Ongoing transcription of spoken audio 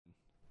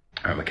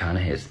All right,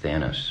 McConaughey's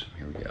Thanos.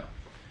 Here we go.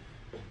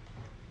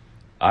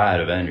 All right,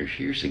 Avengers,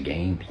 here's the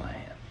game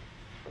plan.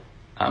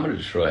 I'm going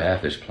to destroy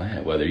half this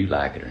planet, whether you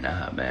like it or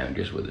not, man,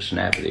 just with a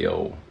snap of the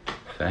old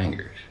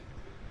fingers.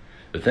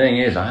 The thing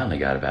is, I only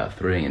got about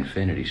 3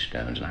 Infinity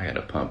Stones, and I got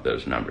to pump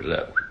those numbers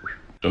up.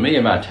 So me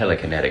and my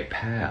telekinetic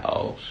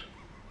pals,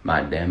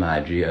 my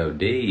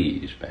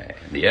demi-GODs, man,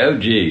 the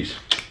OGs,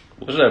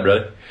 what's up,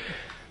 brother?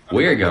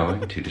 We're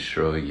going to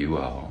destroy you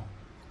all.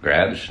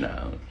 Grab the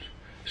stones,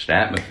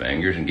 snap my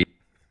fingers, and get...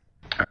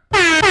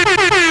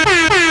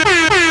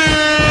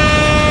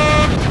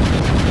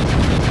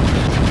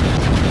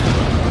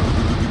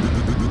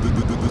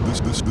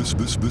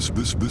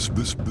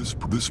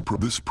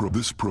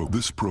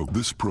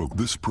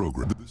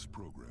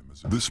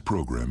 This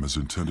program is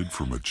intended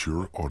for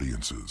mature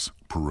audiences.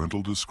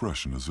 Parental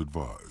discretion is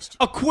advised.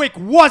 A quick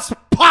what's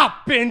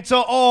poppin' to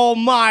all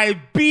my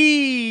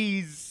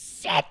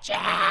bees. Give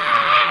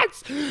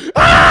me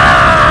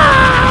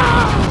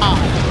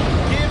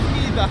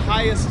the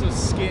highest of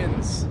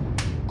skins.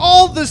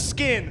 All the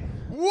skin.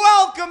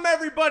 Welcome,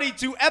 everybody,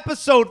 to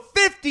episode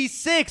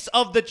 56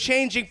 of the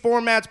Changing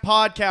Formats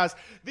podcast,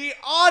 the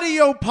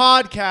audio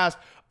podcast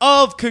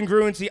of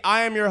Congruency.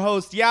 I am your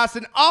host,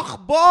 Yasin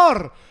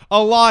Akbar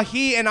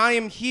Allahi, and I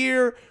am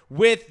here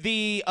with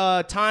the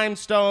time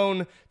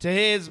stone to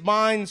his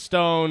mind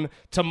stone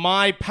to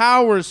my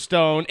power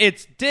stone.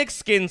 It's Dick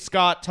Skin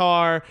Scott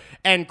Tarr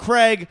and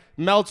Craig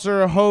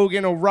Meltzer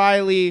Hogan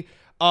O'Reilly.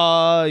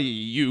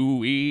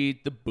 You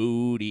eat the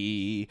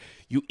booty.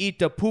 You eat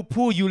the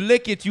poo-poo, you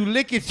lick it, you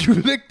lick it, you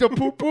lick the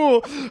poo-poo.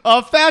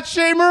 Fat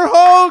Shamer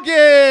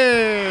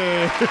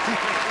Hogan.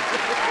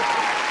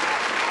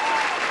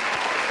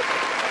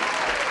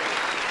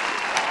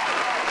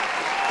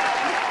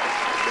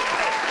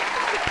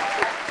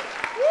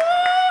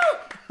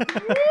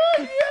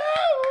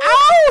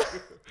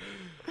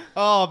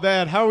 Oh,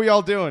 man, how are we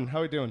all doing? How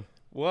are we doing?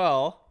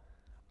 Well,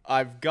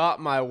 I've got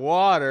my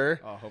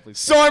water. Oh, hopefully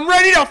so I'm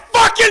ready to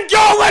fucking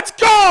go. Let's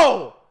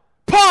go.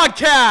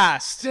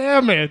 Podcast.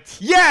 Damn it.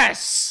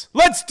 Yes.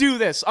 Let's do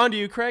this. On to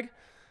you, Craig.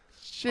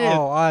 Shit.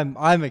 Oh,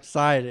 I'm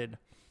excited.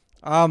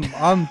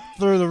 I'm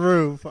through the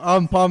roof.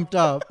 I'm pumped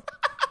up.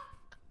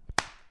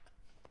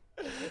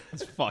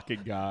 This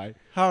fucking guy.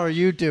 How are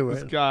you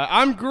doing?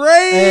 I'm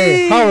great.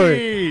 Hey, Howard.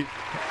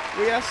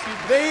 We asked you.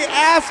 They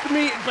asked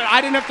me, but I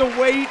didn't have to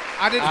wait.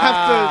 I didn't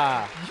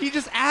have to. He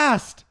just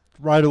asked.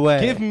 Right away.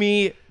 Give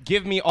me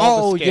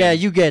all the skin. Oh yeah,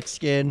 you get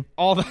skin.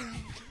 All the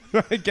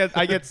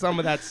I get some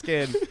of that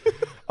skin.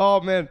 Oh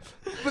man,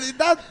 but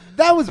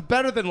that was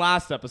better than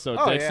last episode,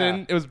 Oh, Dixon.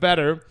 yeah. It was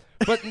better.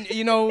 But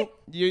you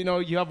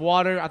have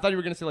water. I thought you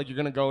were gonna say like you're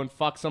gonna go and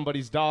fuck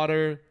somebody's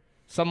daughter,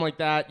 something like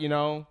that.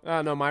 No,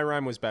 my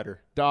rhyme was better.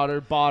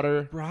 Daughter,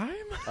 botter,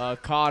 Rhyme?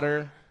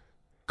 Cotter,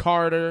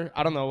 Carter.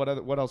 I don't know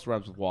what else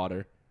rhymes with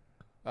water.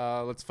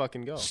 Let's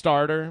fucking go.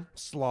 Starter,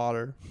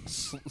 Slaughter.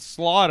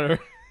 slaughter.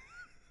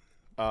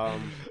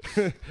 Um,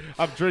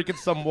 I'm drinking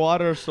some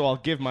water, so I'll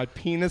give my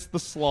penis the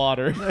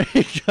slaughter. There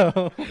you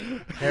go.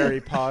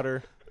 Harry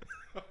Potter.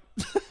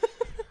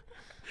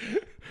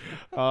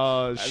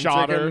 I'm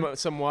Shotter. drinking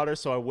some water,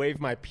 so I wave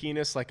my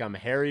penis like I'm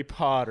Harry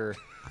Potter.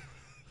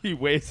 He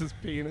waves his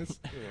penis.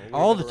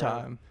 All the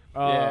time.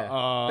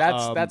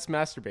 Yeah, that's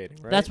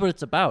masturbating, right? That's what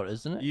it's about,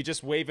 isn't it? You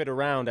just wave it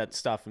around at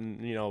stuff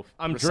and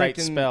I'm recite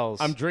drinking spells.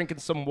 I'm drinking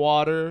some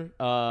water.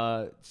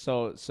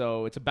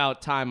 So it's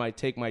about time I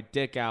take my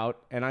dick out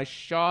and I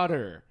shot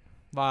her.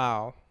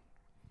 Wow.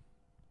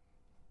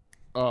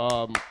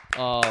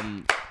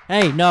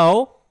 Hey,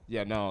 no.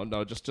 Yeah,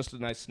 no, just a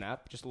nice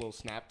snap, just a little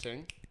snap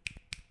ting.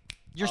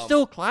 You're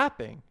still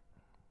clapping.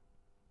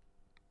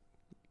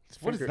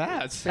 What is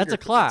that? That's a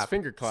clap. It's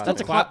finger clap. That's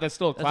a clap. clap. That's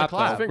still a That's a clap.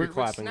 clap. though. Finger We're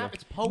clapping. Snap,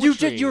 it's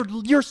poetry.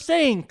 You're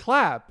saying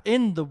clap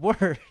in the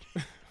word.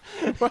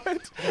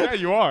 What? Yeah,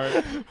 you are.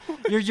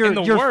 You're In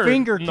the you're word,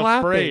 finger in the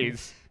clapping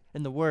phrase.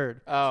 in the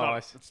word. Oh,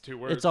 It's 2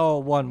 words. It's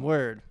all one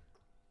word.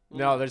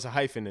 no, there's a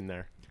hyphen in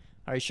there.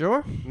 Are you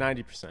sure?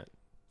 90%.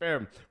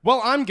 Fair. Well,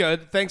 I'm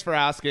good. Thanks for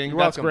asking. You're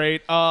That's welcome.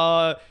 great.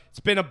 It's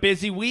been a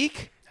busy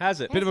week.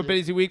 Has it? Bit of a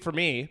busy week for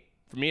me.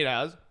 For me, it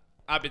has.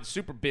 I've been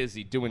super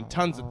busy doing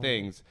tons of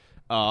things.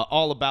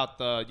 All about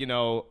the,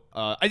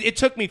 it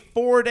took me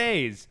 4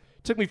 days.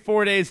 It took me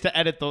 4 days to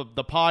edit the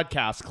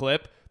podcast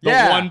clip. The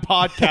one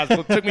podcast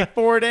clip. It took me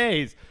 4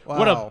 days. Wow.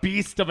 What a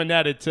beast of an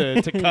edit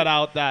to cut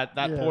out that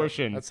Yeah.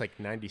 portion. That's like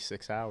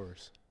 96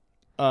 hours.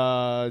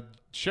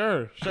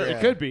 Sure. Yeah.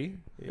 It could be.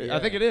 Yeah. I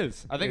think it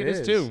is. I think It it is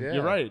is, too. yeah.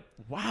 You're right.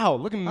 Wow.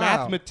 Look at Wow.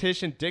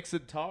 mathematician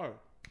Dixon Tarr.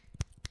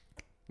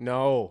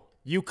 No.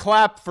 You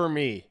clap for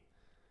me.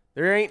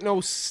 There ain't no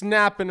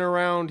snapping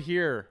around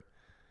here,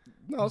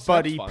 No,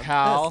 buddy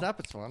pal. Snap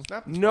it's fun.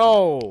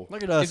 No.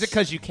 Look at us. Is it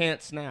because you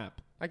can't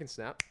snap? I can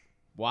snap.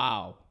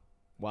 Wow.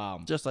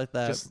 just like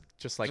that?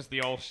 Just like Just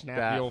the old snappy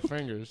that. old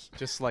fingers.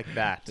 just like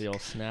that. The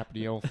old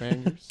snappy old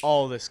fingers.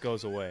 All this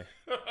goes away.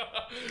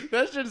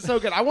 That shit is so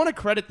good. I want to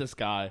credit this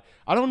guy.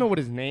 I don't know what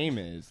his name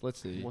is.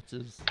 Let's see. What's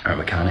his? All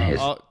right, McConaughey's.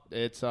 Oh,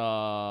 it's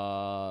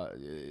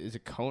is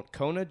it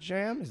Kona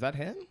Jam? Is that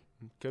him?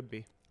 Could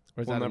be.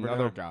 Or is We'll that never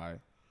another know. guy?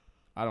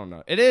 I don't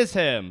know. It is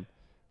him.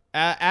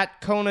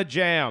 At Kona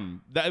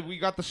Jam. We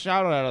got the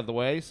shout out of the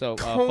way, so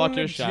fuck Kona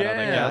your shout out,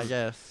 I Jam. Yeah, I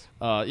guess.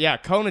 guess. Yeah,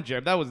 Kona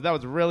Jam. That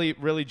was really,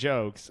 really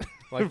jokes.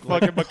 Like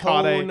fucking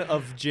cone Makade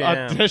of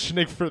jam.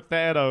 auditioning for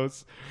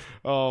Thanos.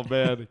 Oh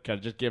man, gotta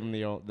just give him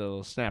the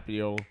little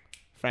snappy old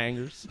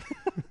fingers.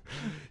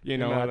 you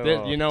know,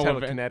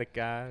 telekinetic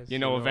guys.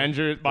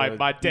 Avengers by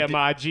my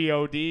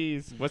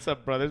GODs. What's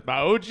up, brothers? My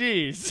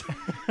OGs.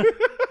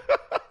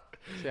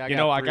 See,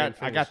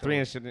 I got three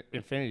Infinity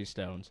Infinity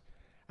Stones.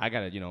 I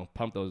gotta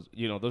pump those.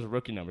 Those are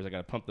rookie numbers. I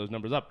gotta pump those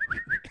numbers up.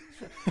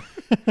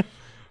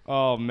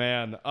 Oh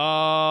man.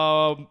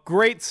 Stones.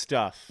 Great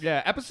stuff.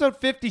 Yeah, episode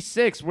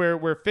 56.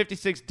 We're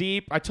 56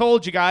 deep. I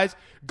told you guys,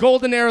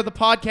 golden era of the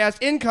podcast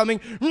incoming.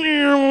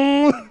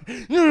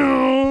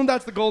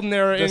 That's the golden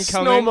era The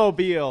incoming.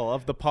 snowmobile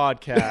of the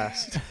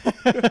podcast.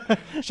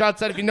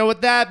 Shots out if you know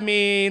what that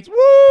means. Woo!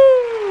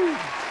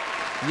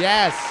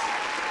 Yes.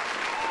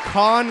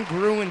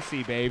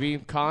 Congruency, baby.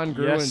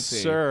 Congruency. Yes,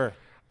 sir.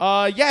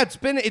 Yeah, it's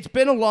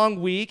been a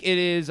long week. It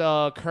is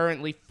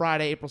currently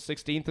Friday, April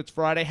 16th. It's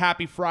Friday.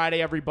 Happy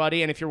Friday,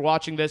 everybody. And if you're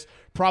watching this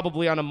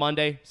probably on a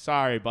Monday,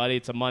 sorry, buddy,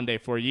 it's a Monday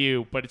for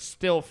you, but it's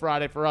still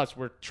Friday for us.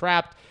 We're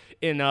trapped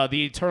in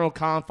the eternal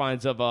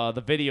confines of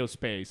the video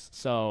space.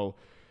 So,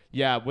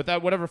 yeah,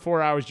 without whatever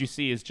 4 hours you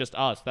see is just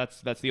us.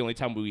 That's the only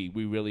time we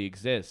really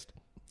exist.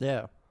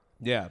 Yeah.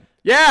 Yeah.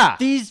 Yeah.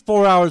 These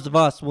 4 hours of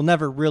us will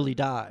never really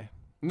die.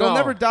 They'll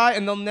never die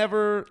and they'll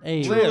never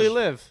Hey. truly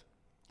live.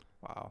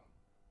 Wow.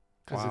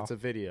 Because Wow. it's a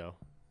video.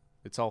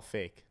 It's all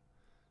fake.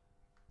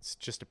 It's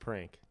just a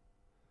prank.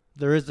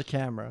 There is a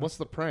camera. What's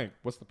the prank?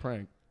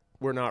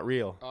 We're not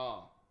real.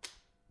 Oh.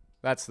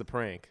 That's the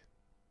prank.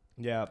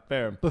 Yeah,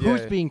 fair. But Yeah.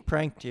 who's being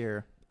pranked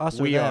here? Us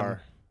or We them?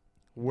 are.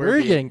 We're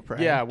being- getting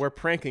pranked. Yeah, we're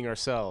pranking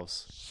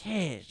ourselves.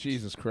 Shit.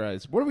 Jesus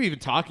Christ. What are we even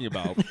talking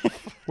about?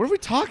 What are we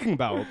talking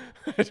about?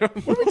 What are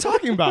we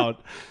talking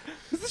about?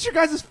 Is this your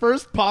guys'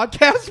 first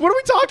podcast? What are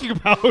we talking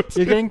about?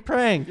 You're getting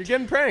pranked. You're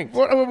getting pranked.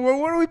 What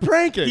are we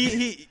pranking?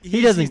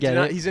 He doesn't get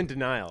it. He's in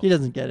denial. He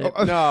doesn't get it.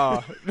 No.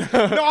 No,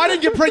 I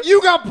didn't get pranked.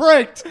 You got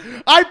pranked.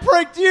 I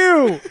pranked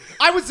you.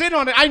 I was in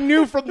on it. I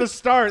knew from the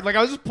start. Like,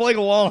 I was just playing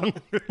along.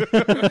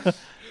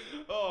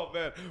 Oh,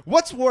 man.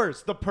 What's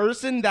worse? The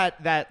person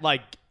that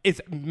like, is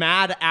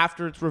mad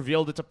after it's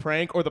revealed it's a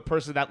prank, or the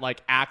person that,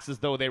 like, acts as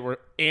though they were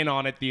in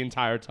on it the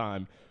entire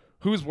time?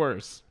 Who's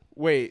worse?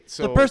 Wait,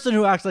 so The person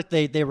who acts like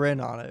they were in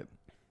on it.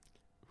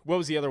 what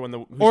was the other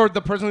one? Or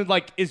the person who,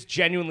 like, is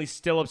genuinely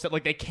still upset,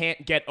 like they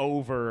can't get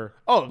over.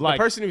 the like,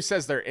 person who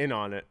says they're in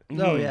on it.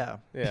 Oh, yeah.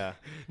 Yeah.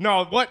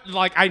 no, what?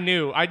 Like, I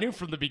knew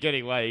from the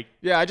beginning. Like,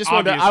 Yeah, I just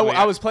wanted to, Obviously,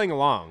 I was playing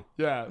along.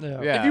 yeah.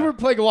 Yeah. If you were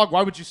playing along,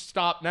 why would you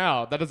stop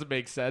now? That doesn't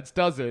make sense,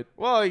 does it?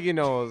 Well, I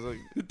was like,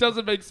 It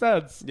doesn't make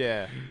sense.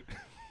 yeah.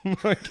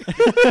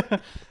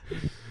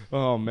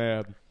 Oh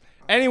man.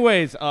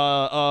 Anyways,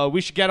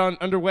 we should get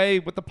underway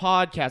with the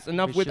podcast.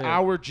 Enough We with should.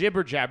 our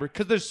jibber jabber,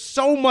 because there's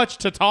so much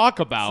to talk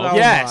about. So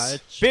Yes.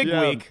 much. Big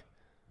Yeah. week.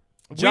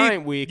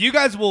 Giant week. You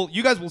guys will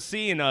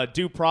see in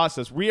due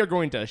process. We are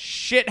going to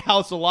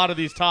shithouse a lot of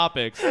these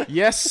topics.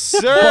 Yes,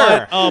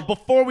 sir. But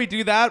before we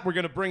do that, we're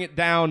gonna bring it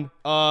down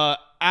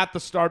at the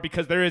start,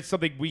 because there is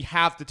something we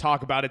have to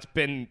talk about. It's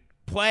been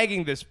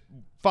plaguing this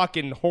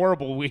fucking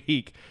horrible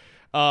week,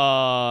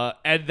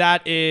 and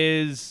that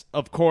is,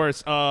 of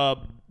course,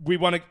 we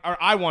want to, or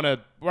I want to,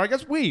 or I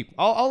guess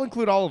I'll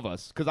include all of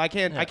us, because I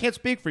can't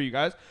speak for you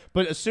guys.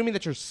 But assuming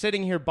that you're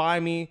sitting here by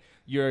me,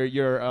 you're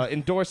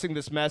endorsing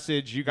this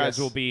message, you guys Yes.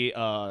 will be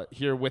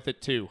here with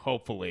it too.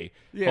 Hopefully,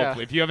 Yeah.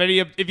 Hopefully, if you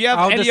have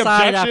I'll any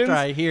decide objections, after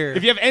I hear.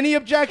 if you have any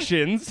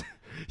objections,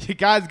 you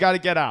guys got to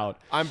get out.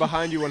 I'm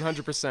behind you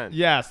 100%.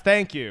 Yes,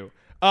 thank you.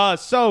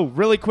 So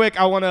really quick,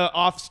 I want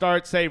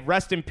to say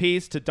rest in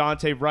peace to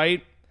Dante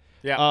Wright.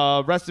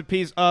 Yeah. Rest in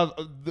peace. How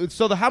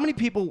many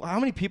people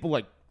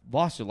like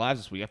lost their lives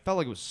this week? I felt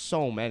like it was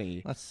so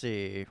many. Let's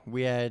see.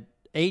 We had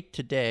 8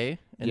 today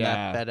in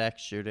Yeah. that FedEx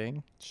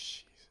shooting.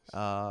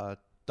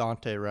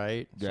 Dante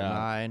Wright, so Yeah.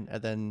 9,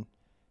 and then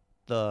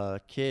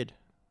the kid,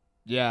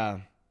 Yeah.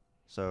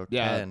 so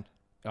Yeah. 10.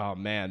 Oh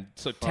man.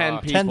 So 10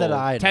 Fuck. people. 10 that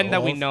I 10 know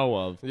that we of. know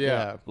of.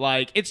 Yeah.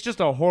 Like, it's just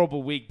a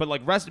horrible week, but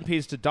like, rest in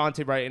peace to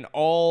Dante Wright and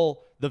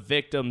all the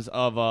victims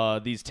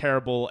of these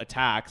terrible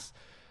attacks.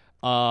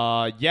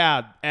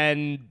 Yeah,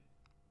 and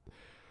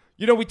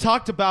we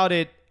talked about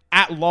it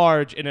at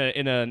large in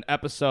an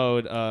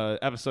episode,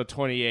 episode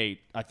 28,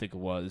 I think it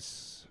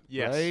was.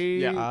 Yes. Right?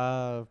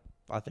 Yeah.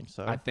 I think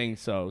so. I think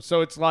so.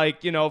 So it's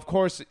like, of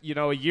course,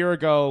 a year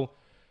ago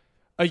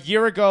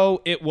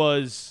it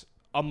was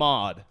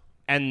Ahmad,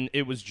 and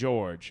it was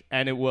George,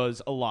 and it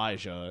was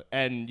Elijah,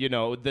 and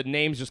the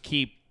names just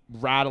keep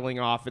rattling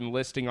off and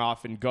listing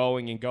off and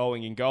going and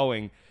going and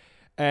going,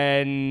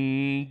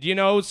 and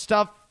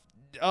stuff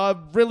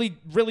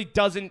really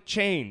doesn't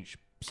change.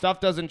 Stuff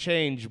doesn't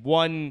change.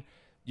 One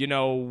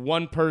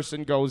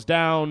person goes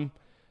down,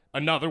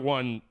 another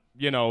one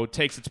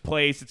takes its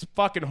place. It's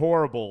fucking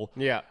horrible.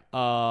 Yeah.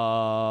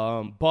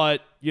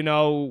 But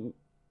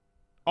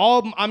all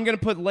I'm gonna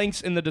put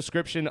links in the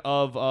description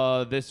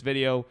of this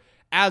video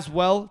as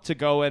well to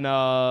go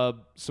and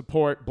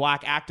support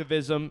black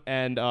activism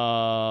and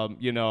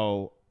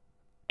not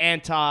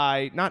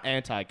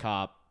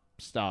anti-cop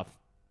stuff,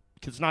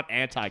 because it's not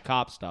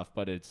anti-cop stuff,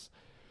 but it's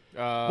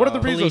what are the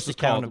Police resources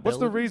called? What's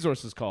the accountability?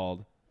 resources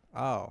called?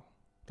 Oh,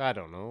 I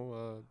don't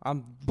know.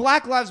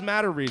 Black Lives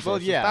Matter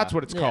resources. yeah. That's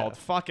what it's Yeah. called.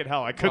 Fucking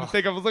hell, I couldn't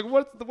think of. I was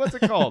like, what's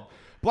it called?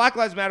 Black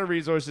Lives Matter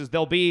resources.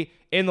 They'll be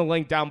in the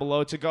link down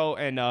below to go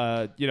and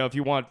if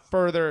you want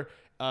further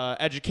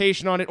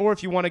education on it, or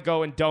if you want to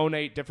go and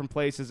donate different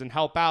places and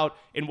help out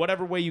in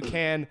whatever way you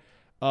can,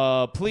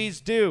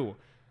 please do.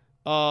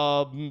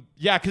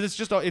 Because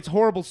it's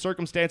horrible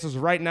circumstances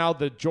right now.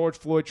 The George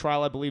Floyd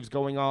trial, I believe, is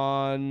going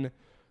on.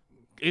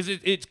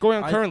 It's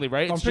going on currently,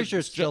 right? I'm pretty sure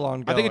it's still I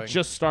think ongoing. it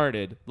just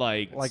started.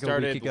 Like like a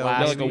Started week ago.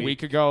 last like a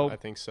week ago. I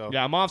think so.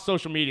 Yeah, I'm off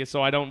social media,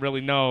 so I don't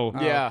really know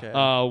Yeah.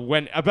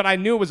 Okay. but I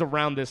knew it was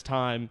around this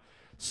time.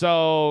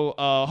 So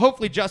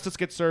hopefully justice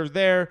gets served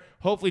there.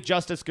 Hopefully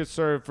justice gets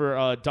served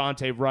for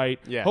Dante Wright.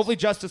 Yes. Hopefully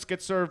justice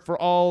gets served for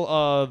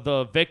all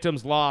the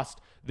victims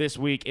lost this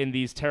week in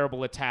these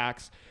terrible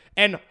attacks.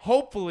 And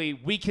hopefully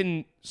we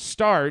can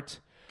start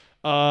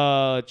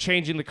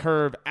changing the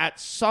curve at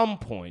some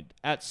point,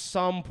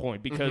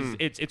 because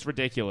it's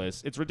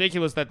ridiculous. It's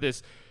ridiculous that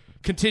this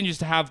continues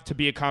to have to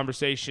be a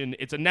conversation.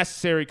 It's a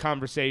necessary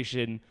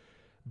conversation,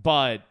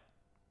 but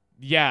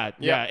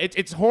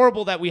it's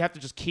horrible that we have to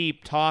just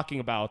keep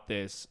talking about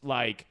this,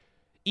 like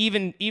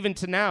even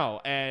to now.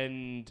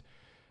 And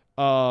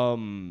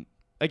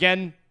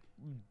again,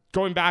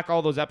 going back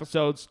all those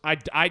episodes, I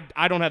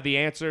don't have the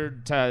answer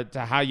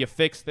to how you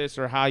fix this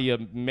or how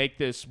you make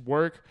this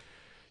work,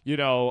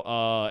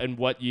 and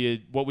what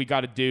we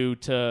got to do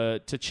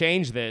to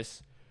change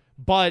this.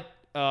 But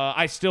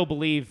I still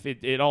believe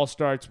it all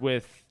starts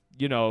with,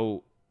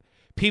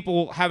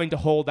 people having to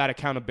hold that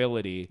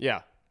accountability.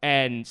 Yeah.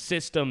 And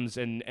systems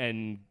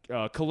and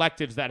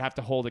collectives that have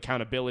to hold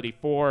accountability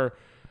for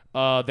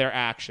their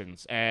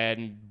actions.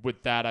 And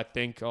with that, I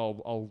think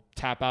I'll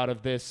tap out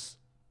of this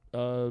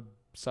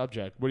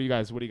subject. What are you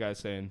guys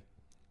saying?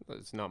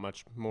 There's not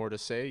much more to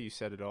say. You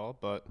said it all,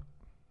 but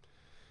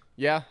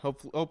yeah,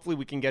 hopefully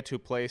we can get to a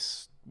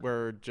place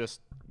where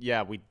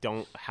we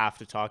don't have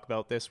to talk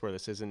about this, where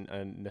this isn't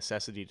a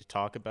necessity to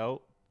talk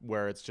about,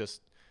 where it's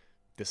just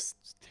this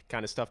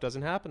kind of stuff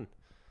doesn't happen.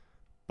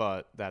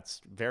 But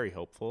that's very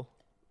hopeful,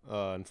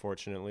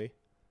 unfortunately.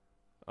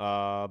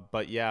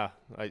 But yeah,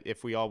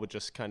 if we all would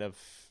just kind of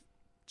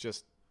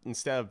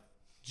instead of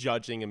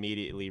judging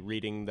immediately,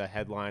 reading the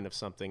headline of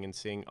something and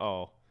seeing,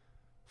 oh,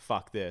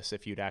 fuck this,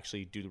 if you'd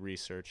actually do the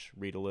research,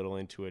 read a little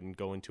into it and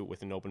go into it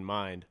with an open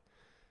mind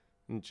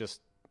and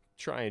just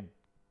try and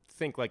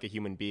think like a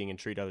human being and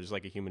treat others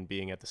like a human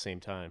being at the same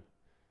time.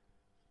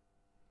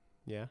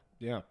 Yeah.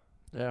 Yeah.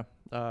 Yeah.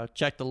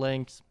 Check the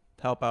links.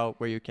 Help out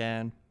where you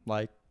can.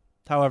 Like,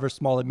 however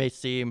small it may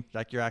seem,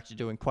 like you're actually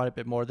doing quite a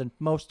bit more than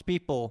most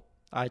people,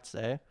 I'd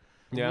say.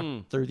 Yeah.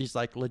 Through these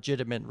like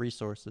legitimate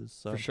resources.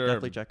 So For sure.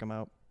 definitely check them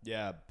out.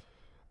 Yeah.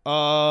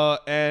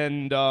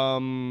 It's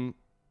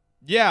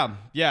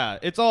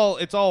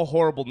all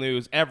horrible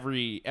news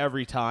every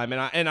time.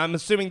 And I'm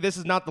assuming this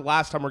is not the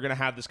last time we're gonna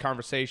have this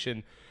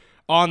conversation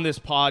on this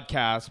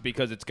podcast,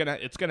 because it's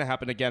gonna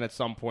happen again at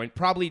some point,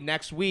 probably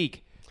next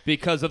week,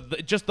 because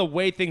of just the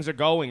way things are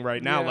going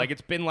right now. Yeah. Like,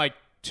 it's been like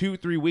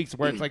 2-3 weeks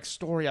where it's like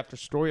story after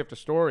story after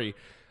story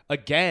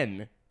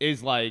again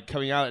is like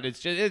coming out, and it's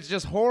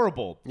just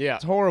horrible. Yeah.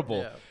 It's horrible.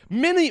 Yeah.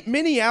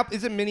 Minneapolis,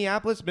 is it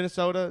Minneapolis,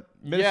 Minnesota?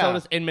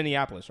 Minnesota's in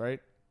Minneapolis, right?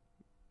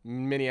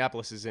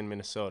 Minneapolis is in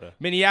Minnesota.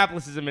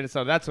 Minneapolis is in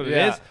Minnesota. That's what it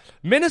Yeah. is.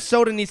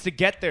 Minnesota needs to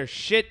get their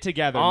shit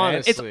together,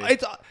 Honestly. man.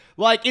 It's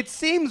like, it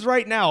seems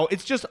right now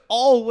it's just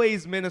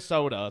always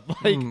Minnesota.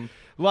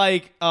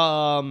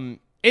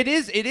 It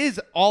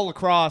is all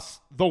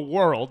across the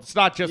world. It's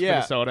not just Yeah.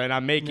 Minnesota, and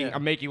I'm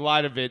making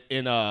light of it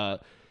in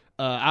out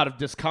of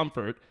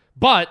discomfort.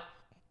 But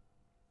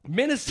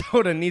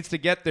Minnesota needs to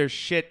get their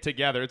shit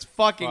together. It's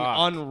fucking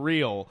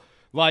unreal.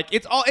 Like,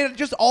 it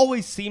just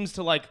always seems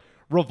to like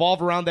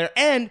revolve around there.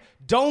 And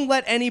don't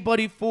let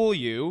anybody fool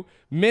you.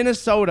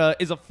 Minnesota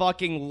is a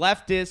fucking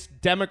leftist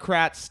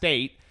Democrat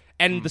state,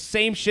 and the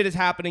same shit is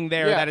happening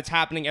there that it's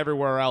happening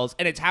everywhere else,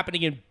 and it's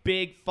happening in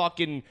big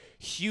fucking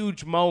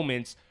huge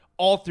moments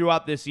all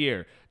throughout this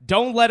year.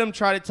 Don't let them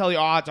try to tell you,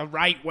 oh, it's a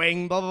right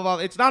wing, blah blah blah.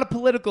 It's not a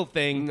political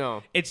thing.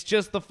 No. It's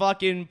just the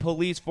fucking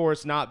police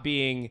force not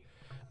being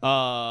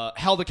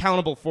held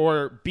accountable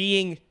for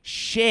being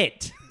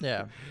shit.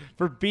 Yeah.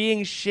 For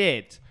being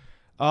shit.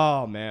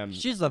 Oh, man.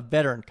 She's a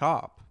veteran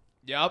cop.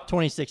 Yep.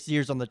 26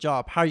 years on the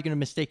job. How are you going to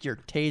mistake your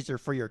taser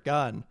for your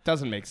gun?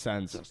 Doesn't make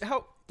sense.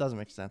 How? Doesn't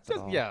make sense at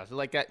all. Yeah,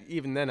 like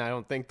even then, I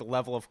don't think the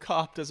level of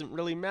cop doesn't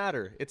really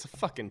matter. It's a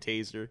fucking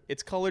taser.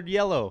 It's colored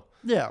yellow.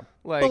 Yeah.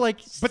 Like-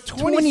 but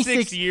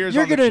 26 years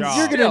you're on the gonna job.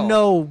 you're gonna Still.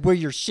 know where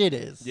your shit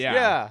is.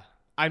 Yeah.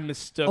 I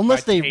mistook.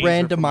 Unless my they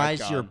taser for my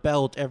randomize your gun.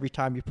 belt every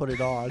time you put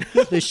it on.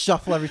 They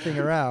shuffle everything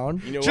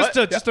around. You know just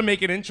what? to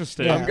make it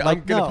interesting. Yeah. I'm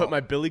like, gonna no. put my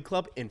billy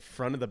club in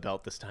front of the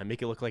belt this time.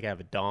 Make it look like I have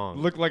a dong.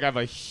 Look like I have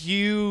a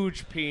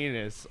huge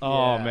penis.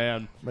 Oh Yeah.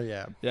 man. But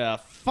yeah. Yeah.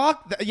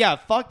 Fuck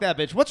that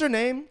bitch. What's her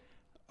name?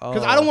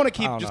 Because Oh, I don't want to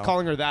keep don't just know.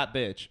 calling her that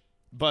bitch.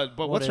 But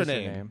what's her is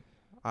name?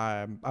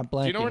 I'm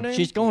blanking. you know her name?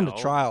 She's going No. to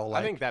trial.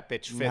 Like, I think that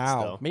bitch fits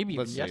now. though. Maybe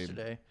even Let's see.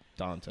 yesterday.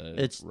 Dante.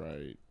 It's-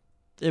 right.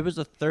 It was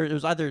it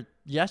was either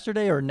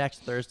yesterday or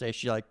next Thursday.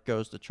 She like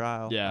goes to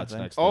trial. Yeah, I it's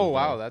think. next. Oh Thursday.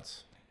 wow,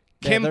 that's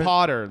Kim they're-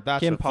 Potter. That's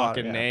Kim her Potter,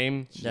 fucking yeah.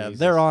 name. Yeah, Jesus.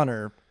 they're on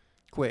her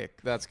quick.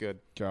 that's good.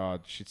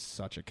 God, she's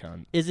such a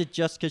cunt. Is it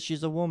just because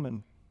she's a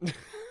woman?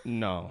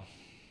 No.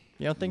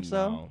 You don't think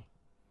so?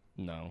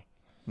 No.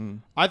 Hmm.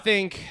 I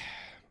think.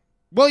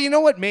 Well, you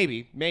know what?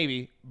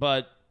 Maybe,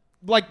 but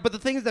the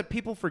thing is that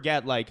people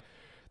forget. Like,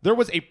 there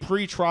was a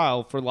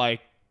pre-trial for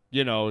like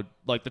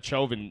the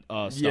Chauvin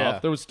stuff. Yeah.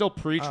 There was still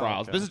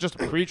pre-trials. okay. This is just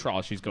a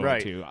pre-trial she's going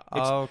Right. to.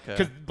 Oh, okay.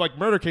 Because like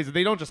murder cases,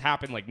 they don't just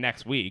happen like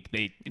next week.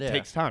 It Yeah.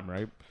 takes time,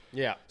 right?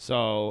 Yeah.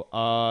 So,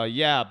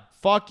 yeah,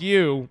 fuck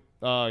you,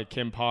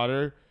 Kim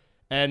Potter,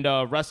 and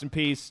rest in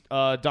peace,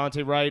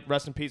 Dante Wright.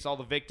 Rest in peace, all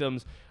the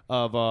victims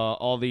of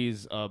all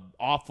these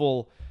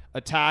awful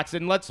attacks.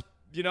 And let's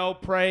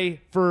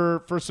pray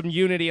for some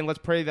unity, and let's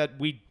pray that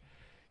we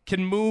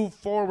can move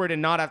forward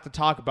and not have to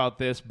talk about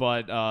this.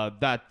 But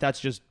that's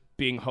just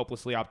being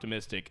hopelessly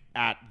optimistic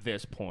at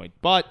this point.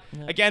 But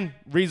again,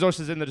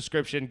 resources in the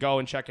description. Go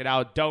and check it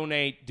out.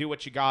 Donate. Do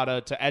what you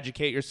gotta to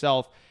educate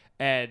yourself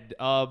and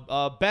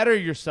better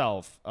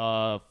yourself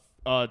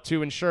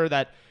to ensure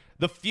that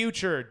the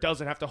future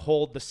doesn't have to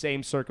hold the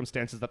same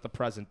circumstances that the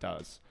present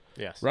does.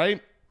 Yes.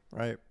 Right?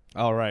 Right.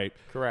 All right.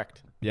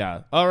 Correct.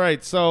 Yeah. All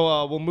right.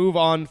 So we'll move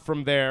on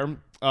from there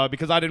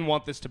because I didn't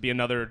want this to be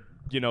another,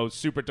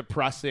 super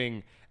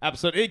depressing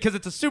episode because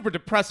it's a super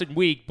depressing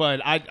week.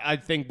 But I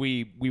think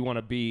we want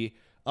to be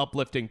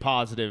uplifting,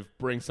 positive,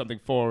 bring something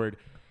forward.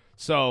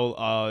 So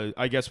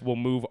I guess we'll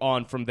move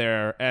on from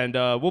there, and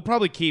we'll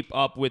probably keep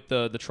up with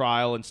the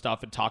trial and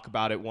stuff and talk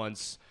about it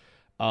once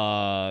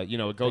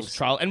it goes to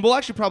trial. And we'll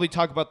actually probably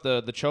talk about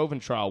the Chauvin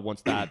trial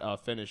once that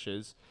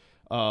finishes.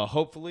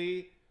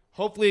 Hopefully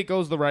it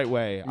goes the right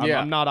way.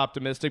 I'm not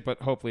optimistic,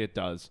 but hopefully it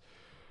does.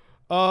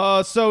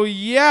 So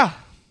yeah.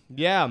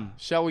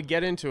 Shall we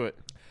get into it?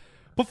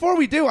 Before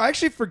we do, I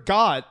actually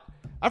forgot.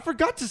 I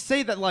forgot to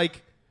say that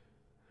like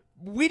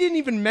we didn't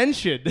even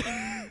mention.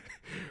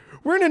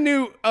 We're in a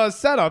new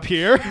setup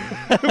here.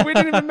 We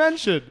didn't even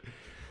mention.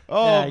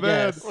 Oh Yeah, I man.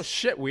 guess. Oh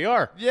shit, we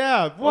are.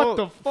 Yeah. What Oh,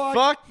 the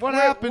fuck? What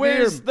happened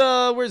where's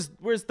here?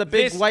 Where's the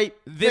big white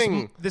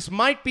thing? This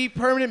might be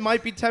permanent,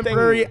 might be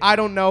temporary. I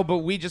don't know, but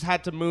we just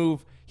had to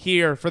move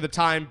here for the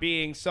time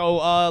being. So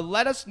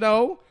let us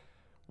know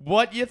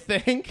what you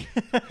think.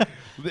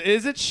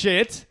 Is it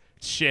shit?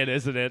 Shit,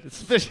 isn't it?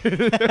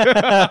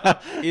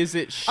 Is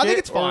it shit I think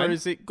it's fine. or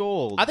is it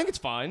gold? I think it's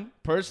fine,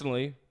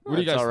 personally. What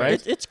do you That's guys all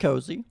think? right. It's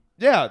cozy.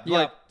 Yeah,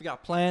 You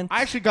got plans.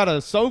 I actually got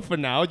a sofa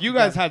now. You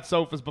guys had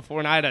sofas before,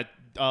 and I had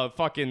a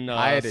fucking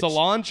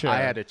salon chair. I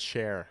had a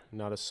chair,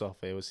 not a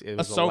sofa. It was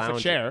a sofa lounger,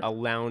 chair? a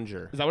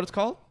lounger. Is that what it's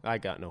called? I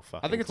got no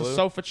fucking. I think it's clue. a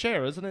sofa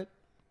chair, isn't it?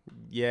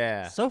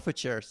 Yeah, Sofa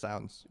chair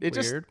sounds it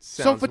weird. just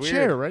sounds Sofa weird.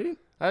 chair, right?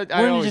 I Wouldn't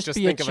it always just just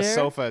be a think of a chair?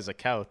 sofa as a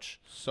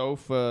couch.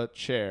 Sofa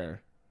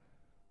chair.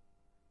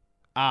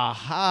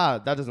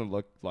 Aha! That doesn't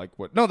look like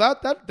what. No,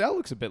 that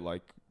looks a bit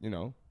like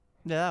Yeah,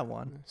 that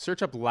one.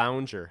 Search up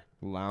lounger,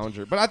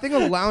 lounger, but I think a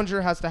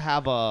lounger has to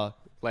have a.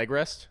 leg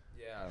rest.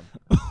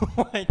 Yeah.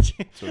 What?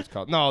 That's what it's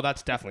called. No,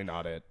 that's definitely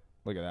not it.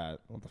 Look at that.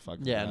 What the fuck?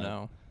 is Yeah, that?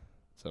 no.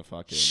 It's a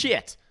fucking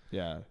Shit,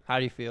 Yeah. How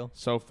do you feel?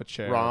 Sofa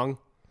chair. wrong.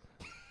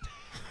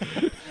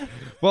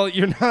 Well,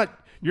 you're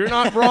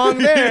not wrong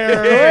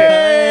there.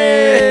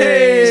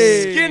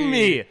 Hey, skin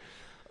me.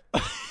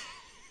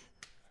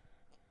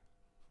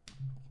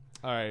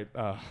 All right.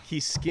 He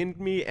skinned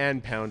me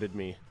and pounded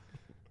me.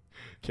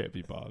 Can't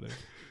be bothered.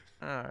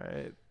 All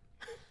right.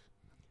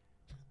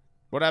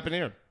 What happened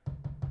here?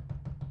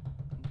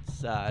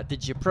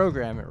 Did you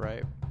program it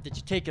right? Did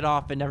you take it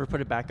off and never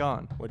put it back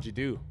on? What'd you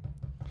do?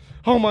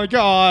 Oh my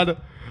God!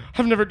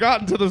 I've never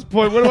gotten to this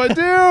point. What do I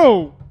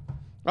do?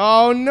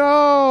 Oh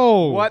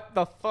no! What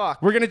the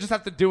fuck? We're gonna just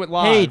have to do it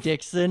live. Hey,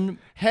 Dixon.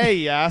 Hey,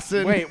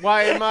 Yasin. Wait,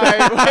 why am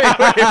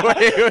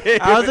I? Wait.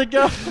 How's it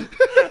going?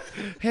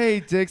 Hey,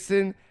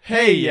 Dixon.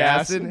 Hey, Hey,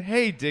 Yasin. Yasin.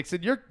 Hey,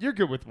 Dixon. You're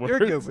good with words. You're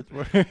good with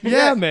words.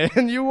 Yeah,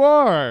 man, you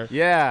are.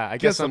 Yeah, I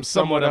guess I'm I'm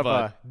somewhat of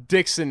a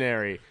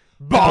dictionary.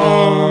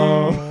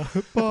 Boom.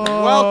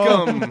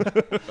 Welcome.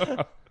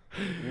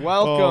 Welcome.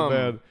 Oh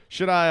man.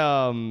 Should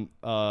I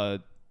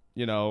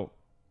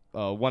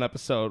one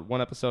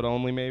episode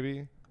only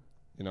maybe?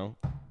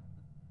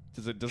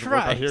 Does it doesn't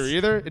work on here Christ.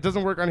 either? It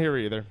doesn't work on here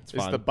either. It's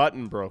Is fine. the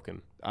button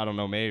broken? I don't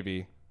know,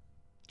 maybe.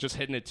 Just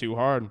hitting it too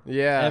hard.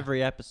 Yeah.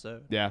 Every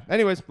episode. Yeah.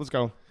 Anyways, let's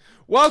go.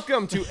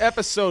 Welcome to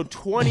episode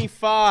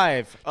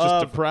 25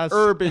 of depressed.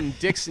 Urban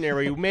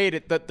Dictionary. We made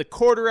it the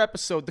quarter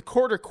episode, the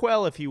quarter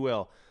quell, if you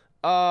will.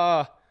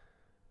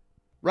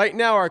 Right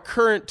now, our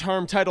current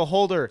term title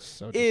holder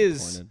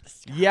is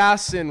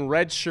Yasin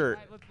Redshirt.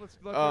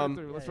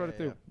 Let's run it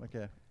through.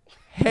 Okay.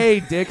 Hey,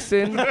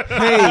 Dixon.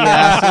 Hey,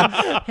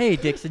 Yasin. Hey,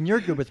 Dixon, you're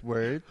good with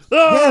words.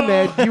 Yeah,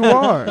 man, you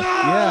are.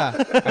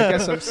 Yeah. I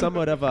guess I'm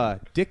somewhat of a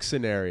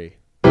dictionary.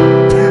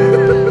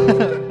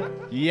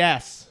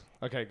 Yes.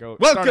 Okay, go.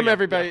 Start Welcome, again.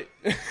 everybody,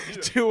 to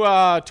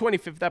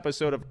 25th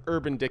episode of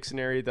Urban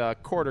Dictionary, the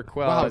Quarter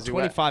Quell. Wow, as you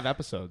 25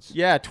 episodes.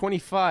 Yeah,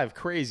 25.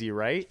 Crazy,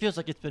 right? Feels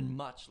like it's been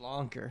much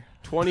longer.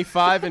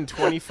 25 and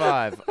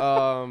 25.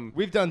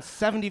 We've done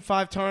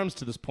 75 times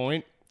to this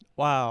point.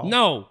 Wow.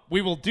 No,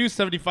 we will do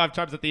 75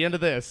 times at the end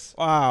of this.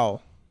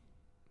 Wow.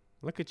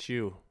 Look at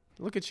you.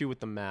 Look at you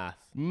with the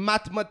math.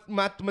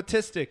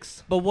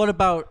 Mathematistics. But what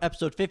about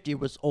episode 50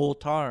 was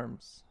old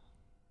terms?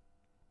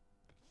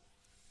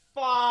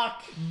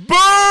 Fuck.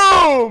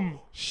 Boom!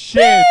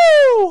 Shit.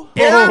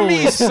 Air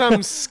me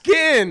some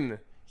skin.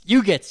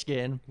 You get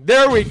skin.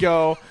 There we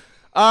go.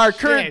 Our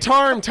current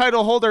term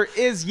title holder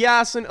is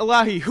Yasin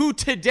Elahi, who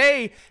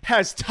today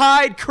has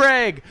tied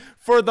Craig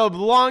for the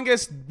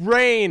longest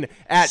reign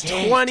at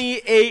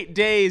 28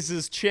 days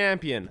as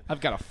champion.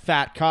 I've got a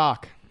fat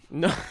cock.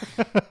 No.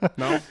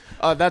 No?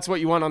 That's what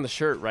you want on the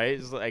shirt, right?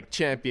 It's like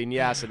champion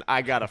Yasin,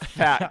 I got a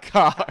fat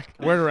cock.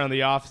 Word around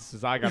the office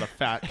is I got a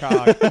fat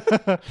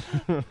cock.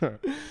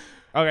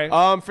 Okay.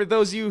 For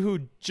those of you who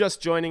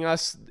just joining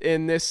us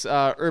in this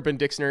Urban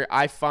Dictionary,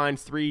 I find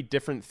 3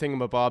 different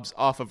thingamabobs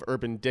off of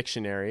Urban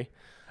Dictionary.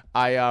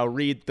 I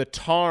read the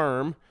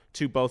term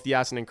to both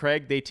Yasin and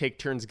Craig. They take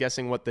turns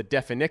guessing what the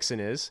definition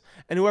is,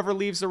 and whoever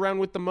leaves the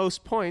round with the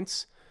most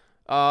points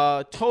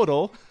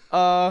total,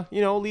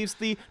 leaves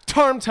the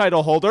term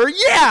title holder.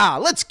 Yeah,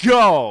 let's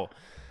go.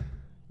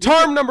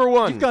 Term number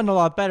 1. You've gotten a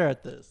lot better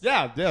at this.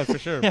 yeah, for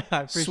sure. Yeah,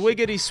 I appreciate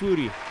Swiggity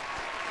swooty.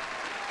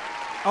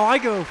 Oh, I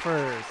go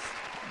first.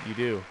 You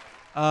do.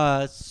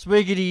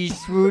 Swiggity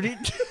swooty.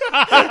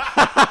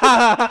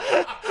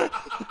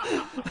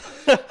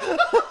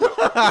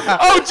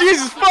 Oh,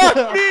 Jesus,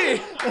 fuck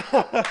me.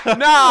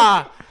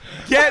 Nah.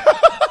 Get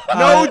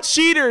no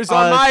cheaters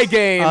on my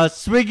game.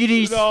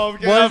 Swiggity. No,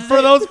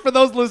 what is for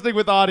those listening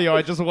with audio,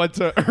 I just went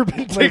to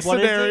Urban Wait, what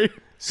is Dictionary. it?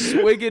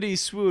 Swiggity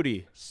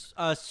swooty.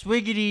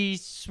 Swiggity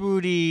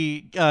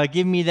swooty.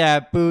 Give me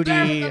that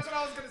booty. That's what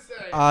I was gonna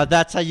say.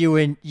 That's how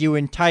you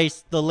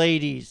entice the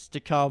ladies to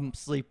come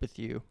sleep with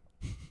you.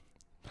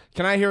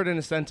 Can I hear it in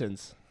a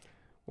sentence?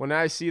 When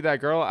I see that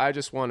girl, I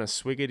just want a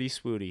swiggity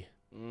swooty.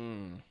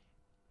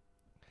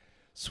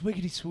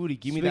 Swiggity swooty,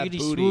 give me that Swiggity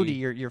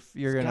booty. swooty.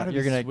 You're Gotta gonna be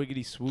you're gonna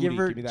swiggity swooty. give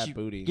her Give me that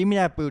booty. Give me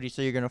that booty.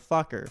 So you're gonna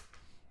fuck her.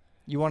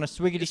 You want a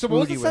swiggity So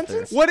what was swooty the with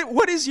her. sentence?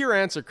 What is your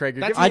answer, Craig?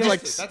 You're That's giving I me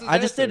just that's his I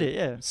just answer. did it.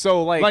 Yeah.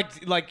 so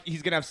Like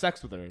he's gonna have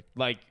sex with her.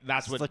 Like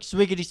that's It's what. like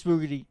swiggity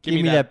swooty. Give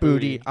me that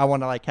booty. I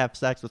want to like have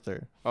sex with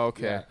her.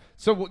 okay. Yeah.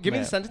 So give me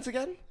Yeah. the sentence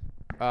again.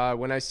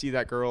 When I see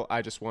that girl,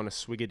 I just want a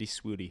swiggity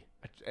swooty.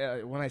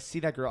 When I see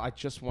that girl, I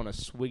just want a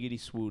swiggity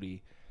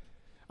swooty.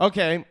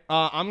 Okay,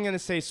 I'm gonna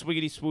say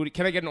swiggity swooty.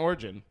 Can I get an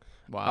origin?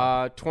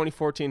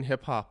 2014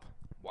 hip hop.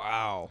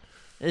 Wow.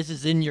 This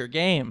is in your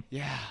game.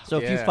 Yeah. So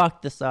if you Yeah.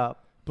 fuck this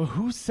up, But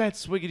who said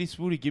swiggity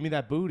swooty? Give me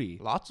that booty.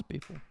 lots of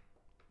people.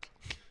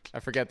 I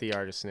forget the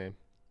artist's name.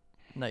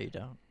 No, you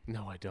don't.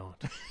 No, I don't.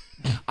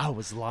 I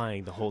was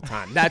lying the whole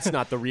time. That's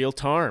not the real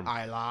term.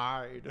 I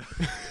lied.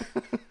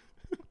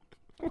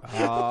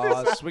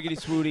 Swiggity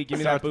swooty. Give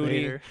me that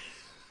booty.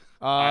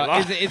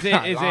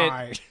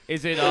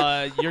 Is it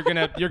you're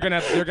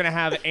gonna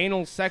have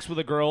anal sex with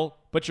a girl,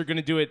 but you're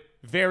gonna do it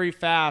very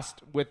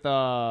fast with muy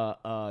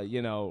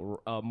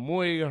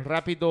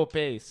rapido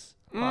pace.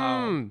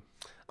 I'm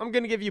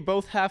gonna give you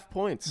both half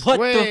points. What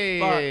the Wait.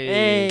 fuck?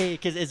 Hey,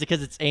 is it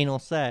because it's anal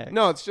sex?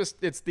 No,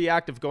 it's the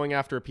act of going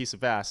after a piece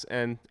of ass,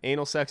 and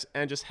anal sex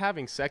and just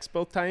having sex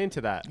both tie into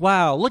that.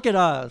 Wow, look at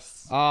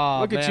us. Oh,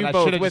 Look at man, you I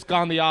both should have with- just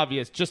gone the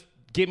obvious. Just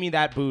give me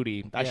that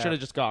booty. I Yeah. should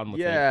have just gone with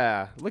it.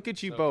 Yeah, look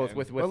at you both okay.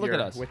 with Well, look your at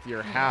us. with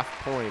your half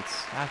points.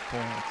 Half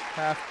points.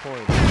 Half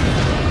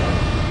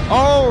points.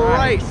 All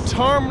right,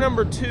 term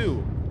number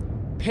 2,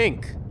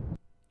 pink.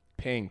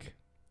 Pink.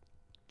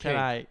 Can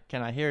I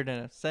hear it in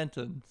a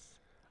sentence?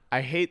 I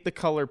hate the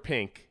color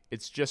pink.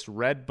 It's just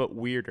red but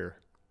weirder.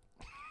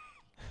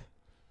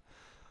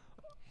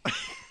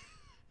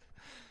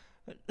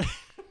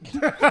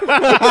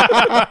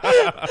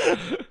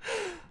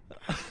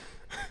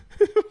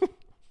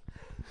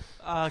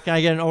 Can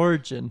I get an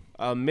origin?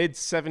 Mid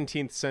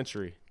 17th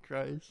century.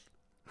 Christ.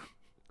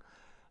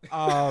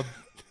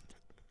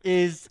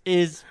 Is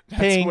That's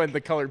pink when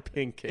the color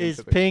pink came is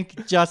to the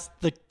pink just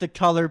the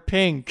color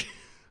pink?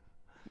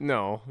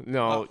 No,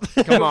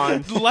 come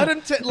on. let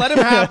him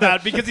have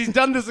that because he's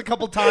done this a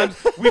couple times.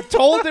 We've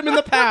told him in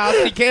the past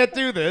he can't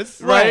do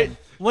this. Right?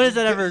 When has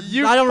that ever?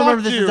 You I don't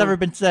remember fuck this you. has ever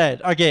been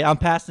said. Okay, I'm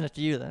passing it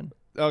to you then.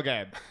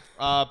 Okay.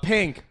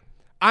 Pink.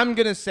 I'm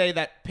gonna say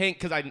that pink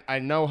because I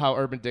know how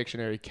Urban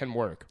Dictionary can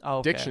work. Oh,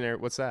 okay. Dictionary,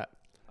 what's that?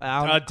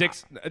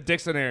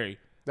 Dictionary.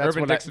 That's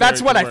Urban what Dictionary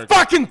that's what can I work.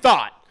 fucking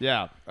thought.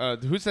 Yeah.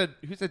 Who said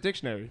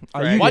dictionary?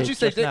 Oh, you Why'd did you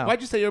say just now.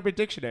 Why'd you say Urban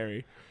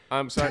Dictionary?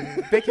 I'm sorry.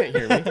 They can't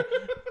hear me.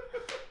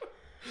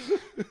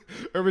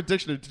 Urban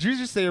Dictionary. Did you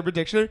just say Urban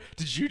Dictionary?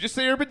 Did you just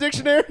say Urban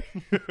Dictionary?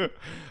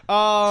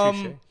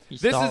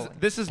 He's This stalling.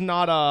 is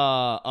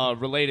not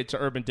related to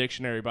Urban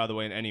Dictionary, by the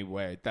way, in any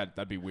way.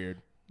 That'd be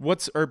weird.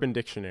 What's Urban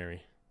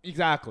Dictionary?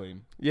 Exactly.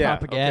 Yeah.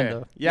 Propaganda.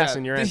 Okay. Yes, Yeah.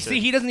 and your answer. See,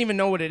 he doesn't even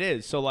know what it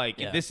is. So like,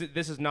 Yeah. this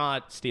is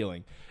not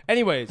stealing.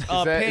 Anyways, is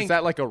Pink.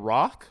 that like a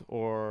rock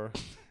or?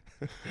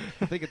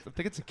 I think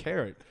it's a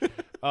carrot.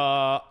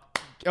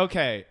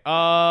 Okay.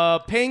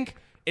 Pink.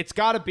 It's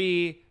got to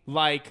be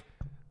like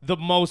the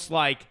most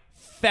like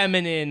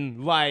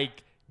feminine,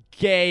 like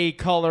gay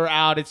color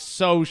out. It's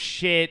so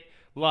shit.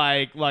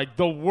 Like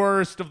the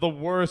worst of the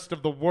worst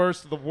of the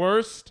worst of the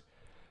worst.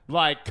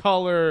 Like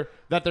color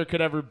that there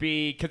could ever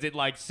be, because it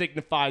like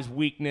signifies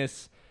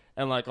weakness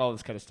and like all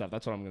this kind of stuff.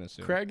 That's what I'm gonna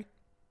assume. Craig?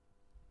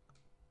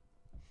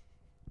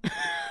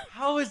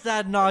 How is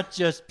that not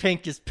just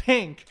pink is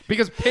pink?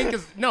 Because pink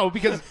is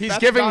because He's that's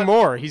giving not-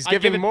 more. He's I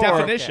giving give it more.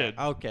 definition.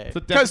 Okay. It's a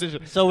 'Cause-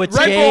 definition. So it's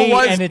Red gay Bull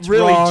was and it's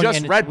really wrong just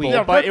and Red it's Bull, weird.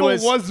 Yeah, but Red it Bull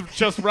was-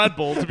 just Red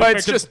Bull. To be But fair,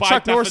 it's 'cause just by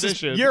Chuck Norris's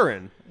definition.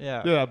 urine.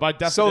 Yeah. Yeah, by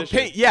definition. So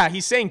pink, yeah,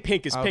 he's saying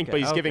pink is pink, Okay, but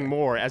he's giving okay.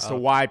 more as to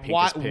why pink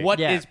Why- is pink. what-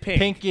 Yeah, is pink?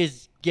 Pink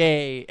is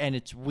gay and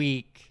it's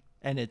weak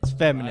and it's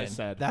feminine.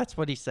 said. That's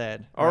what he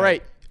said. All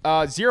right.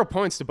 0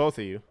 points to both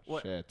of you.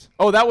 Shit.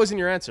 Oh, that wasn't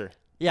your answer.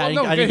 Yeah,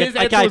 Well, no, I didn't his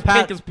get, answer I was pa-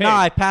 pink is pink. No,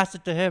 I passed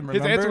it to him. His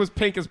Remember? answer was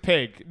pink as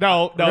pig.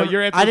 No,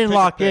 your answer. I was didn't pink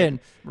lock as pig. in,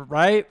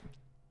 right?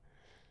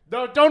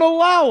 No, don't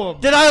allow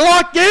him. Did I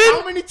lock How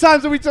in? many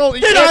times have we told?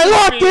 Did I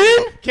lock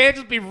in? Can't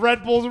just be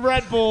Red Bull's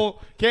Red Bull.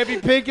 Can't be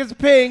pink as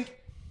pink.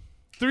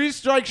 3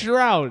 strikes, you're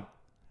out.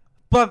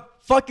 But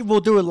fucking we'll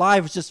do it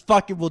live. It's just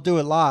fucking we'll do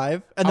it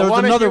live. And I there was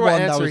want to another hear what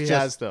one that answer was he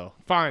just has, though.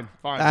 Fine.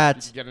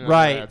 That's You can get another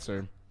right.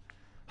 Answer.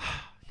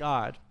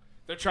 God.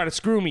 They're trying to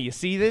screw me. You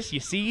see this? You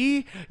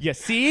see?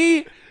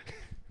 They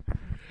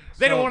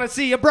don't want to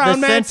see a brown the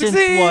man sentence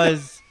succeed.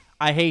 was,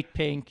 I hate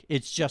pink.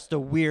 It's just a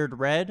weird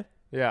red.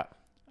 Yeah.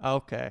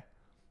 Okay.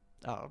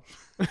 Oh.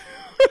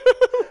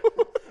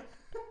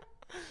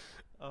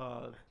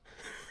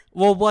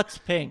 Well, what's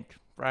pink,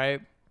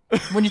 right?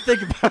 When you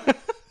think about it.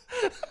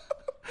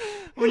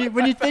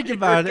 when you think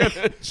about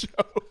it.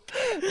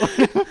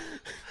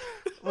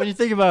 When you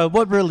think about it,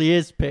 what really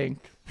is pink?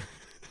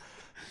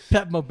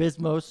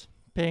 Pepto-Bismol's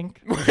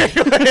pink.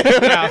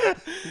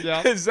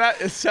 Yeah. Is that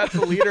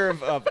the leader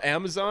of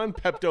Amazon,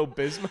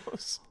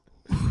 Pepto-Bismos?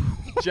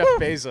 Jeff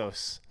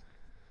Bezos.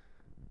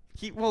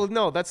 Well,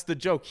 no, that's the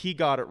joke. He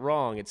got it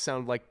wrong. It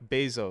sounded like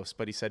Bezos,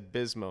 but he said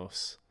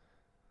Bismos.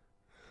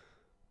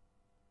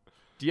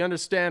 Do you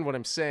understand what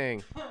I'm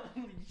saying?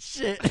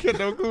 Shit.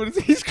 No clue.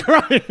 He's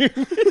crying.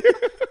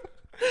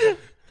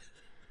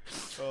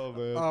 Oh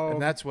man.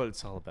 And that's what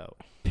it's all about.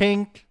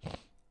 Pink.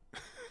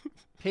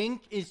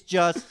 Pink is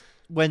just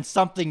when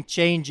something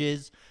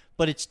changes,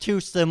 but it's too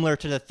similar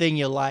to the thing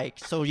you like,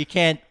 so you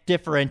can't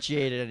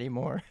differentiate it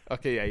anymore.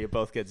 Okay, yeah, you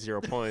both get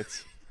 0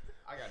 points.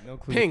 I got no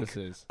clue Pink, what this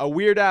is. a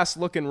weird-ass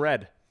looking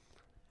red.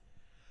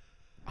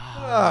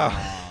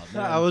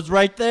 I was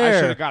right I there.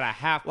 should have got a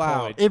half Wow.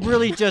 point. It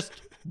really just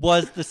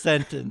was the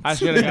sentence. I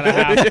should have got a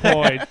half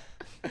point.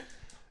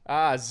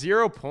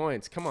 0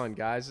 points. Come on,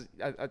 guys.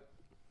 I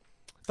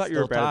thought you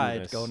Still were better than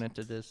tied this. going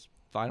into this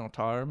final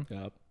term.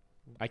 Yep.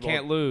 I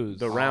can't lose.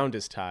 The round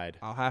is tied.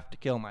 I'll have to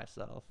kill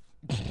myself.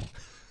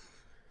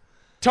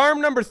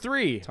 Term number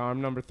 3.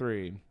 Time number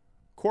 3.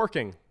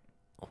 Corking.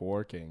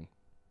 Quarking.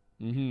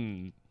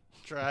 Mm-hmm.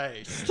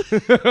 Christ.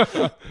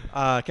 Can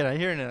I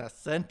hear it in a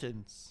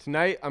sentence?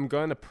 Tonight, I'm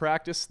going to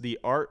practice the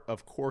art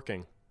of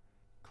corking.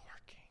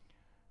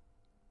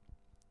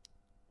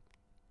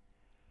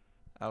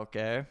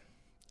 Okay.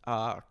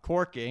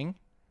 Corking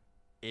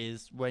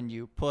is when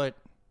you put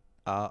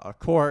a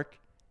cork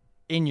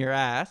in your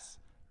ass,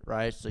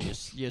 right? So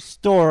you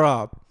store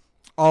up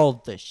all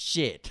the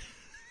shit,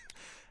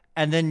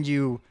 and then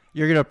you're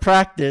gonna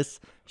practice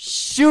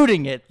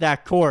shooting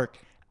that cork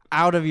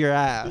out of your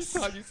ass.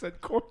 You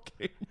said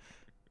corking.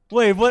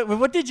 Wait,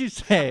 what did you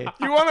say?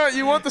 You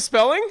want the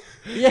spelling?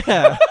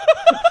 Yeah.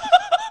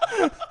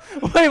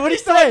 Wait, what did he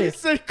say? You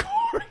said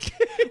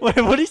corking. Wait,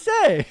 what did he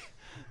say?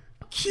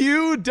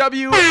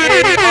 QWARK.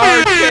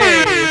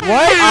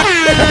 What?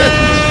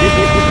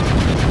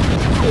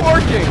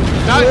 Corking.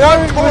 Cork Not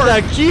with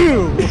a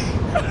Q.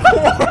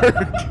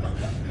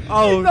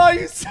 Oh, No,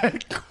 you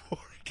said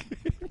corking.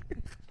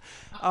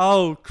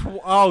 oh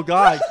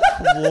God,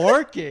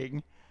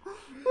 quarking.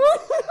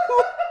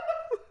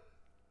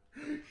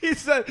 He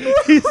said, are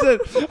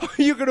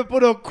you going to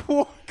put a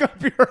cork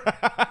up your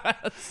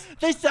ass?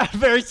 They sound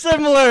very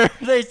similar.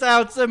 They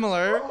sound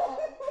similar.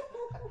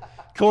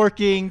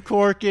 Corking,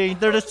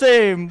 they're the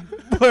same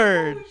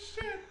word.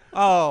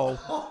 Oh,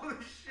 Holy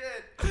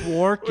shit.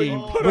 quarking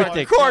Put with a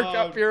the Cork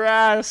up your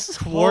ass.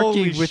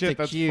 quarking Holy with shit,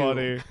 the that's Q.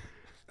 funny.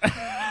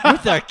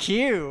 With the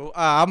Q.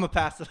 I'm gonna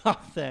pass it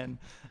off then.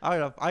 I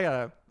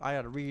gotta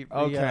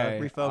Okay.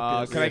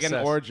 refocus. Can I get an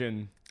Reassess.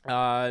 origin?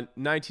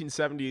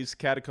 1970s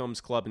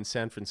Catacombs Club in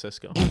San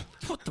Francisco.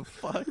 What the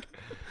fuck?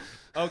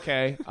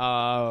 Okay.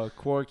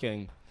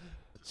 Quarking.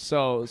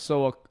 So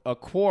a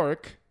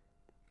quark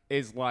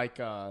is like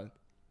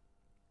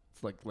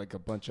it's like a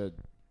bunch of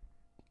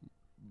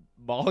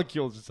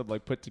molecules or something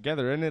like put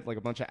together in it, like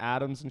a bunch of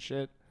atoms and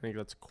shit. I think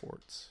that's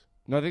quartz.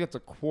 No, I think it's a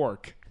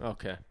quark.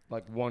 Okay.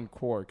 Like one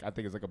quark, I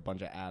think it's like a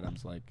bunch of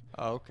atoms like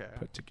Okay.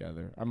 put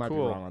together. I might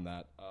Cool. be wrong on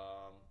that.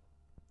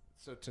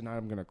 So tonight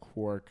I'm gonna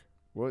quark.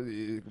 What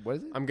is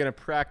it? I'm gonna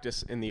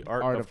practice in the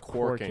art of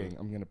quarking.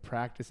 I'm gonna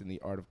practice in the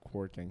art of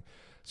quarking.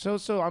 So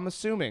I'm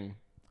assuming,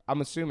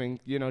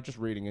 you know, just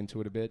reading into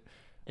it a bit.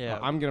 Yeah.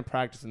 I'm gonna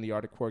practice in the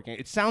art of quarking.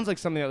 It sounds like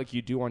something that like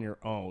you do on your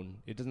own.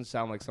 It doesn't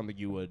sound like something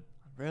you would.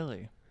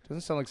 Really?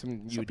 Doesn't sound like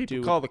something you Some would people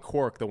do. call the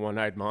quark the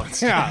one-eyed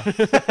monster. Yeah.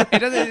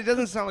 It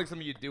doesn't sound like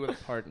something you do with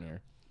a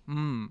partner.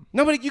 No,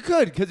 but you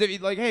could, because if you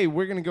like, hey,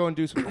 we're gonna go and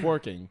do some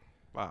quarking.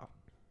 Wow.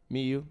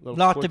 Me, you. Little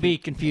Not quarking. to be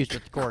confused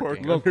with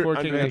corking. Little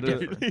quarking Under under,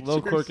 the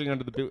little bleachers. quarking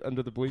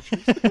under the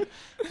bleachers.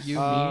 You,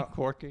 me,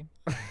 corking.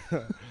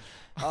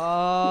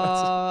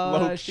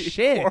 Low-key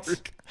Shit.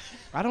 quark.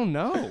 I don't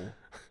know.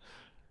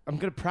 I'm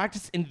gonna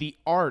practice in the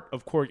art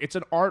of quark. It's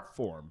an art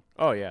form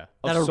Oh yeah.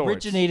 of That sorts.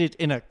 originated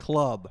in a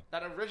club.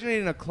 That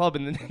originated in a club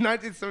in the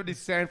 1970s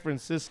San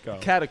Francisco.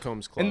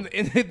 Catacombs Club.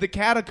 in the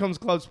Catacombs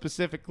Club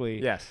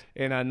specifically. Yes.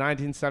 In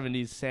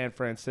 1970s San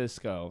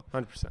Francisco.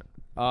 100%.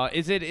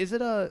 Is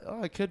it a?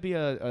 Oh, it could be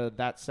a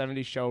that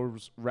 70s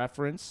shows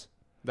reference.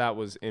 That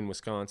was in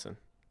Wisconsin.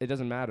 It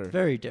doesn't matter.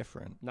 Very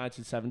different.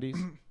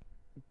 1970s,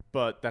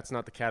 But that's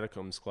not the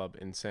Catacombs Club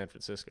in San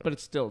Francisco. but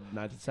it's still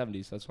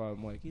 1970s. That's why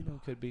I'm like, you know,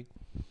 it could be.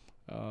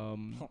 Oh,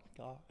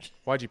 God.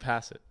 Why'd you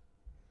pass it?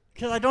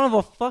 Because I don't have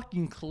a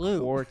fucking clue.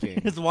 Quarking.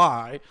 Is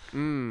why.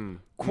 Mmm.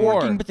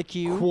 Quarking with a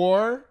Q.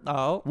 Quar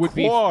Oh. would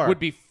Quar.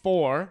 be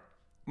four.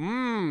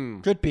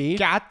 Mmm. Could be.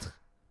 Quatre.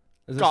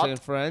 Is Quatre. this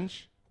in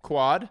French?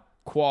 Quad.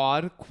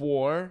 Quad,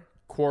 quar,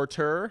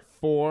 Quarter.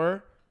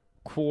 four,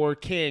 quar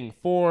king,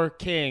 four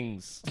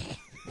kings.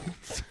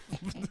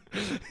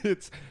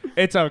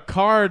 It's a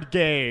card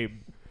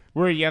game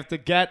where you have to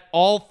get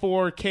all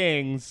four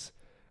kings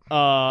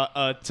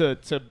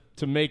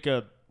to make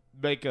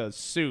a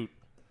suit.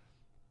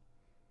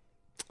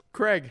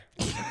 Craig.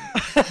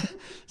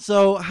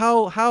 So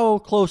how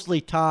closely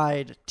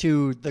tied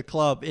to the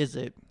club is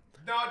it?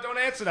 No, don't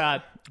answer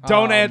that.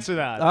 Don't answer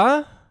that.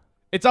 Huh?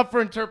 It's up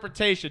for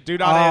interpretation. Do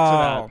not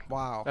answer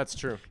Wow. That's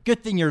true.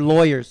 Good thing your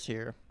lawyer's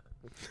here.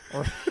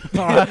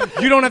 that.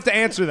 You don't have to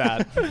answer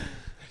that.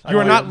 You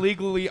are not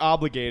legally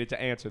obligated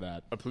to answer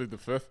that. I plead the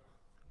fifth.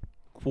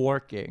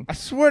 Quarking. I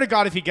swear to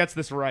God if he gets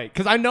this right,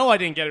 because I know I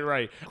didn't get it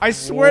right. I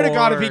swear to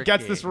God if he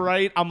gets this Quarking.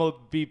 right, I'm going to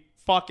be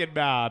fucking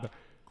mad.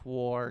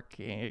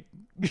 Quarking.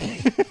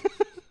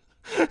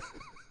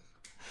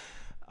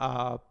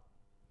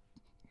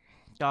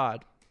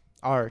 God.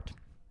 Art.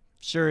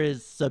 Sure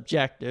is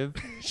subjective.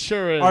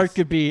 Sure is. Art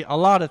could be a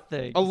lot of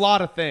things. A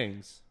lot of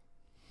things.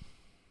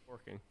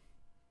 Working.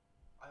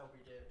 I hope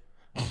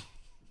you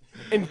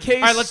did. In case.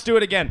 All right, let's do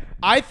it again.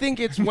 I think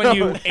it's when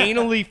you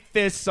anally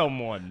fist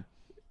someone.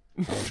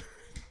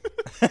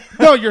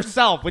 No,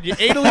 yourself. When you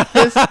anally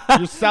fist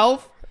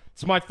yourself,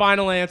 it's my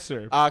final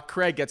answer.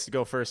 Craig gets to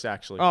go first,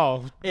 actually.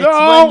 Oh, It's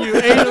no! when you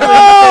anally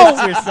No!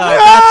 fist yourself.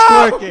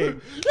 That's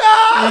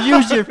twerking. You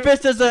use your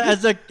fist as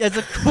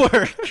a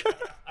quirk.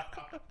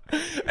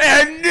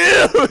 I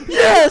knew!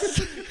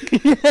 Yes.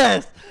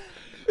 Yes.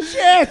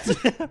 Shit!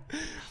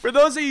 For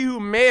those of you who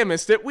may have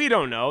missed it, we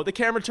don't know. The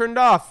camera turned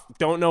off.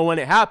 Don't know when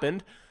it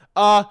happened.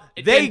 They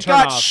didn't turn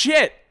got off.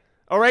 shit.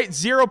 All right,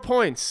 0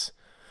 points.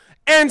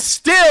 And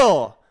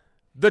still,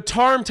 the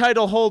TARM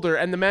title holder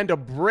and the man to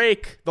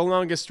break the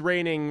longest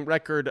reigning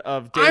record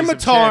of Days I'm a of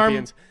TARM.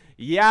 Champions,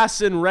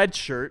 Yasin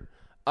Redshirt,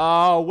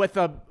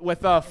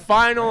 with a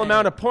final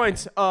amount of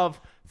points of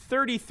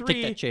 33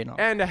 Take that chain off.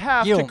 and a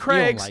half You to don't- you don't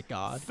Craig's like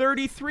God.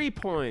 33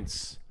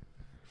 points.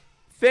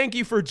 Thank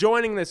you for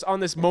joining us on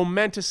this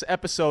momentous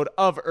episode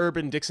of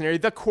Urban Dictionary,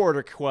 the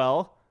Quarter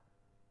Quell.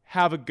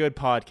 Have a good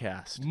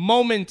podcast.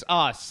 Moment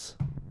us.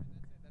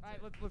 All right,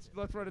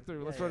 let's run it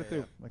through. Let's run it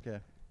through. Okay.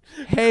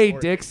 Hey,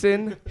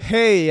 Dixon.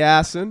 Hey,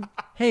 Yasin.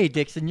 Hey,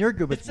 Dixon, you're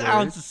good with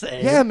sounds the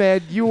same. Yeah,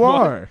 man, you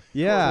are.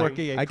 Yeah.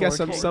 Working and I guess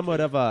I'm corking. somewhat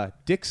of a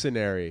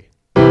dictionary.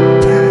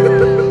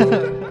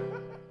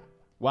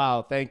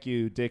 Wow, thank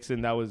you,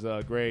 Dixon. That was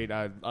great.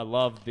 I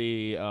loved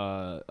the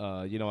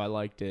I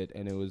liked it,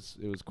 and it was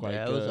quite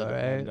Yeah, it good. was all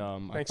right.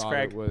 And, Thanks, I thought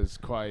Craig. it was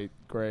quite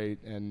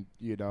great. And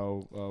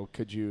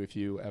could you, if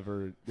you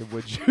ever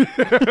would you?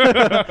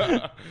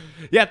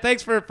 Yeah,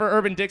 thanks for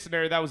Urban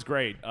Dictionary. That was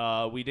great.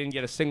 We didn't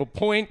get a single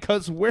point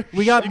because we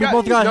We both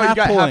got no, half you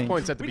got points. half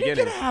points at the didn't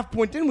beginning. get a half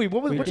point, didn't we?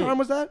 What did. time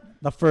was that?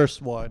 The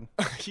first one.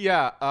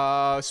 Yeah,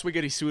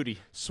 swiggity swooty.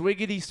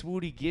 Swiggity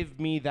swooty, give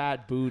me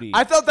that booty.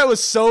 I thought that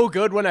was so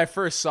good when I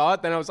first saw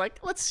it. Then I was like,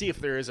 let's see if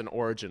there is an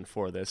origin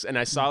for this. And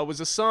I saw it was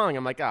a song.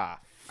 I'm like, I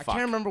fuck.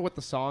 can't remember what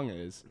the song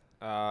is.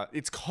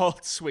 It's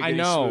called Swiggity I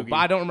know, Swoogie. but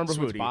I don't remember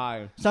who it's Swooty.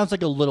 by. Sounds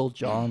like a Little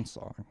John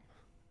song.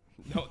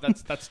 No,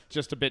 that's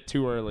just a bit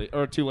too early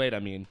or too late. I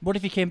mean, What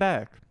if he came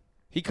back?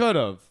 he could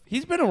have.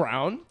 He's been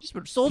around.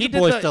 Soldier did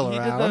Boy's the- still he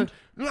around. Did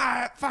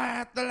the,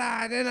 fire at the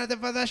line and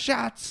for the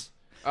shots.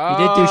 He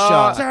did do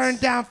shots. Turn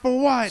down for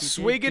what?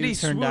 Swiggity He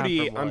turned down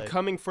Swooty, for I'm what?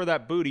 coming for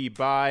that booty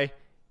by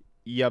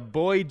Ya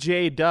boy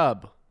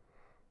J-Dub.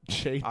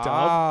 J-Dub?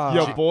 Ah.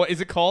 Yo boy,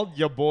 is it called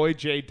Yo Boy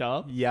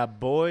J-Dub? Ya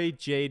boy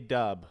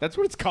J-Dub. That's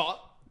what it's called?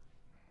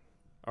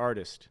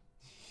 Artist.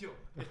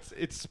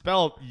 It's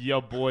spelled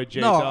Yo Boy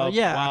J-Dub. No,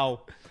 yeah.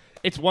 Wow.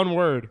 It's one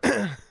word.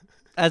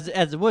 As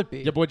it would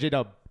be. Yo Boy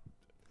J-Dub.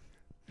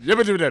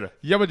 Yabba-dubba-dubba.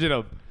 Yo Boy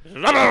J-Dub.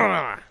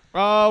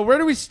 Where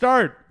do we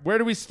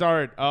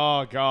start?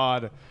 Oh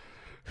God.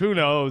 Who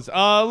knows?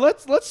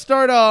 Let's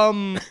start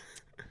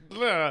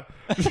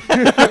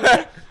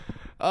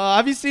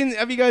have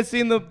you guys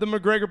seen the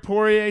McGregor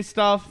Poirier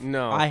stuff?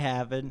 No. I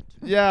haven't.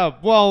 Yeah,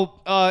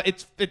 well,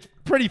 it's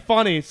pretty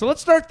funny. So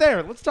let's start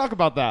there. Let's talk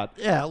about that.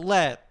 Yeah,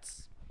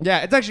 let's.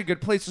 Yeah, it's actually a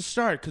good place to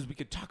start because we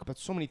could talk about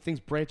so many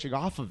things branching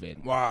off of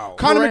it. Wow.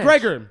 Conor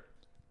Branch. McGregor,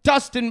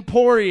 Dustin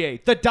Poirier,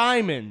 the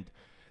Diamond.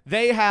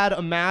 They had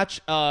a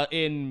match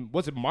in,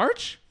 was it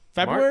March?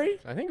 February?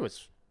 I think it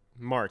was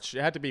March.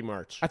 It had to be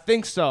March. I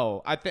think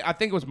so. I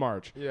think it was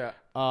March. Yeah.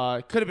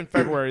 It could have been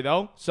February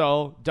though.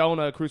 So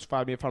don't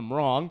crucify me if I'm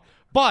wrong.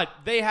 But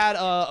they had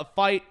a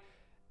fight.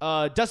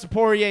 Dustin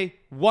Poirier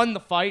won the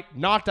fight,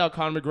 knocked out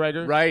Conor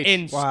McGregor Right.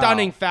 in Wow.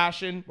 stunning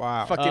fashion.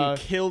 Wow. Fucking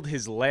killed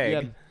his leg.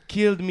 Yeah,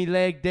 killed me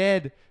leg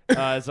dead,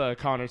 as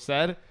Conor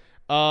said.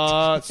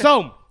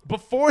 So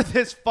before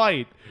this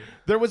fight,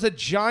 there was a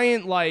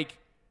giant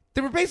they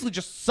were basically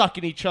just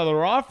sucking each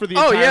other off for the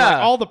Oh, entire, yeah.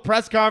 all the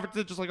press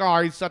conferences, just like, oh,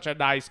 he's such a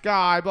nice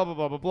guy, blah, blah,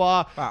 blah, blah,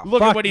 blah. Wow,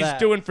 Look at fuck what he's that.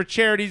 doing for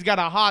charity. He's got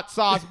a hot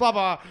sauce, blah,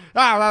 blah,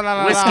 blah, blah,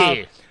 blah, blah.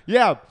 Whiskey.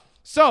 Yeah.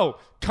 So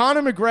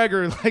Conor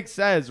McGregor,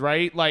 says,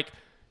 right,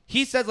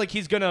 he says,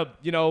 he's going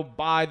to,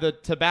 buy the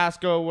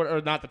Tabasco, or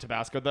not the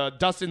Tabasco, the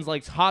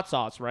Dustin's, hot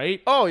sauce,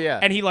 right? Oh,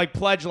 yeah. And he,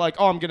 pledged,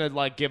 I'm going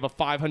to, give a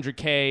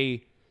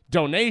 $500K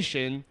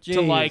donation to,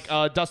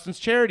 Jeez. Dustin's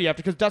charity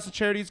after, because Dustin's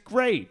charity is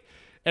great.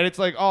 And it's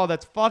oh,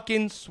 that's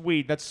fucking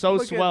sweet. That's so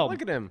swell.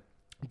 Look at him.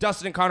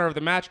 Dustin and Conor have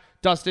the match.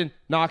 Dustin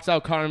knocks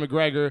out Conor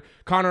McGregor.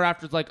 Conor,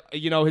 after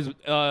his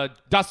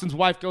Dustin's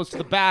wife goes to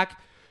the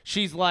back.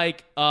 She's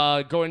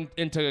going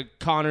into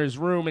Conor's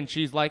room, and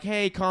she's like,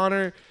 "Hey,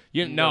 Conor,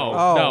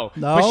 no.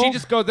 But she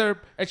just goes there,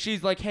 and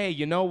she's like, "Hey,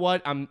 you know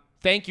what?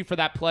 Thank you for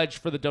that pledge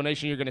for the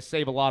donation. You're gonna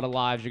save a lot of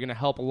lives. You're gonna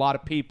help a lot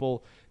of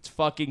people. It's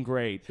fucking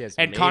great." He has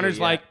And made Conor's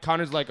it yet.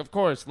 Conor's of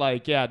course,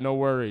 yeah, no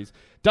worries.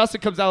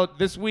 Dustin comes out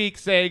this week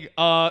saying,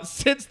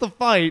 since the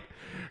fight,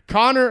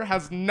 Conor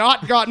has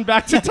not gotten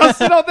back to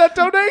Dustin on that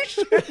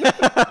donation.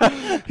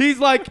 He's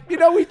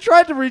we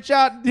tried to reach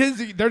out.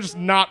 They're just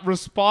not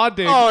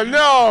responding. Oh,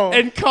 no.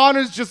 And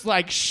Conor's just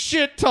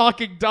shit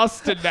talking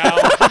Dustin now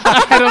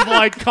ahead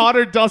of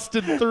Conor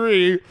Dustin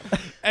 3.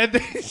 And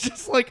he's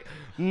just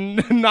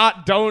he's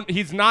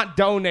not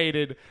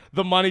donated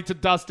the money to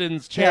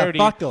Dustin's charity.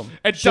 Yeah, fuck him.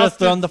 And Just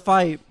Dustin's- on the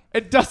fight.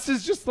 And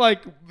Dustin's just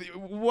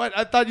what?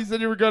 I thought you said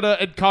you were gonna.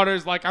 And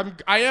Conor's I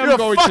am You're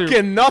going fucking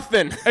to.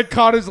 nothing. And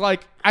Conor's I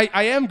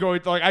am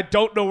going to. I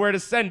don't know where to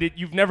send it.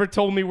 You've never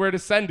told me where to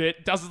send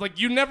it. Dustin's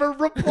you never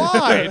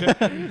replied.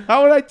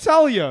 How would I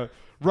tell you?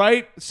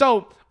 Right?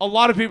 So a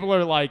lot of people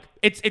are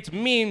it's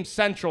meme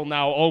central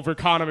now over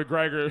Conor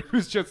McGregor,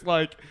 who's just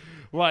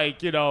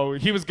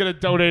he was gonna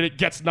donate it,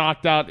 gets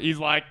knocked out. He's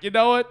you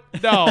know what?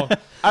 No.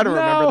 I don't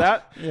remember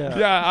that.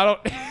 Yeah. I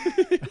don't.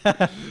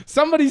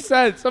 Somebody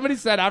said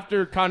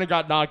after Conor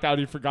got knocked out,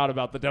 he forgot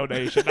about the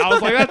donation.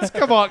 I was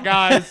come on,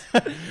 guys,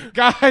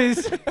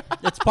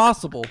 It's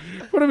possible.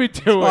 what are we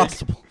doing?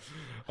 Possible.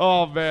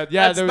 Oh man,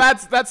 yeah,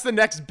 That's the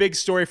next big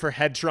story for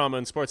head trauma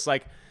in sports.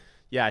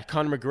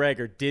 Conor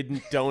McGregor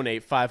didn't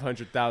donate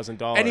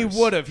 $500,000. and he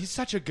would have. He's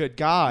such a good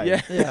guy.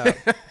 Yeah. Yeah.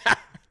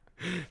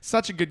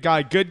 Such a good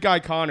guy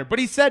Conor. But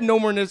he said no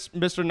more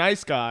Mr.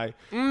 Nice Guy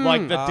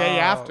the day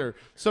after.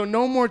 So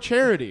no more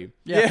charity.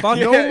 Yeah, fuck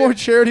No it. more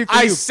charity for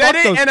I you. said Fuck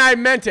it those- and I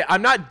meant it.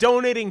 I'm not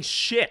donating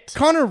shit.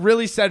 Conor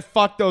really said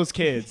fuck those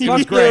kids. He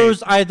was Fuck great.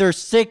 those either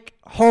sick,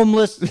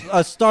 homeless,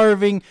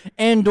 starving,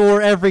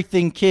 and/or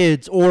everything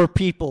kids or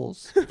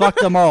peoples. Fuck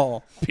them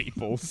all.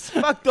 Peoples.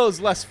 Fuck those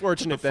less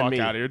fortunate than Fuck me.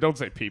 out of here. Don't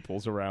say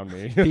peoples around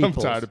me. I'm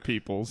Peoples. tired of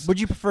peoples. Would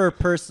you prefer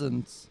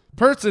persons?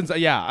 Persons,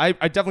 yeah, I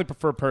definitely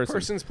prefer persons.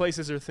 Persons,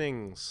 places, or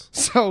things.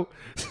 So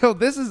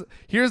this is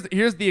here's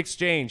the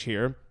exchange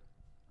here.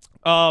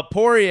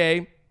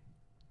 Poirier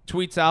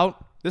tweets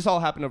out. This all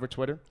happened over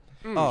Twitter.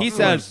 He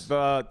says,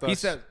 he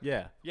said,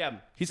 yeah.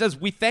 He says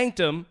we thanked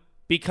him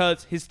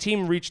because his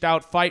team reached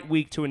out fight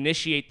week to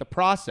initiate the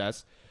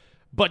process,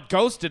 but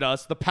ghosted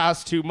us the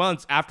past 2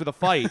 months after the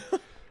fight.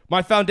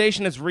 My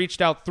foundation has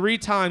reached out 3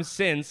 times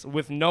since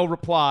with no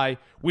reply.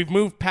 We've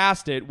moved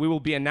past it. We will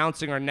be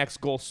announcing our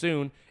next goal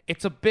soon.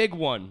 It's a big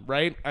one,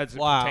 right? As it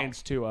Wow.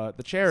 pertains to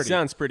the charity.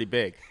 Sounds pretty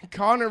big.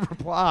 Conor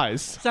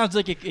replies. Sounds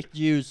like it could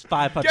use Get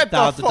the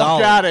 $500,000.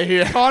 fuck out of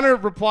here. Conor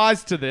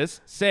replies to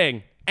this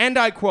saying, and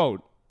I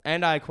quote,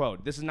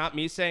 this is not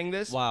me saying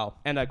this. Wow.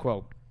 And I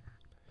quote,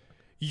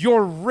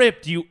 "You're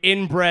ripped, you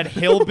inbred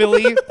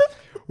hillbilly.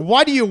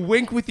 Why do you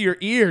wink with your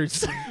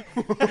ears?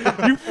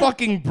 You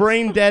fucking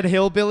brain dead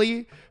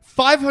hillbilly.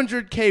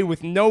 $500K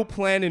with no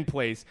plan in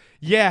place.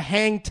 Yeah,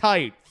 hang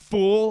tight,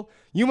 fool.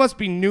 You must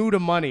be new to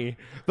money.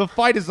 The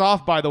fight is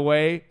off, by the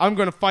way. I'm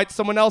going to fight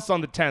someone else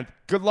on the 10th.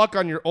 Good luck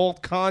on your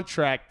old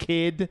contract,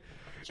 kid.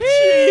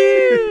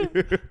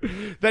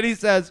 Then he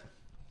says,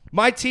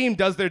 my team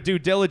does their due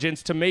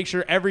diligence to make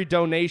sure every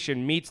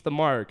donation meets the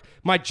mark.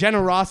 My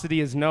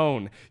generosity is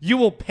known. You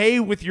will pay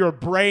with your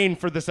brain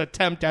for this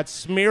attempt at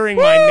smearing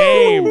my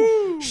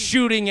name.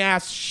 Shooting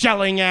ass,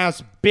 shelling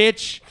ass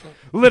bitch.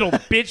 Little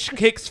bitch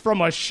kicks from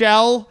a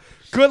shell.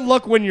 Good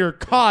luck when you're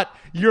caught.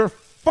 You're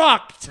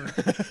fucked.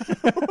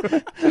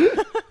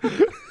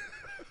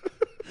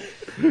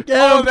 Get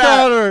him,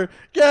 Connor.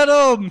 Get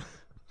him.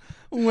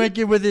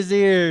 Winking with his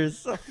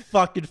ears. A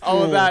fucking fool.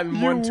 All of that in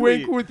You one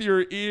wink tweet. with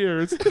your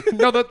ears.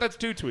 No, that's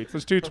 2 tweets.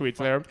 There's 2 tweets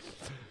there.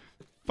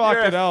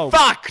 Fucking hell.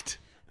 Fucked.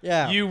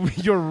 Yeah. You're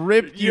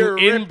ripped, You're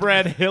you ripped.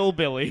 inbred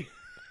hillbilly.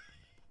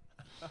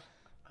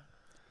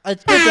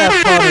 It's good to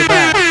have Connor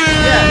back.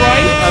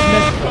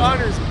 Right?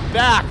 Connor's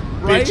back,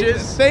 Right?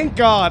 bitches. Thank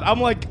God.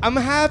 I'm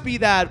happy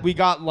that we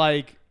got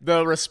like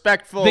The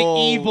respectful, the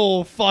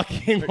evil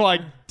fucking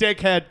like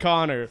dickhead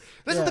Connor.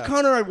 This is the Yeah.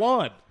 Connor I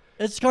want.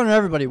 It's Connor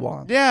everybody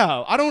wants.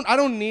 Yeah, I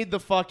don't need the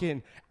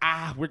fucking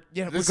we're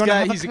This gonna guy,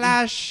 have a he's a-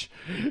 clash.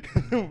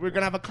 We're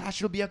gonna have a clash.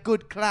 It'll be a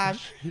good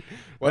clash.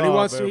 When he Oh,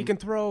 wants to, man. he can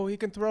throw. He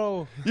can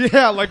throw.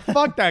 Yeah, like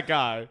fuck that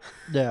guy.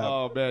 Yeah.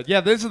 Oh man,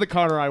 yeah, this is the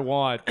Connor I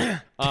want.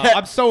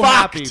 I'm so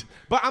happy, fucked.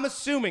 but I'm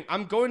assuming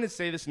I'm going to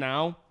say this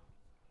now,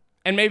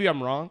 and maybe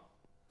I'm wrong,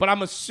 but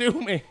I'm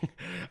assuming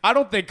I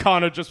don't think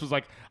Connor just was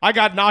like, I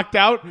got knocked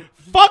out.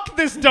 Fuck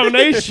this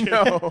donation.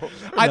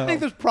 I think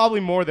there's probably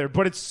more there,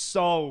 but it's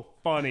so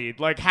funny,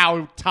 like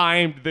how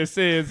timed this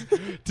is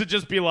to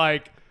just be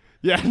like,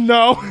 yeah,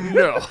 no.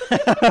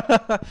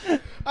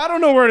 I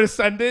don't know where to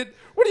send it.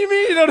 What do you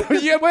mean you don't know?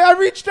 Yeah, well, I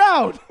reached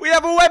out. We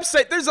have a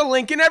website. There's a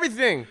link and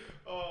everything.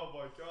 Oh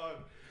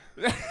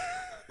my god.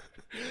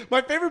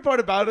 My favorite part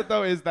about it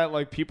though is that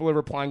like people are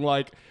replying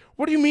like,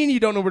 "What do you mean you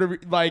don't know where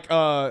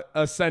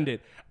to send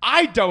it?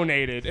 I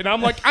donated," and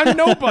I'm like, "I'm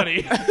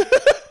nobody."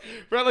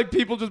 Right? Like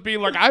people just being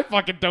like, "I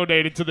fucking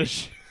donated to this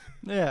shit."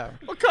 Yeah.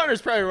 Well, Connor's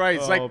probably right.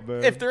 It's Oh, like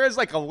man. if there is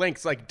like a link,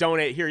 it's like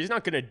donate here. He's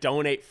not going to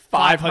donate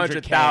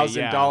 $500,000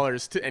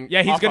 $500,000 to and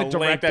Yeah, he's off gonna a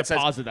direct link that says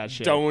deposit that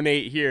shit.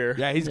 Donate here.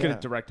 Yeah, he's Yeah. gonna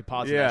direct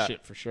deposit Yeah. that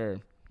shit for sure.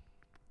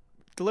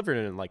 Delivered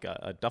it in like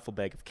a duffel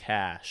bag of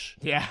cash.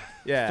 Yeah.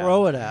 Yeah.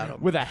 Throw it at him.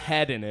 With a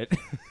head in it,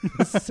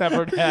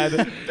 severed head.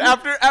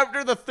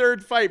 After the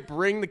third fight,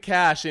 bring the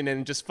cash in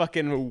and just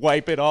fucking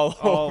wipe it all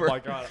Oh over. my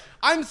god,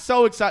 I'm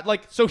so excited.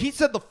 Like, so he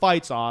said the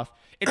fight's off.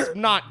 It's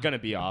not gonna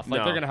be off. Like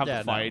No. they're gonna have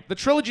Yeah, the no. fight. The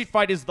trilogy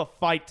fight is the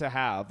fight to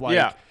have. Like,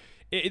 Yeah.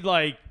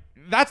 like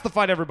that's the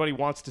fight everybody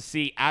wants to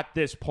see at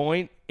this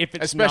point. If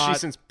it's Especially not,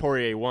 since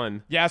Poirier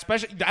won. yeah,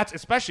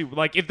 especially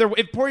like if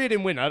Poirier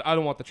didn't win, I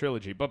don't want the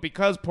trilogy. But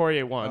because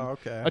Poirier won, Oh,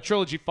 okay. a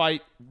trilogy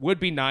fight would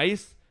be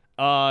nice.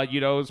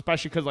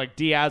 Especially because like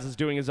Diaz is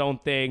doing his own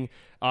thing.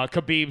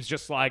 Khabib's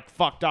just like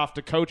fucked off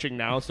to coaching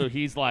now, so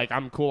he's like,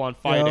 I'm cool on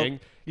fighting.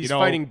 He's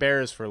fighting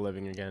bears for a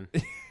living again.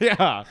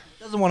 Yeah,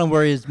 Doesn't want to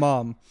worry his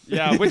mom.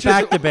 yeah, which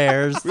Back is to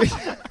Bears.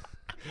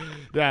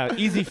 yeah,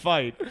 easy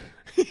fight.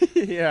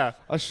 Yeah.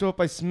 I'll show up.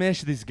 I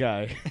smash this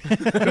guy.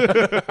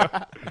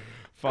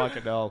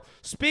 Fucking hell.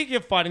 Speaking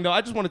of fighting, though,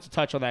 I just wanted to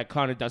touch on that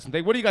Connor Dustin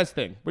thing. What do you guys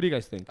think?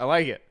 I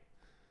like it.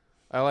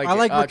 I like I it.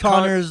 like where Con-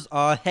 Connor's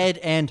head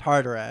and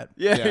heart are at.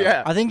 Yeah, Yeah.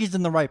 yeah. I think he's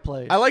in the right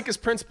place. I like his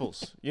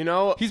principles. You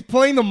know, He's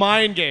playing the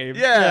mind game.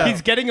 Yeah.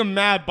 He's getting him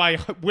mad by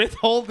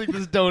withholding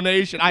this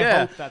donation. I Yeah.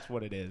 hope that's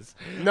what it is.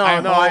 No, I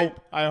no,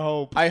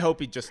 hope. I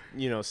hope he just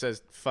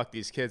says fuck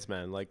these kids,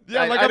 man. Like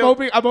Yeah, I like don't-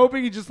 I'm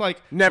hoping he just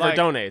like Never like-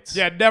 donates.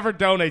 Yeah, never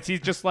donates.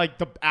 He's just like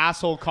the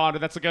asshole Connor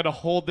that's gonna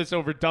hold this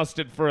over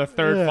Dustin for a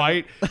third Yeah.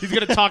 fight. He's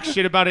gonna talk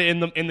shit about it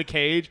in the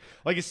cage,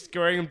 like he's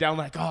scaring him down,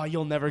 like, oh,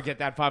 you'll never get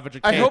that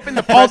 500K. I hope in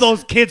the all press-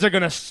 those kids are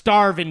gonna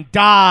starve and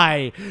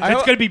die. It's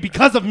hope- gonna be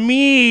because of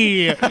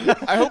me.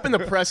 I hope in the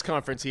press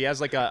conference he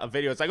has like a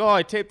video. It's like, oh,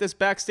 I taped this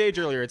backstage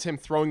earlier. It's him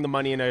throwing the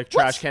money in a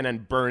trash can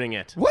and burning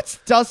it. What's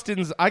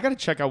Dustin's? I gotta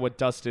check out what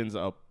Dustin's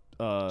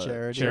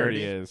Charity.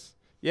 charity is.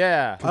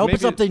 Yeah. I hope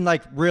it's maybe- something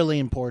like really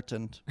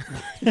important.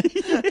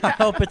 I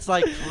hope it's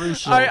like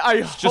crucial. I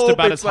Just hope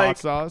about it's his hot like,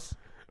 sauce.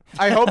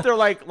 I hope they're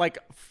like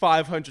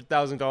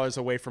 $500,000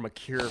 away from a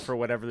cure for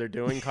whatever they're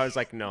doing. Cause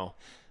like no.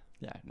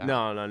 yeah,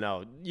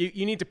 No.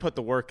 You need to put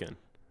the work in.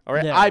 All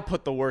right, Yeah. I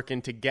put the work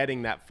into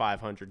getting that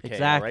 500K. All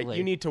Exactly. right,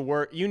 you need to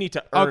work. You need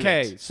to earn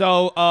Okay, it.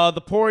 so the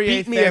Poirier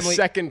Beat me family, a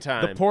second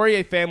time. The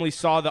Poirier family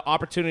saw the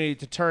opportunity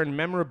to turn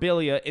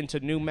memorabilia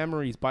into new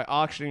memories by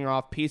auctioning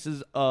off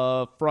pieces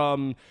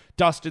from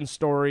Dustin's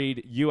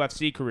storied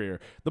UFC career.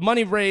 The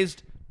money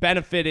raised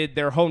benefited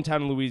their hometown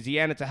in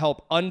Louisiana to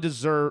help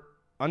undeserved.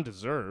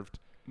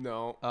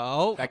 No.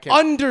 Oh, That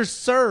can't.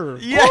 Underserved.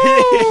 Yeah.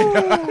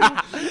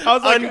 I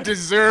was like,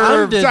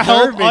 Undeserved. to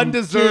help Undeserving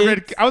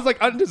undeserved. kids. I was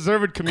like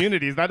undeserved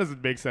communities. That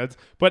doesn't make sense.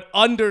 But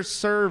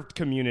underserved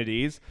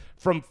communities,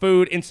 from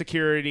food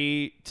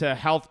insecurity to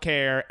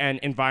healthcare and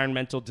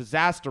environmental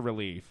disaster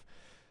relief.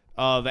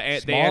 They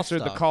Small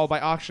answered the stuff. call by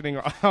auctioning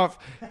off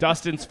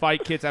Dustin's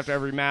fight kits after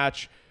every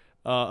match.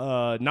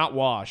 not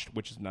washed,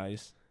 which is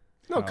nice.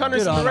 No,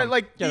 Connor's Good on right. him.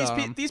 Like Good on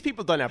him. these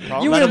people don't have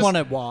problems. You wouldn't want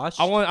it washed.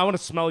 I want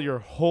to smell your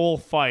whole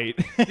fight.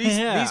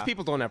 These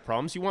people don't have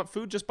problems. You want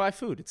food, just buy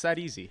food. It's that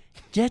easy.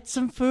 Get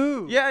some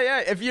food. Yeah.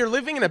 If you're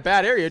living in a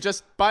bad area,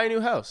 just buy a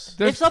new house.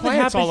 There's If something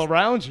plants all happens-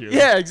 around you.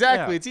 Yeah,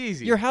 exactly. Yeah. It's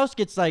easy. Your house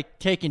gets like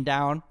taken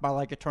down by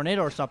like a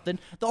tornado or something.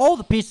 All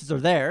the pieces are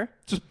there.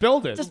 Just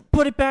build it. Just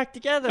put it back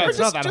together. it's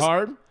not that just-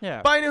 hard.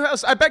 Yeah. Buy a new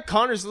house. I bet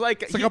Connor's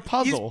like It's like a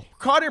puzzle.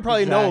 Connor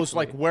probably knows Exactly.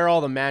 like where all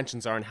the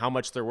mansions are and how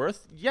much they're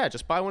worth. Yeah,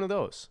 just buy one of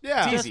those.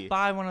 Yeah. it's Just easy.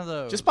 buy one of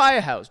those. Just buy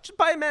a house. Just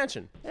buy a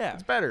mansion. Yeah.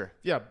 It's better.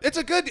 Yeah, it's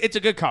a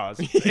good cause.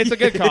 It's a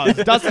good cause.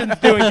 Dustin's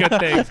doing good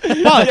things, but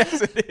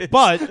Yes, it is.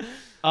 but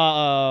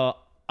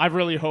I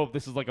really hope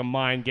this is like a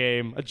mind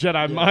game, a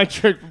Jedi mind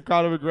trick from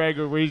Conor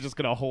McGregor, where he's just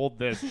gonna hold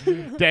this,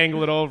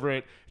 dangle it over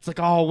it. It's like,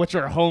 oh, what's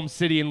your home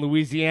city in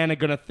Louisiana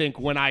gonna think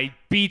when I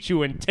beat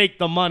you and take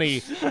the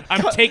money?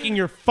 I'm taking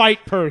your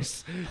fight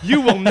purse.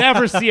 You will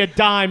never see a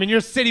dime, and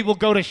your city will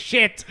go to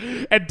shit.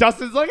 And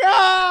Dustin's like,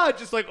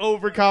 just like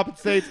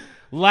overcompensates.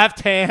 Left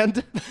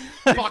hand,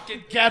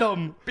 fucking get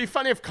him. Be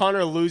funny if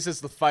Connor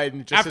loses the fight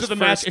and just After his the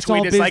match, first it's tweet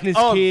all is like,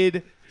 business, "Oh,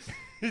 kid.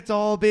 It's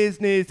all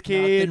business,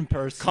 kid. Nothing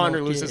personal,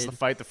 Connor loses kid. the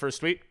fight." The first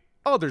tweet,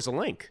 "Oh, there's a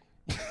link."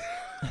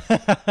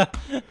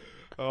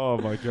 Oh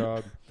my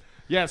god.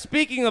 Yeah,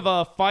 speaking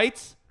of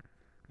fights,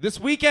 this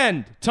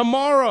weekend,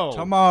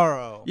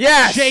 tomorrow,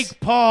 Yes, Jake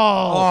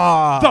Paul,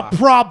 Ah. the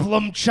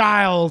problem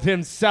child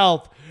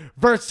himself,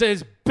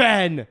 versus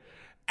Ben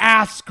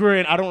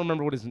Askren. I don't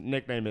remember what his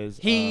nickname is.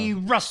 He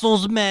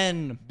wrestles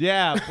men.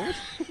 Yeah.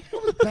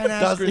 What was Ben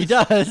He Askren's?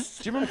 does.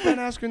 Do you remember Ben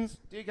Askren's?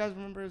 Do you guys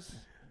remember his?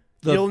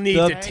 You'll need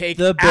to take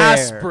the bear.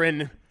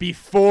 aspirin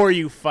before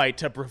you fight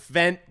to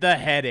prevent the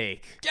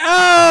headache.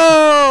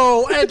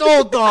 Oh, and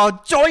all the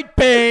joint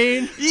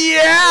pain.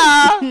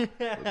 Yeah,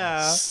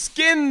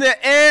 skin the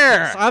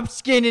air. I'm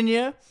skinning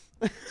you.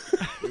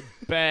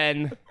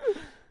 Ben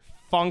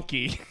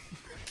Funky.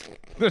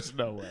 There's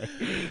no way.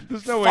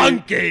 There's no way.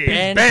 Funky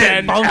Ben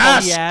Ben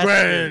Funky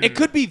Askren. It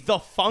could be the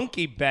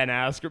funky Ben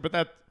Askren, but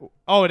that.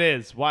 Oh, it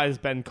is. Why is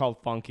Ben called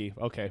funky?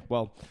 Okay,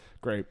 well,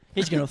 great.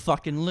 He's gonna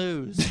fucking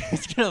lose.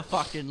 He's gonna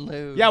fucking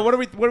lose. Yeah, what are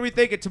we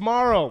thinking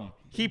tomorrow?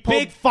 He pulled-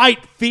 Big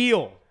fight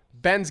feel.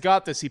 Ben's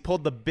got this. He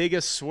pulled the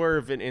biggest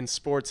swerve in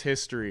sports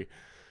history.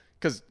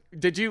 Because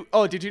did you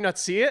not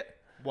see it?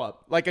 What?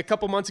 Like a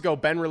couple months ago,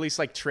 Ben released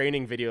like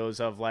training videos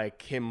of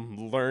like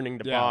him learning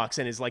to Yeah. box,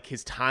 and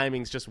his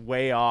timing's just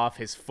way off.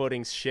 His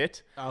footing's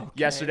shit. Okay.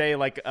 Yesterday,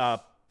 like a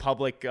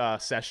public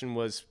session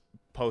was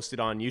posted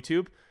on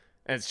YouTube,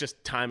 and it's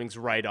just timing's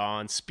right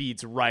on,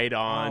 speed's right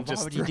on. Why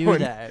just would you do throwing-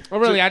 that? Oh,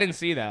 really? I didn't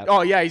see that.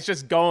 Oh yeah, he's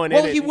just going.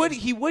 Well, in it.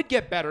 he would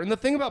get better. And the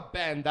thing about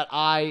Ben that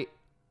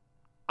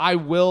I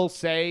will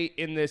say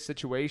in this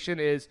situation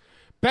is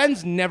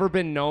Ben's never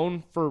been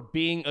known for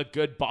being a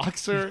good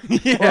boxer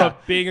or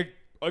being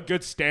a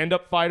good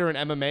stand-up fighter in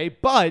MMA,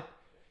 but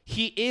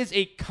he is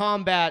a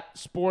combat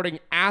sporting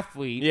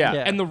athlete. Yeah.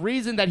 Yeah. And the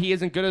reason that he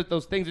isn't good at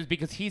those things is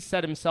because he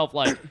said himself,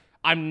 like,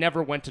 I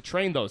never went to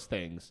train those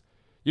things.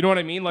 You know what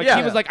I mean? Like, Yeah.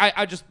 he was like,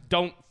 I just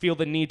don't feel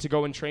the need to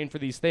go and train for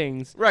these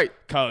things. Right.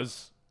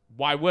 Because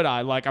why would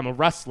I? Like, I'm a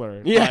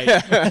wrestler. Yeah.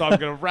 Like, so I'm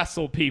going to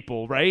wrestle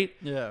people, right?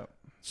 Yeah.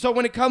 So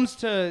when it comes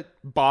to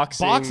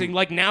Boxing.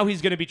 like now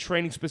he's going to be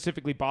training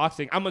specifically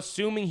boxing. I'm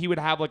assuming he would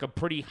have like a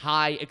pretty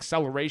high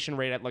acceleration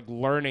rate at like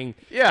learning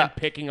Yeah. and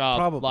picking up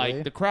Probably.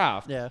 like the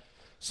craft. Yeah.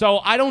 So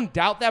I don't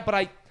doubt that, but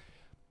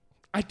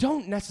I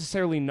don't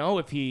necessarily know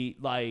if he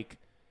like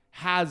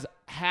has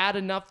had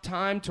enough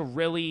time to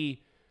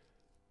really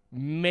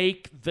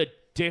make the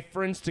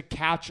difference to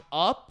catch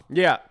up,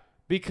 Yeah.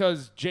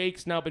 because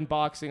Jake's now been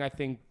boxing, I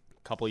think,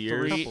 Couple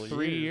years.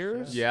 three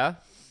years. Yeah.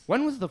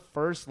 When was the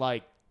first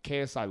like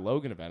KSI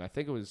Logan event? I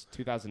think it was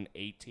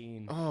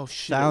 2018. Oh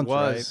shit. Sounds it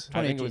was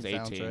I think it was 2018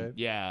 sounds 18. right.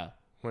 Yeah.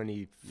 when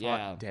he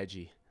Yeah. fought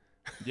Deji.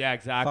 Yeah,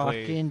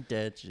 exactly. Fucking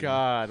dead.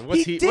 God,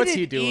 what's he doing?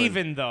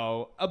 Even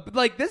though,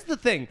 like, this is the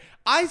thing.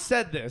 I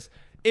said this.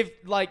 If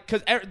like,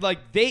 cause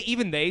like they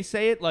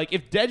say it. Like,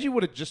 if Deji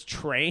would have just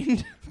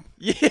trained,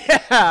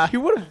 Yeah. he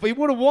would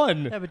have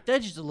won. Yeah, but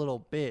Deji's a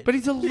little bitch. But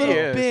he's a little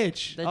is.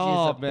 bitch. Deji is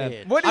Oh a man,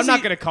 bitch. What I'm is not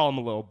he- gonna call him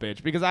a little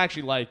bitch because I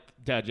actually like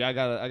Deji. I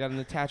got an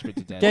attachment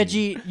to Deji.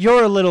 Deji,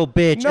 you're a little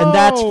bitch, and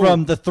that's No.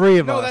 from the three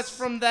of us. No, that's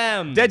from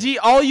them. Deji,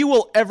 all you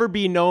will ever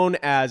be known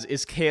as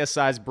is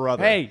KSI's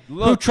brother. Hey, who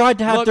look. tried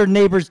to have look, their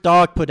neighbor's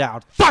dog put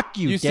out. Fuck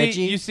you, You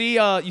Deji. see,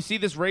 you see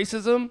this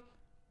racism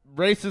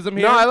here.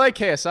 No, I like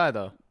KSI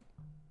though.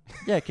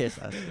 Yeah, kiss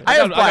us. I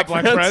have got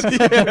black black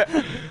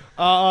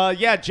friends.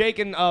 Yeah, Jake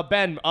and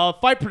Ben.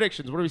 Fight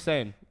predictions. What are we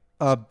saying?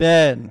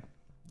 Ben,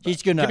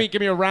 he's gonna Give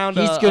me a round.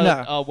 He's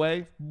gonna-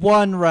 away.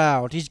 one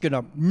round. He's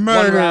gonna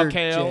murder round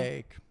KO.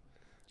 Jake.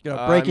 He's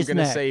gonna break I'm his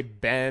gonna neck. say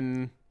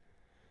Ben.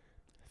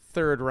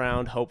 Third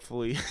round,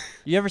 hopefully.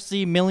 You ever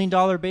see $1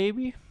 Million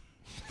Baby?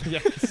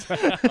 Yes.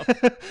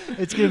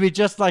 It's gonna be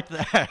just like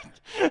that.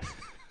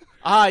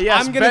 Ah, yes.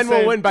 I'm gonna Ben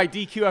say- will win by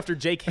DQ after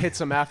Jake hits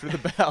him after the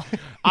bell.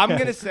 I'm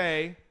gonna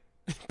say.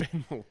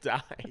 Ben will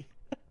die.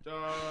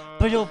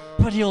 But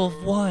he'll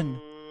have won.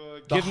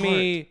 Give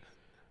me.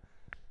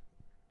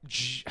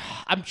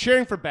 I'm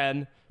cheering for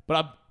Ben, but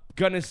I'm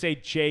gonna say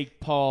Jake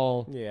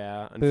Paul.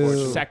 Yeah,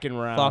 unfortunately. Second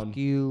round. Fuck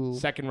you.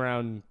 Second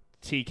round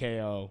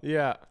TKO.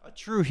 Yeah. A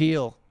true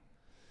heel.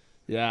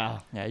 Yeah.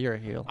 Yeah, you're a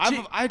heel.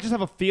 I just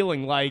have a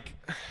feeling like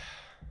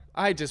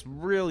I just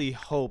really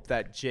hope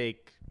that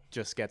Jake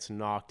just gets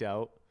knocked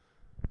out.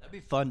 That'd be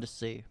fun to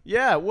see.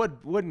 Yeah,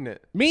 wouldn't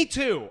it? me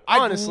too.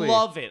 Honestly. I'd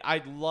love it.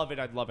 I'd love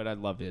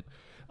it.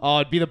 Oh,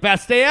 it'd be the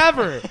best day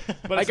ever.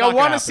 But Like, I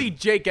want to see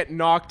Jake get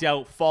knocked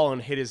out, fall, and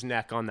hit his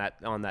neck on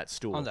that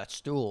stool. On that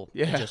stool.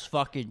 Yeah. And just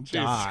fucking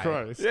Jesus die.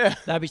 Christ. Yeah.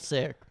 That'd be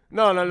sick.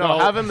 No. No.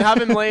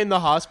 Have him lay in the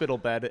hospital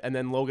bed, and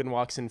then Logan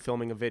walks in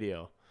filming a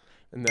video,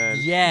 and then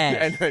Yes.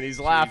 and then he's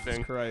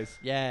laughing. Christ.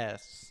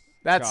 Yes.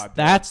 That's God.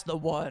 That's the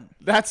one.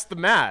 that's the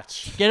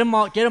match. Get him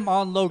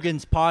on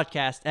Logan's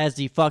podcast as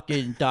he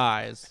fucking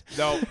dies.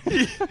 No.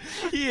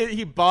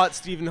 He bought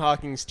Stephen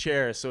Hawking's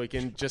chair so he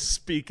can just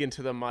speak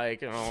into the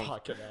mic. Oh,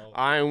 Fucking hell.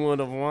 I would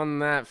have won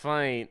that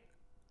fight.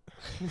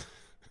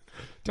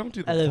 Don't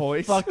do And the then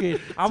voice. fucking,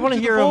 I want to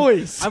do hear the him.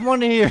 voice. I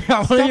want to hear.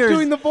 Stop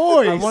doing the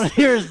voice. I want to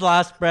hear his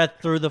last breath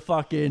through the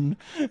fucking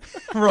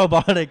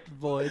robotic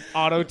voice.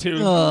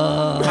 Auto-tune.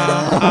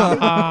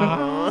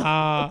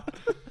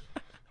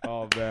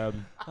 Oh,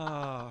 man.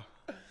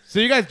 So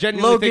you guys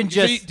genuinely Logan think...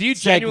 just do you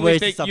genuinely segues to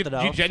think... something Do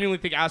you else. genuinely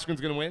think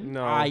Askren's going to win?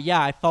 No, Yeah,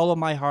 I follow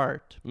my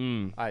heart.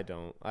 I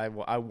don't. I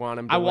want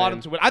him to I win. want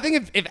him to win. I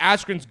think if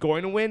Askren's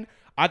going to win,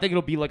 I think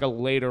it'll be like a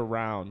later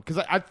round. Because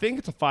I think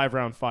it's a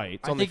 5-round fight.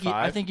 only I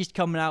five? think he's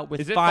coming out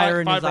with Is it fire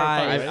in five his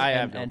round eyes fight? I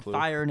have and, no and clue.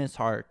 fire in his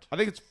heart. I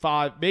think it's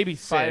 5, maybe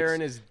 6. Fire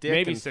in his dick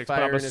maybe and 6, fire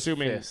but I'm in his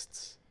assuming...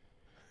 fists.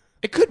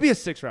 It could be a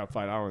 6-round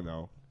fight. I don't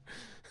know.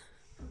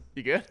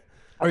 You good?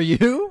 Are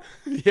you?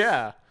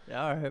 Yeah.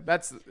 Yeah, all right.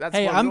 That's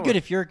Hey, what I'm going. good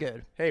if you're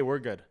good. Hey, we're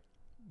good.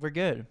 We're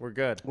good. We're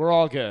good. We're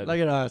all good. Look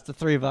at us, the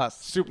three of us.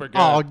 Super good.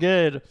 All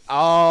good.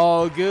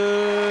 All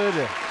good.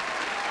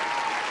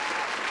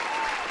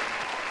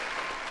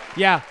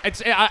 Yeah,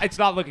 it's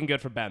not looking good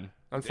for Ben.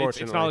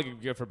 Unfortunately. It's not looking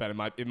good for Ben.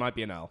 It might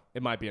be an L.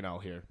 It might be an L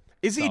here.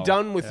 Is he So,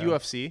 done with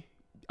UFC?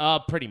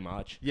 Pretty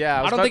much. Yeah,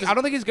 I was I don't about think to- I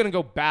don't think he's gonna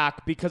go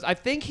back because I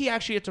think he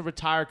actually had to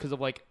retire because of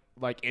like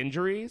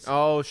injuries.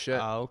 Oh shit.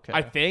 Oh, okay.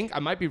 I think I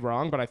might be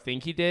wrong, but I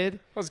think he did. I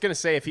was gonna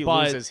say if he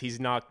But- loses, he's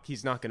not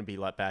gonna be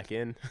let back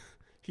in.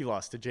 He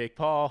lost to Jake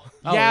Paul.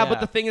 Oh, yeah, yeah. but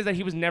the thing is that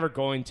he was never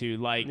going to.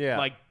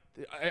 Yeah.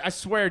 I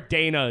swear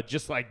Dana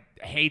just like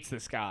hates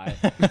this guy.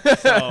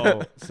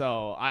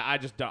 so I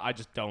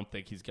just don't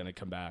think he's gonna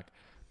come back.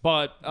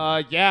 But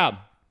yeah.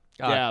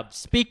 Yeah.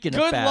 Speaking of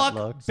Good bad luck,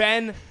 looks.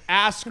 Ben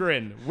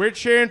Askren. We're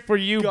cheering for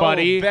you, Go,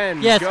 buddy. Ben.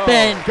 Yes, go.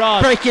 Ben.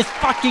 God. Break his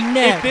fucking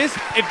neck.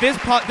 If this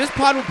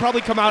pod would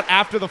probably come out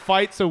after the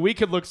fight, so we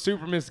could look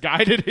super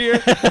misguided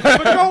here.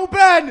 But go,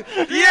 Ben!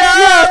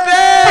 Yeah,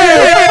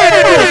 Ben.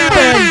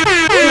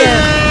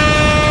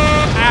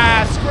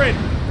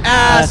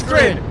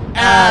 Askren.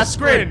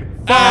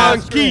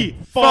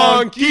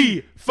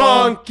 Funky.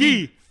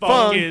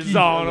 Funk is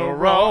on a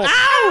roll.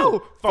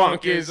 Ow!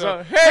 Funk is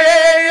on.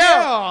 Hey,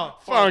 yeah.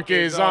 Funk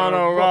is on a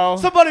roll.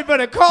 Somebody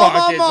better call Funk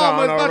my is mom.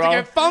 on It's a about to roll.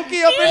 get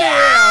funky up in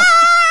here.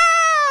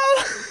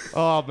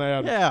 Oh,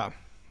 man. yeah.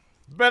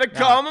 Better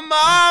call my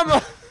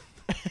mama.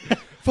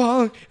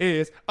 Funk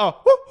is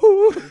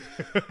woo-hoo.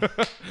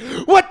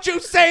 What you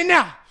say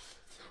now?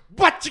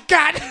 What you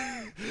got?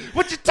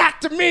 What you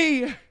talk to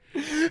me?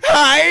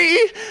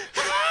 Hi.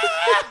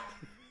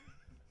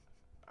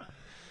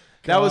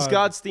 That was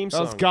God's theme That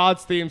song. was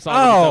God's theme song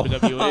Oh. of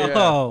WWE.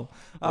 Oh.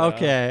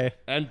 Okay.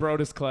 And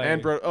Brodus Clay.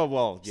 And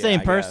yeah, Same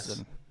I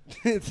person.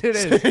 it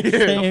is.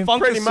 Same.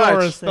 Pretty much.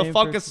 Funkasaurus. The Same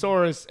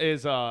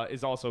Funkasaurus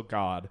is also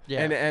God.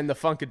 Yeah. And the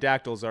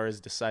Funkadactyls are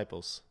his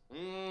disciples.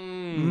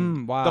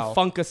 Wow.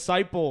 The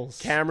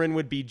Funkasciples. Cameron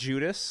would be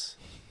Judas,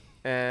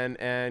 and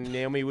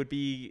Naomi would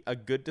be a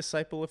good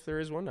disciple if there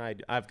is one.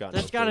 I've got.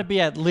 There's got to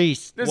be at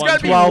least There's got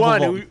to be 12 of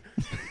one them. who.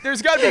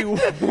 There's got to be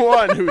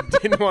one who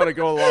didn't want to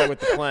go along with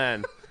the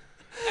plan.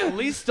 At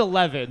least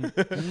 11.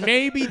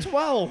 Maybe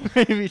 12.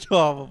 Maybe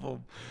 12 of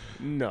them.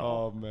 No.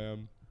 Oh,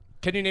 man.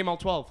 Can you name all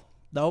 12?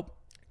 Nope.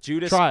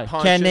 Judas. Try.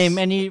 Pontius, Can't name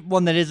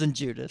anyone that isn't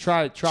Judas.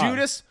 Try.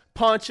 Judas,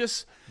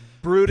 Pontius,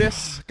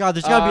 Brutus. God,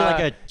 there's got to be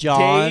like a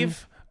John.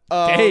 Dave.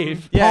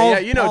 Dave. Yeah, Paul's- yeah,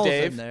 you know Paul's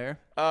Dave. in there.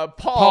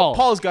 Paul.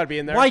 Paul's got to be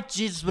in there. White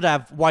Jesus would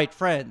have white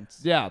friends.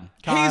 Yeah.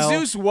 Kyle.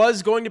 Jesus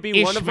was going to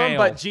be one of them, Ishmael.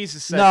 but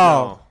Jesus said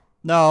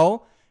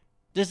No.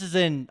 This is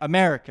in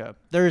America.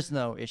 There is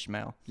no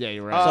Ishmael. Yeah,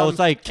 you're right. So it's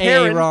like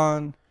Karen-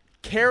 Aaron.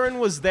 Karen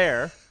was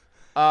there.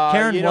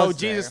 Karen you know, was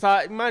Jesus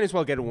there. thought might as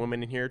well get a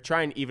woman in here.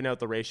 Try and even out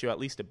the ratio at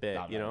least a bit.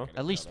 Not You know, very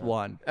At least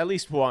one. at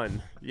least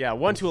one. Yeah,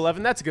 1 to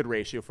 11. That's a good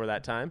ratio for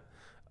that time.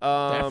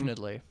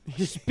 Definitely.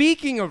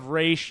 Speaking of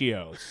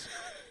ratios.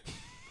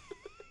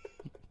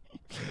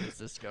 Where's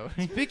this going?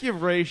 Speaking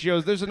of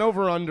ratios, there's an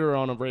over-under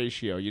on a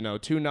ratio. You know,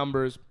 2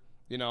 numbers.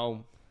 You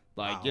know,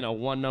 like, you know,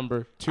 1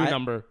 number, 2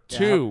 number, Yeah.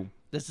 2.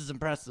 This is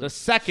impressive. The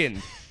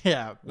second.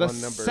 Yeah. The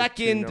One number, 2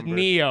 second number.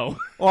 Neo.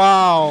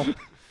 Wow.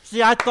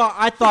 See, I thought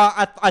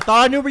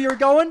I knew where you were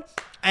going,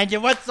 and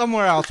you went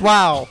somewhere else.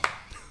 Wow.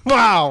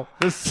 Wow.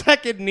 The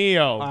second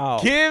Neo. Wow.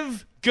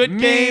 Give Good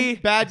me game,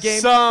 bad game,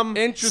 some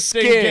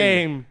interesting skin.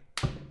 game.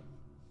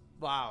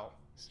 Wow.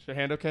 Is your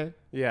hand okay?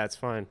 Yeah, it's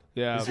fine.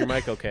 Yeah. Is your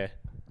mic okay?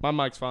 My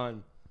mic's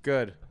fine.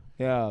 Good.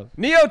 Yeah.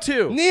 Neo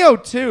 2. Neo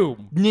 2.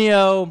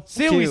 Neo.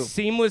 See how we 2.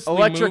 seamlessly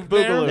Electric moved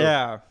there? Boogaloo.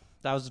 Yeah.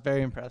 That was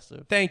very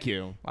impressive. Thank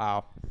you.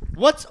 Wow.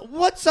 What's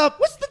up?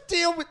 What's the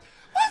deal with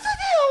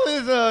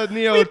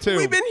Neo 2?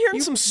 We've been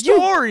hearing some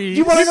stories.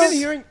 You've been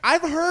hearing.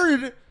 I've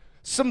heard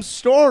some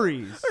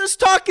stories. There's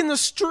talk in the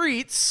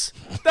streets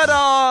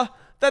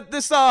that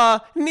this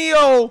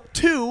Neo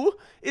 2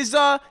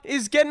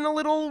 is getting a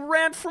little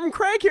rant from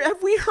Craig here.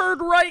 Have we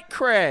heard right,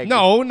 Craig?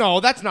 No,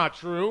 that's not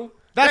true.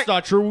 That's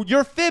not true.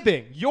 You're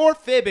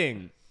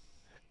fibbing.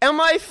 Am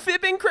I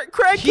fibbing, Craig?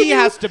 Craig, He can you-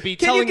 has to be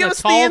can telling you give a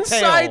us tall the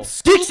inside tale.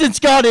 scoop? Dixon's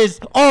got his.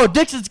 Oh,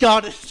 Dixon's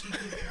got his.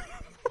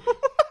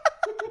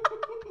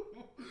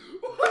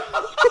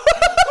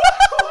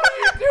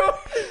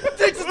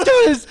 Dixon's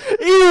got his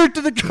ear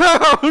to the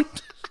ground.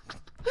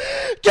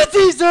 Because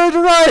he's heard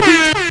right.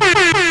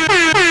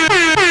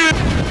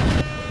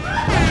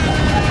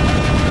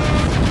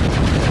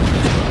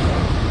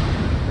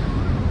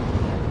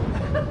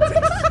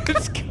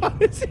 This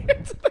guy's ear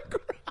to the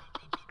ground.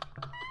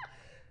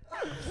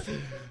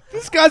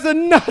 This guy's a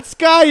nuts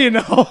guy, you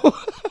know.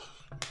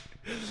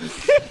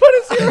 He put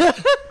his ear.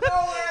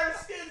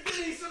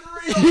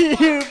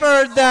 You've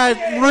heard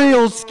that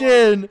real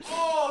skin.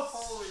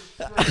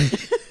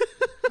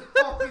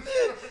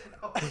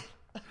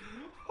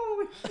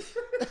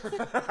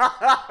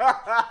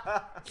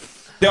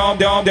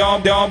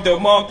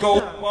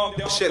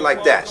 Shit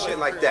like that.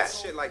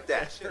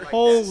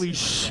 Holy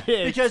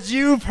shit. Because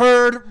you've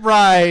heard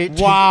right.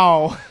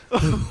 Wow.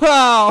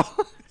 Wow.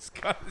 This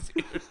guy's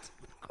ear to the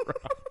ground.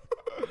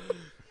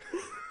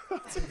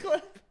 That's a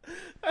clip.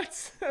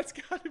 That's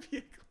got to be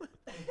a clip.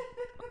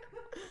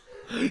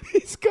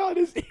 He's got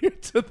his ear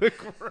to the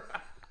ground.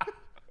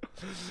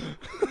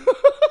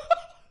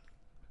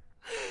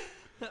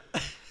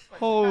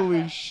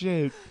 Holy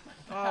shit.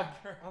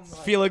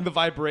 Feeling the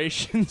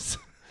vibrations.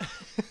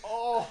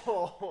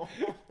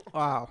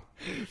 Wow.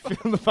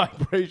 Feeling the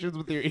vibrations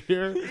with your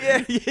ear.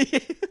 Yeah.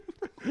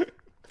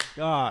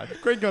 God.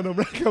 Great gun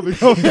over coming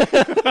over.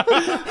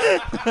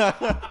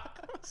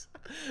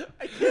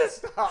 I can't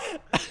stop.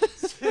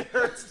 It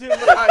hurts too much.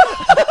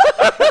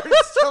 It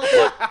hurts to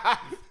laugh.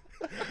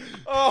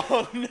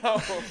 Oh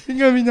no. You're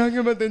gonna be talking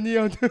about the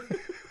Neo 2.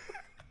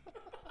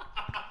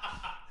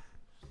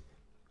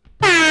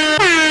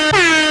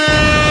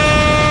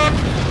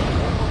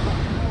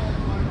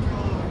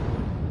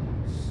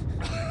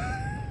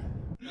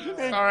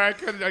 Sorry, I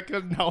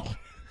couldn't help.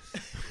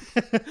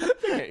 They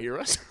can't hear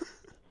us.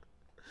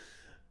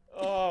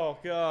 Oh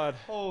god.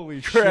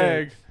 Holy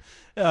Craig.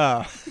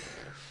 Yeah.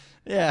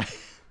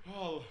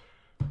 You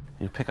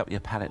pick up your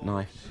palette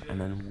knife and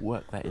then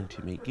work that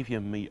into meat. Give your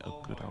meat a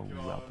good old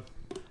rub.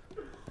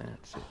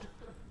 That's it.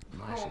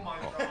 Nice and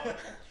hot.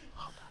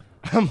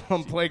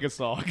 I'm playing a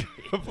song.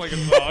 I'm playing a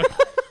song.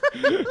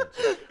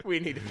 We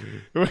need to.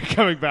 We're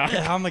coming back.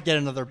 I'm going to get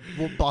another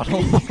bottle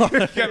of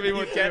water. Get me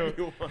one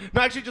too.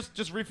 No, actually,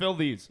 just refill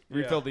these.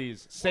 Refill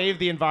these. Save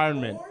the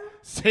environment.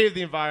 Save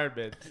the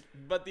environment.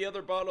 But the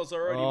other bottles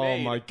are already Oh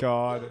made. my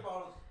god.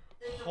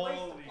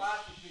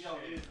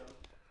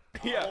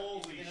 Yeah.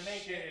 Holy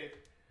shit.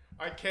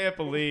 I can't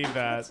believe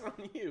that. It's on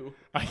you.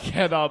 I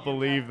cannot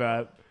believe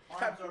that.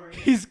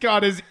 He's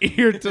got his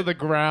ear to the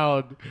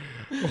ground.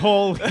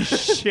 Holy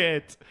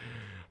shit.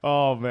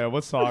 Oh man,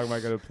 what song am I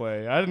gonna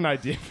play? I had an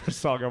idea for a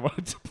song I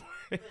wanted to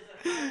play.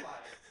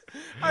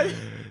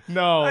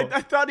 No.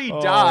 I thought he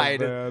Oh,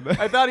 died. man.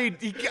 I thought he I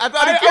couldn't was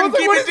like,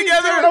 keep what it is he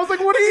together. doing? I was like,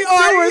 what is he He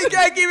doing?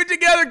 can't keep it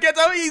together. Gets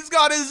up. He's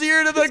got his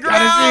ear to the Got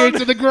ground. his ear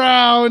to the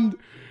ground.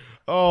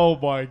 Oh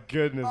my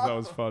goodness, that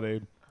was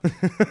funny.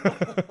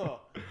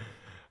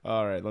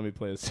 All right, let me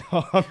play a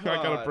song. I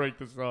gotta God. break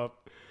this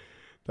up.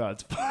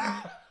 That's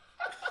fine.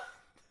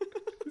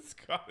 He's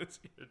got his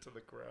ear to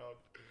the ground.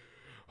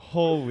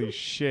 Holy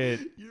shit.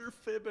 You're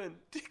fibbing.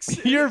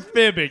 Dixon. You're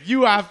fibbing.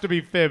 You have to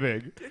be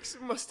fibbing.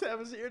 Dixon must have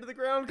his ear to the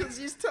ground because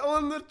he's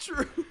telling the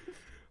truth.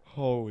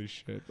 Holy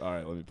shit. All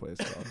right, let me play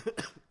a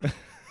song.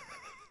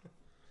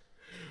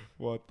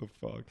 What the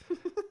fuck?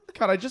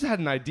 God, I just had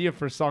an idea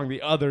for a song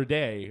the other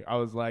day. I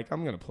was like,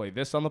 I'm going to play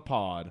this on the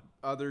pod.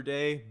 Other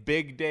day,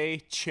 big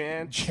day,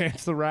 chance,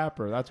 Chance the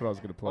Rapper. That's what I was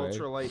going to play.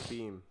 ultralight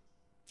beam.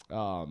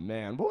 Oh,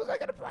 man. What was I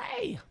going to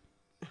play?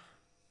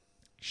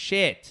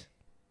 Shit,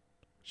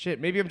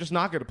 maybe I'm just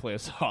not going to play a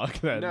song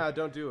then. Nah,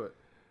 don't do it.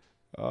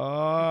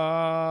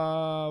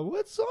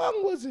 What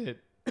song was it?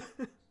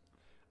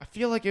 I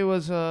feel like it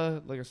was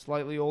like a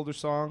slightly older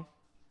song.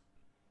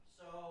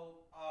 So,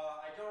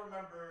 I don't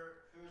remember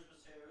whose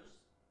was whose.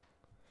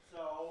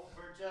 So,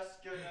 we're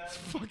just going to...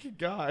 Fucking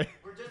guy.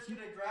 We're just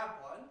gonna grab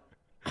one,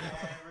 and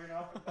we're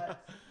gonna open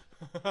bets.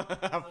 So,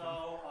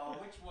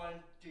 which one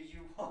do you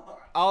want?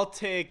 I'll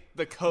take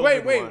the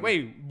COVID one.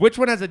 Wait. Which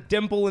one has a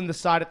dimple in the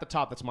side at the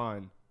top? That's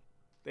mine.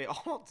 They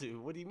all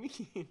do. What do you mean?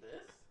 This?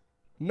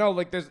 No,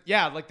 like there's,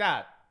 yeah, like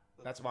that.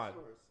 That's mine.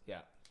 Yours. Yeah.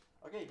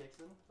 Okay,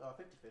 Dixon.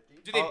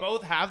 50-50. Do they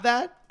both have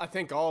that? I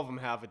think all of them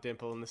have a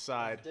dimple in the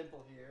side.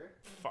 Dimple here.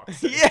 Fuck.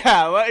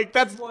 Yeah, like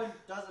that's. This one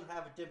doesn't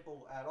have a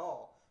dimple at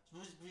all.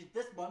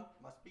 This one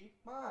must be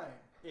mine.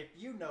 If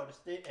you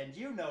noticed it and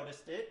you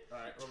noticed it. All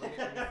right, well, let me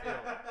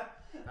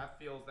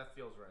feel. That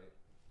feels right.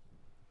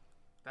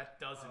 That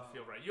doesn't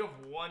feel right. You have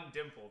one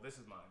dimple. This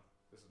is mine.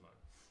 This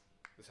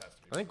has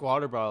to be. I think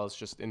water bottles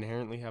just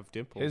inherently have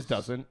dimples. His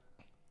doesn't.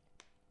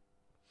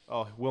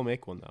 Oh, we'll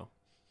make one though.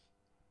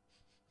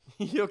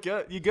 You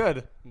good? You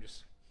good? I'm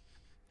just.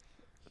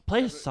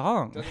 Play a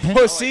song.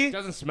 Pussy.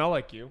 Doesn't smell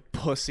like you.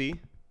 Pussy.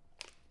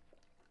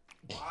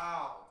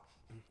 Wow.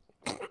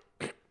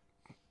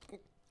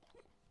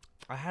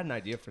 I had an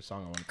idea for a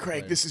song I wanted to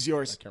Craig, play. this is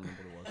yours. I can't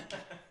remember what it was.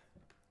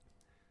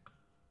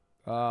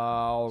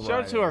 All right.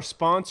 Shout out to our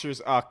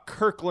sponsors,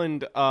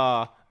 Kirkland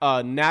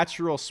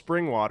Natural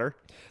Spring Water.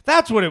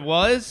 That's what it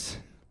was.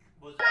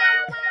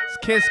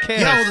 Kiss.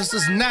 Yo, this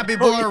is Nappy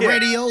Boy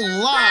Radio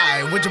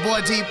live with your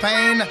boy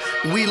T-Pain.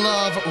 We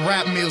love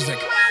rap music.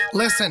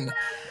 Listen,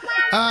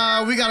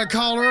 we got a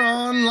caller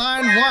on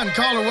line 1.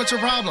 Caller, what's your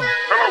problem?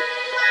 Hello.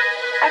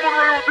 I'm on the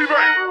radio with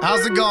T-Pain.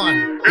 How's it going?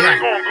 It ain't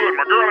going good.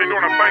 My girl ain't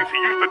doing the thing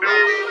she used to do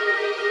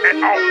at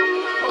all.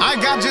 I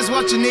got just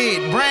what you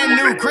need. Brand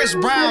new Chris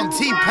Brown,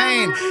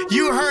 T-Pain.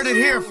 You heard it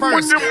here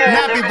first.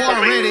 Nappy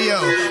Boy Radio.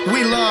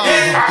 We love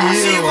you.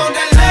 She want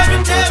that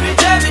loving, kiss,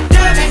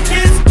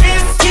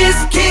 kiss.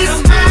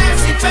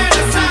 She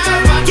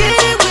fantasize about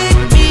getting with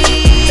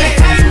me. They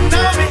hating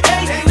on me,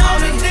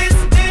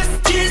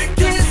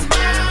 this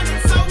mine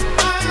is so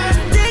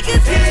fine.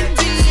 Niggas hit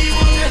me. She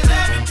want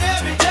that loving,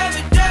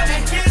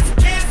 kiss.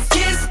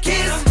 She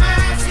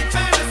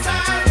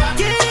fantasize about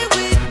getting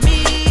with me.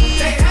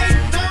 They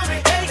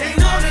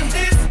hating on me,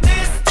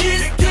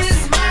 this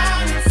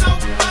mine is so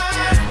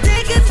fine.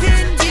 Niggas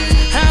hit me.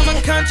 I'm a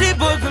country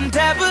boy from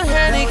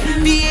Tappahannock.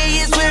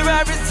 VA is where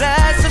I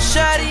reside, so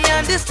shawty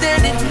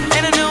understand it.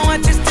 And I know I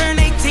just turned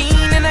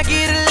 18 and I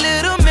get a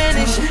little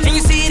mannish. And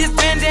you see this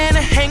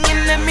bandana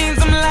hanging, that means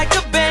I'm like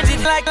a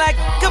bandit, like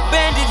a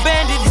bandit.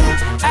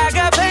 I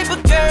got paper,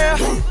 girl,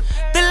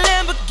 the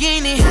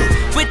Lamborghini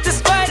with the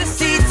spider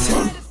seats.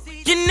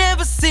 You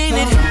never seen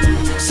it,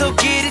 so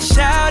get it,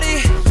 shout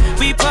it.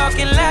 We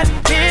parking lot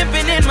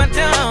pimping in my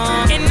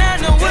dome, and I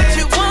know what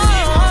you want.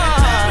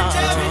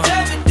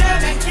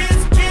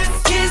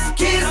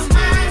 Kiss.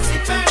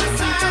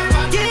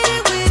 Get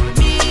it with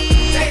me.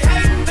 They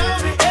hating on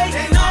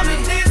me,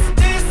 this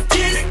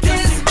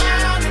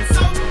mine is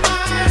so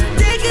fine.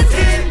 Niggas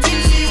hit me.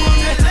 She want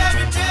that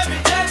loving,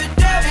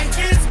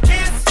 kiss.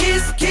 She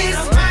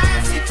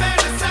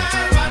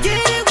fantasize about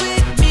get it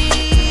with me.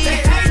 They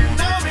hating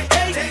on me,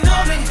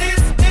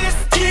 this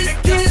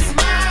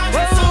mine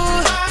is so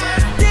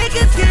fine.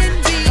 Niggas hit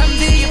me. I'm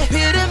the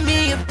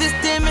epitome of this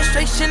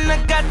demonstration. I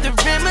got the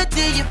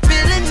remedy, you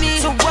feeling me?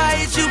 So why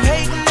is you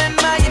hating on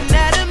my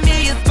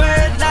anatomy? It's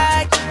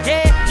bird-like,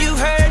 yeah, you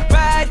heard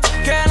right.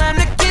 Girl, I'm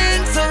the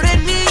king, so that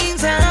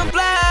means I'm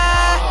fly.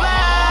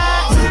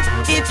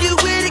 If you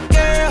with it,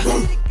 girl,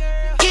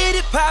 get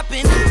it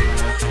poppin'.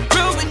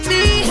 Roll with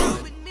me,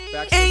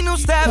 ain't no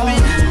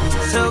stopping.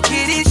 So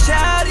get it,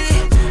 shout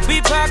it.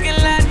 We parking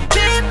lot,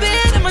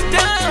 pimpin' in my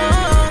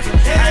dome.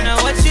 I know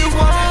what you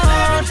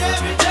want.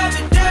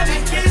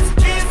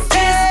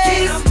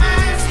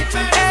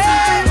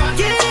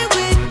 Get it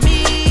with me.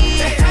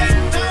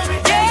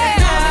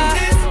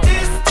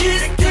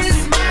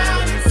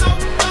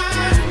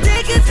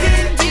 Niggas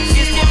hit me.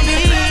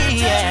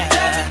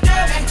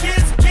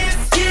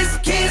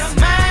 Kiss.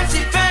 Mine,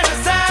 she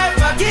fantasize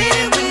about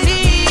getting with me.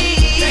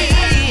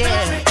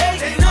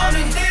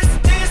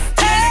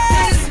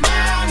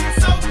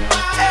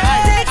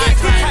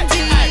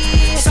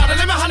 Shawty,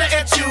 let me holler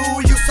at you.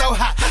 You so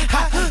hot.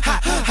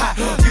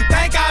 You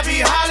think I be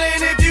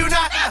hollering if you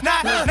not.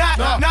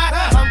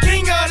 I'm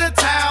king of the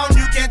town.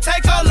 You can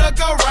take a look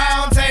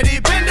around. Teddy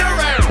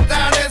Penderell.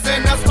 Down is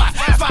in the spot.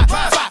 I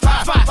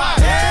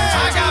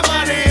got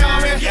money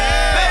on me.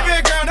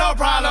 Baby girl, no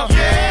problem.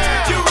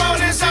 You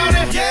rollin',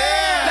 shawty.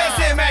 Let's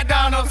hit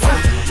McDonald's.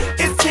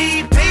 It's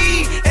TP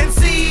and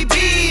CB.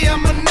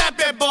 I'm a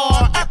nappy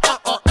boy.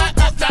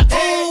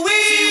 Ooh, wee.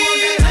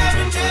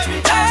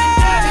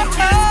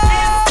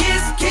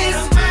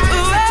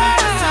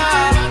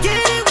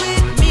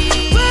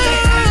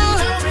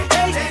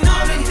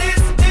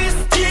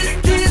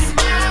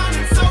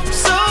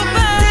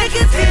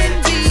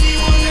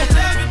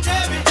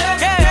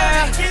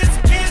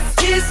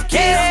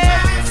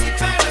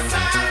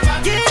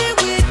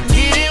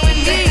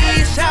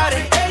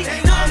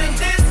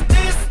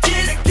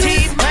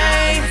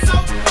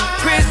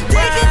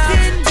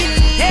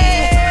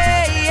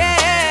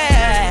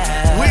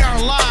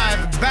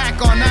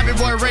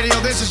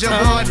 This is your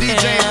boy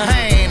DJ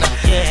Payne.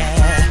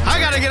 I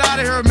gotta get out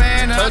of here,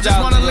 man. I just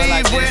wanna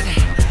leave with,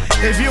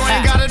 if you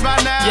ain't got it by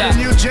now, then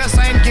you just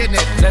ain't getting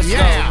it. Let's go,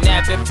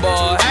 nappy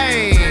boy.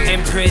 Hey.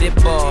 And pretty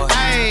boy.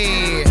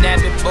 Hey.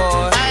 Nappy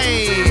boy.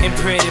 Hey. And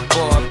pretty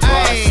boy.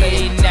 Boy,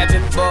 say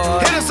nappy boy.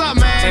 Hit us up,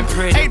 man. And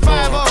pretty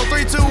boy.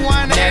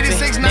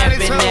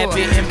 850-321-8692.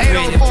 Nappy and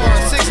pretty boy.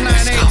 804-690.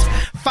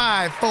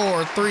 5,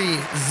 4, 3,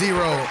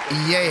 0,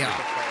 yeah.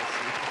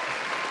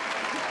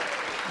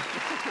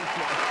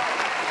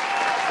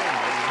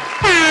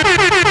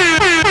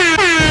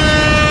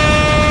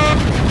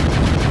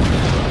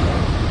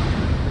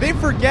 They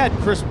forget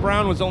Chris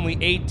Brown was only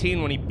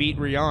 18 when he beat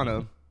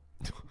Rihanna.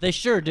 They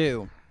sure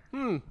do.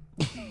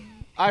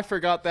 I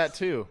forgot that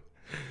too.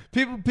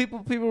 People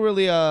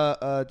really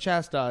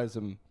chastise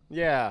him.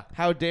 Yeah.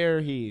 How dare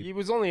he? He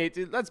was only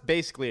 18. That's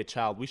basically a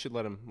child. We should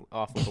let him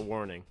off with a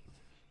warning.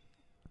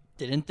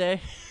 Didn't they?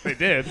 They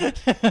did.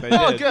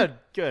 Oh,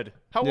 good.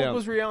 How Yeah. old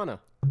was Rihanna?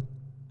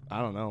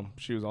 I don't know.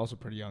 She was also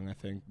pretty young, I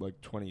think, like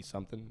 20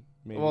 something.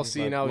 Maybe. Well,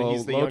 see, now low,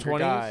 he's the low younger 20s?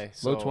 guy.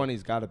 Low so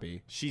 20s got to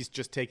be. She's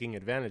just taking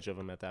advantage of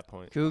him at that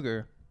point.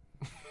 Cougar.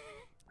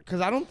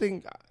 Because I don't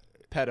think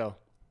Pedo.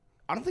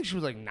 she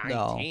was like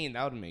 19.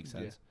 That would make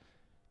sense. Yeah.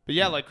 But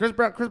yeah, like Chris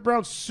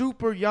Brown's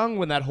super young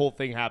when that whole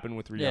thing happened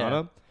with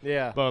Rihanna.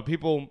 Yeah. But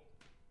people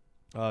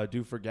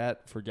do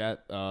forget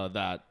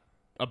that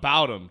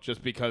about him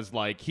just because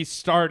like he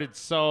started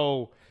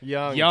so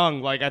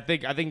young. Like I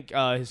think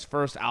his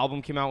first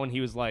album came out when he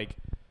was like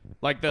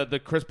the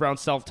Chris Brown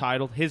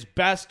self-titled, his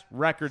best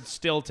record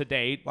still to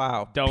date.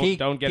 Wow. Don't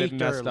get it Peaked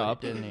messed early,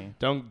 up. didn't he?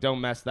 Don't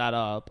mess that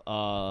up.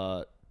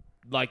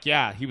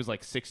 He was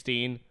like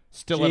 16,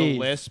 still at a Jeez.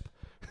 lisp,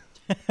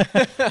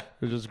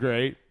 which is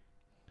great.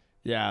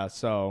 Yeah.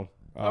 So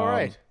All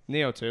right.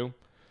 Neo 2.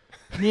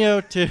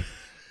 Neo 2.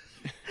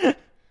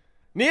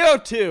 Neo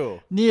 2.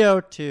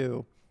 Neo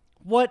 2.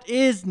 What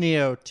is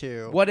Neo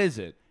 2? What is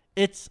it?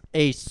 It's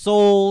a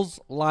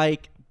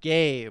Souls-like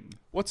game.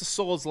 What's a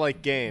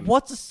Souls-like game?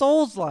 What's a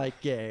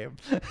Souls-like game?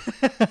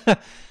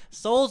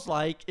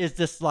 Souls-like is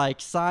this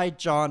like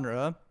side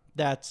genre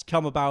that's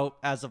come about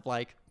as of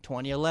like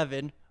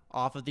 2011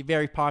 off of the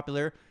very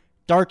popular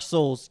Dark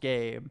Souls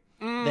game.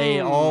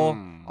 They all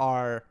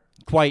are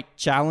quite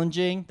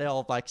challenging. They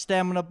all have like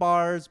stamina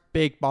bars,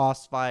 big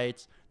boss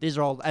fights. These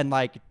are all, and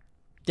like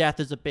death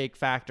is a big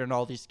factor in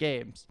all these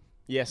games.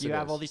 Yes, You it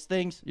have is. all these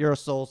things, you're a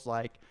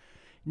Souls-like.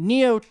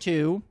 Neo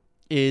 2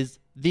 is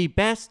the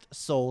best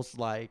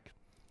Souls-like.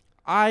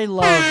 I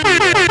love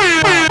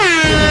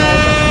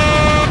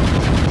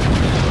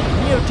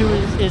Neo 2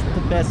 is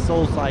the best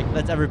Souls-like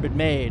that's ever been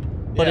made.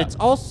 But Yeah. it's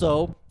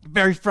also a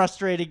very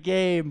frustrating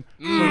game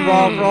for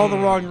all the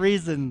wrong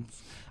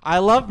reasons. I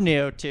love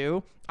Neo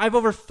 2. I have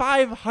over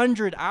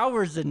 500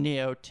 hours in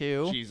Neo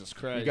 2. Jesus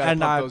Christ. You gotta And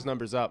pump I- those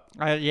numbers up.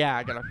 I gotta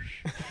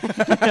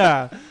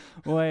yeah,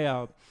 way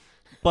up.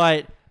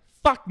 But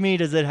fuck me,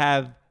 does it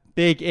have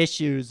big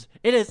issues?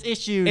 It has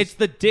issues. It's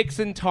the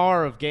Dixon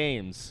Tar of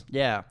games.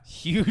 Yeah,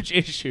 Huge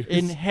issues.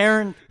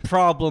 inherent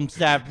problems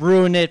that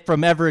ruin it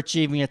from ever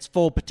achieving its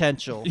full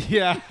potential.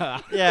 Yeah.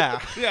 Yeah,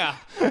 Yeah.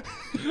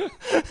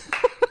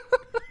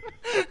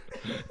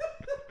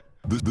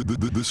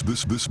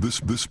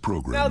 This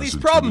program. Now, is these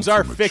intended problems for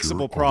are mature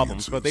fixable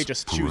problems, but they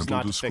audiences. just choose Parental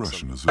not to fix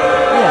discretion them. is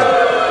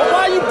yeah.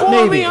 Why are you bullying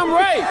Maybe me? I'm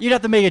right. You'd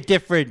have to make a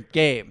different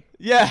game.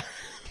 Yeah.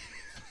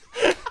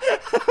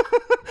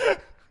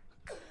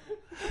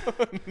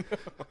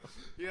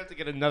 You have to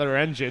get another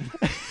engine.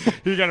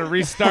 You got to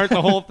restart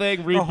the whole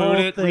thing, reboot whole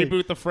it, thing.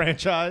 reboot the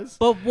franchise.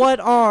 But what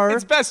are?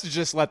 It's best to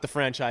just let the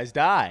franchise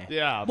die.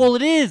 Yeah. Well,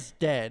 it is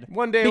dead.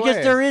 One day because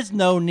away. there is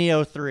no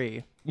Neo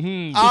 3.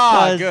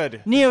 Ah, Because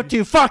good. Neo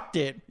 2 fucked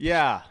it.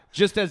 Yeah.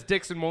 Just as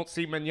Dixon won't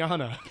see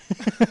manana.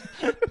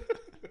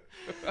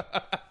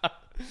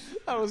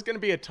 That was going to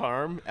be a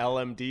term,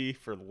 LMD,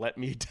 for let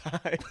me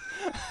die.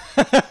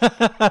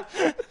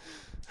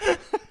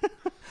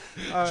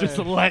 Just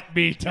let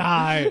me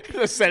die.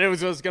 I said it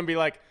was going to be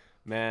like,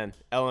 man,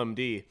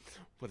 LMD.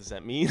 What does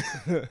that mean?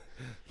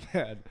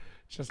 Man,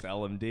 just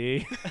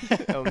LMD.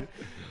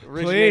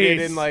 Originated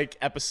Please. in like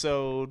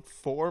episode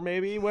 4,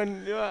 maybe?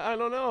 When, I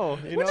don't know.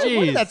 You know?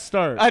 When did that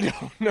start? I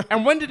don't know.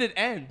 And when did it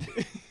end?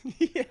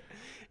 Yeah.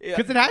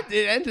 Because it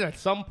ended at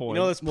some point.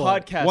 You know, this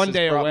podcast one has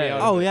day brought me away.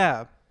 out Oh, of it.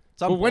 yeah.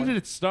 But when did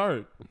it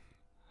start?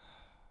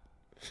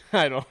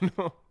 I don't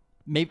know.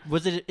 Maybe,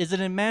 is it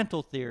in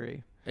Mantle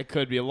Theory? It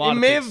could be a lot. It of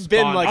may things have been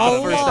spawned like from the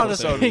A first lot of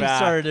episode things back.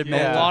 started in A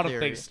Mantle lot of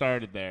Theory. things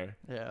started there.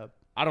 Yeah,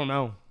 I don't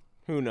know.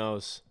 Who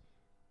knows?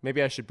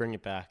 Maybe I should bring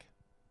it back.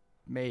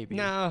 maybe.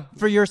 Nah,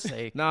 For your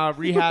sake.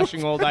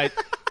 rehashing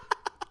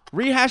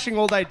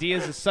old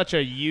ideas is such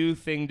a you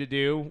thing to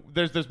do.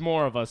 There's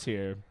more of us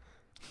here.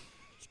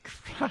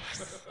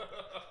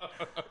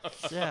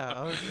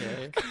 Yeah,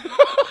 okay.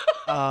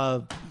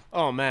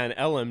 Oh, man,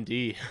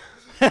 LMD.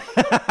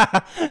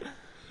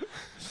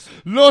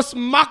 Los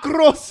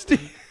Macros.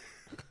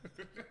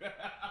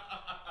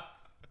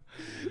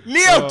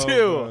 Neo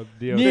 2!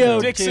 Neo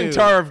The Dixon 2.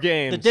 Tar of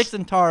games. The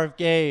Dixon Tar of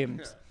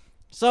games.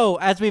 So,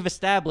 as we've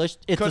established,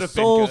 it's Could a have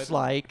been good.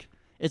 Souls-like.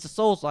 It's a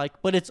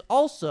Souls-like, but it's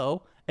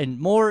also a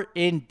more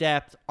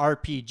in-depth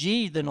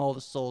RPG than all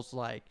the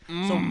Souls-like.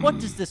 So, what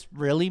does this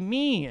really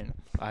mean?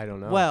 I don't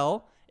know.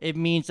 Well, it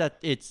means that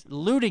its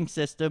looting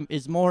system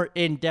is more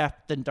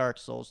in-depth than Dark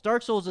Souls.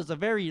 Dark Souls is a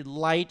very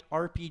light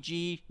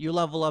RPG. You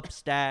level up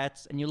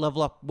stats, and you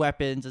level up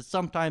weapons, and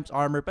sometimes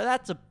armor, but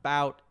that's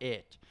about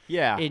it.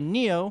 Yeah. In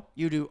Neo,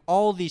 you do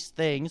all these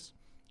things,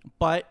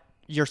 but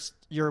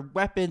your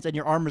weapons and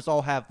your armors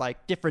all have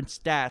like different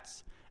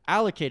stats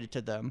allocated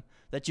to them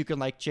that you can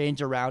like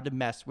change around and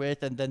mess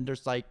with, and then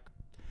there's like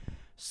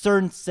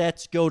certain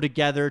sets go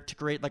together to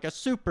create like a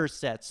super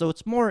set, so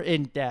it's more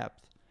in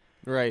depth.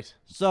 Right.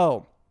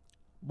 So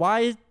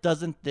why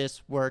doesn't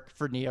this work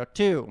for Neo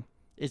 2?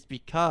 Is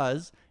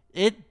because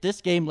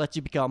this game lets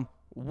you become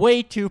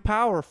way too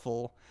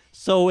powerful.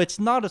 So it's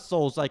not a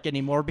Souls-like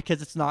anymore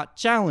because it's not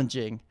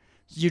challenging.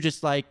 You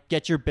just like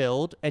get your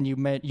build and you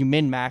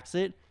min-max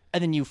it,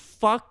 and then you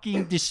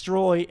fucking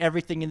destroy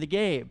everything in the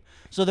game.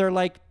 So they're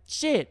like,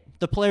 shit,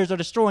 the players are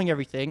destroying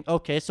everything.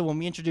 Okay, so when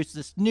we introduce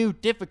this new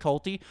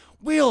difficulty,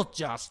 we'll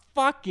just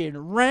fucking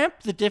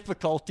ramp the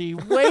difficulty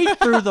way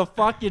through the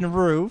fucking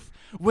roof,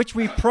 which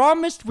we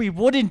promised we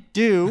wouldn't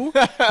do.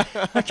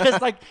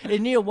 Because like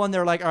in Neo 1,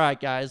 they're like, all right,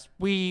 guys,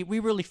 we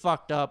really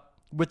fucked up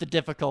with the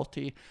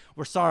difficulty.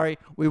 We're sorry,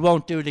 we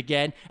won't do it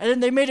again. And then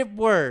they made it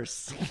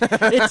worse.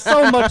 It's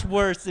so much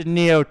worse in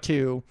Neo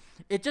 2.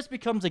 It just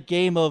becomes a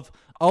game of,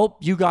 oh,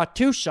 you got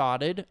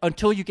two-shotted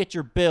until you get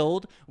your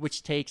build,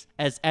 which takes,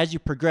 as you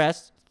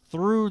progress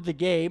through the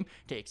game,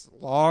 takes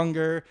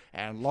longer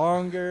and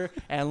longer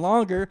and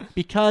longer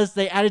because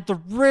they added the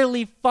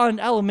really fun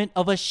element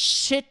of a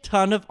shit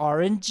ton of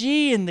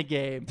RNG in the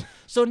game.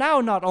 So now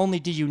not only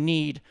do you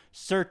need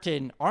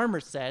certain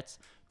armor sets,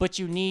 but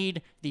you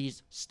need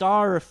these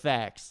star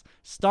effects.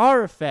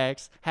 Star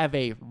effects have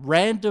a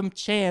random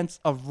chance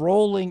of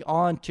rolling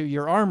onto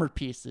your armor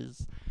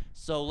pieces.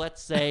 So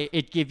let's say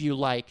it give you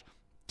like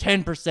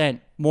 10%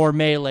 more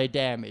melee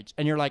damage.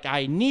 And you're like,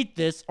 I need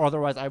this, or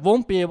otherwise I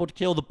won't be able to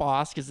kill the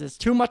boss because there's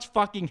too much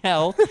fucking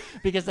health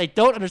because they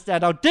don't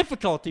understand how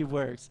difficulty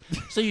works.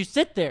 So you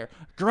sit there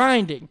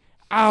grinding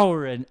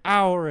hour and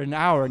hour and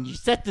hour, and you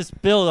set this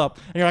build up,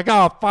 and you're like,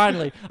 oh,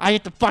 finally, I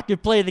get to fucking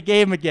play the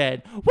game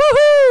again.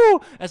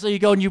 Woohoo! And so you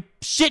go and you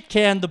shit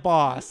can the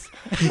boss.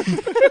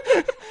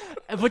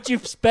 But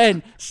you've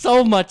spent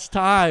so much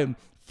time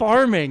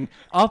farming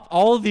up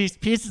all these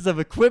pieces of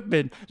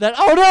equipment that,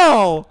 oh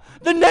no,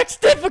 the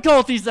next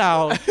difficulty's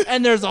out,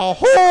 and there's a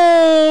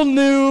whole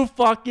new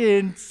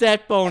fucking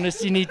set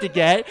bonus you need to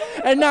get,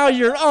 and now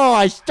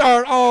I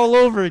start all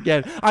over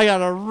again. I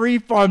gotta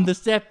refarm the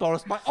set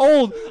bonus.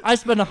 I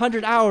spent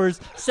 100 hours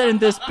setting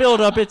this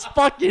build up. It's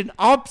fucking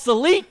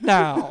obsolete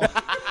now.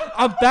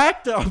 I'm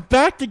back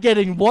to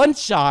getting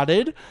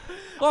one-shotted.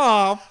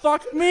 Oh,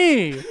 fuck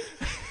me.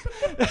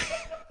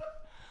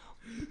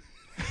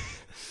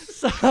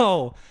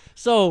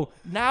 So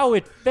now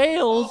it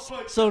fails.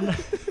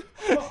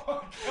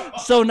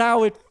 So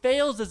now it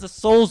fails as a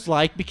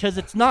Souls-like because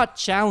it's not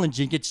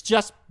challenging. It's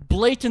just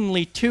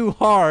blatantly too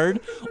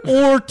hard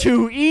or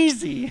too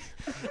easy.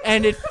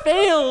 And it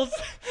fails.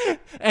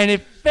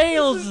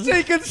 This is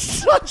taking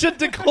such a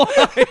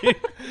decline.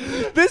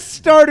 This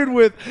started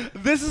with,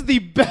 this is the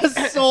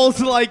best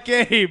Souls-like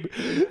game.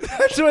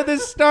 That's where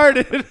this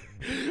started.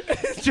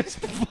 It's just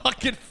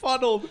fucking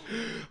funneled.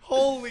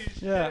 Holy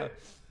shit. Yeah.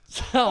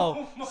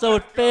 So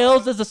it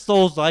fails as a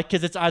Souls-like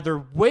because it's either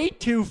way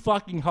too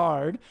fucking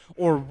hard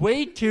or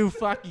way too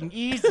fucking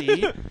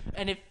easy,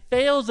 and it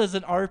fails as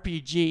an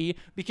RPG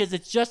because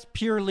it's just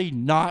purely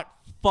not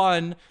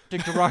fun to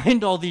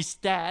grind all these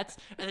stats,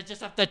 and they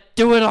just have to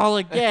do it all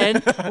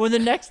again when the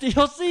next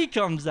DLC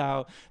comes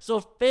out. So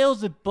it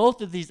fails in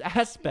both of these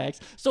aspects,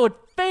 so it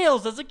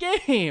fails as a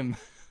game.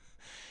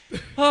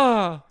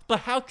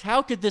 But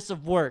how could this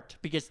have worked?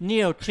 Because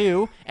Neo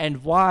 2,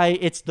 and why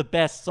it's the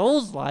best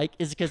Souls-like,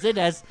 is because it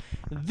has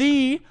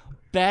the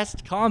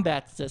best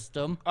combat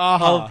system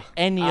of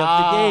any of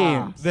the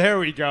games. There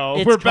we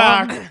go. We're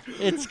back.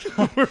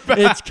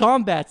 Its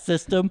combat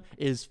system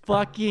is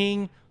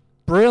fucking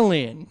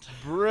brilliant.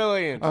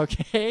 Brilliant.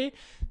 Okay?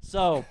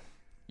 So,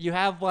 you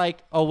have like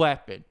a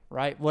weapon,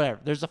 right? Whatever.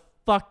 There's a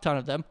fuck ton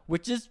of them,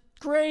 which is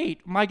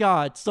great. My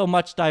God, so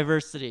much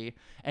diversity.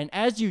 And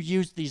as you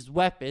use these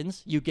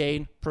weapons, you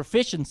gain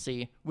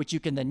proficiency, which you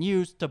can then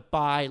use to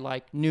buy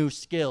like new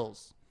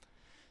skills.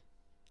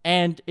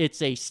 And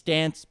it's a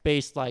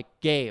stance-based like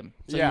game.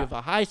 So you have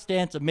a high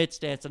stance, a mid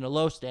stance, and a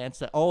low stance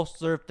that all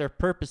serve their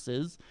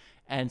purposes.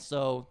 And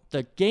so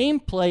the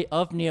gameplay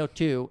of Neo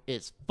 2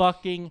 is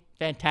fucking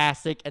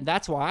fantastic. And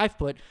that's why I've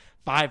put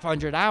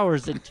 500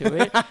 hours into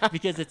it,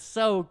 because it's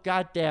so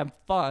goddamn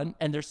fun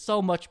and there's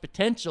so much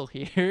potential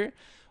here.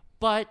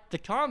 But the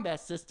combat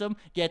system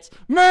gets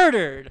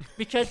murdered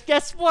because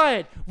guess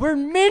what? We're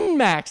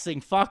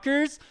min-maxing,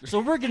 fuckers. So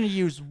we're going to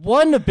use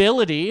one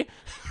ability.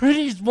 We're going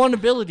to use one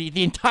ability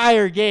the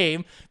entire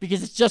game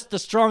because it's just the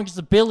strongest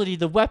ability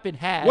the weapon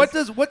has. What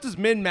does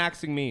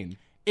min-maxing mean?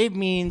 It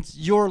means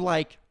you're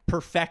like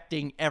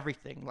perfecting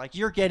everything. Like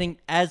you're getting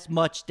as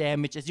much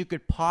damage as you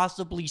could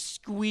possibly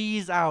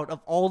squeeze out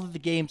of all of the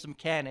game's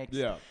mechanics.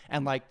 Yeah.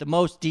 And like the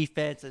most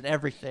defense and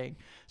everything.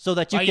 So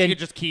that you You can could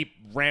just keep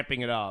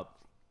ramping it up.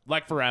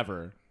 Like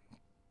forever.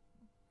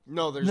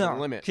 No, there's a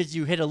limit. because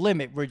you hit a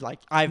limit where like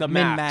I've The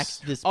min-maxed max.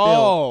 this build.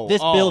 Oh,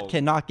 This build oh.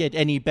 cannot get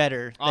any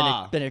better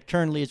Ah. than it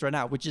currently is right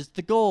now, which is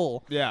the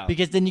goal. Yeah.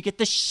 Because then you get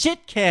the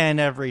shit can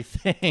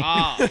everything,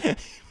 Ah.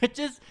 which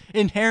is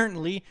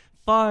inherently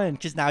fun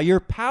because now you're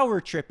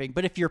power tripping.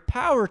 But if you're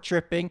power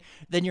tripping,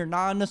 then you're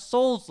not in a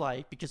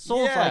Souls-like, because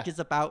Souls-like is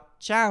about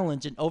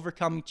challenge and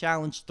overcoming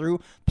challenge through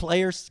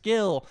player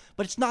skill.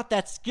 But it's not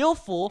that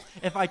skillful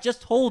if I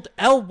just hold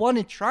L1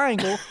 and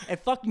triangle and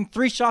fucking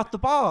 3-shot the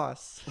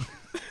boss.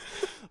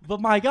 But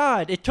my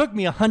God, it took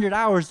me 100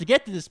 hours to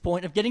get to this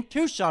point of getting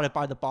 2-shotted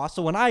by the boss.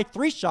 So when I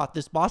 3-shot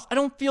this boss, I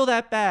don't feel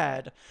that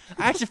bad.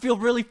 I actually feel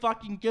really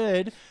fucking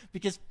good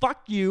because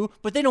fuck you,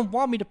 but they don't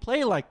want me to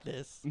play like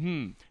this.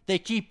 They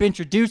keep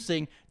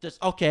introducing this,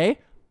 okay,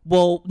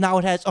 well, now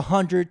it has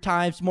 100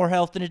 times more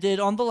health than it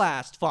did on the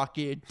last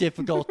fucking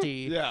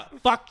difficulty. Yeah.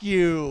 Fuck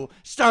you.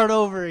 Start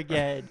over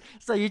again.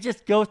 So you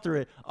just go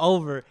through it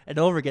over and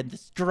over again.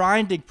 This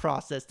grinding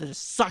process that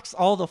just sucks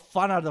all the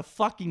fun out of the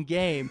fucking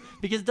game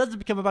because it doesn't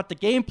become about the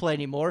gameplay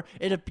anymore.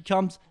 It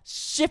becomes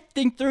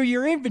shifting through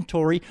your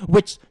inventory,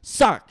 which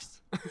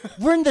sucks.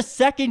 We're in the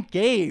second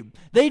game.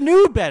 They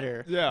knew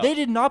better. Yeah. They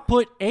did not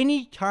put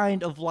any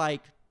kind of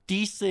like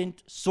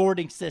decent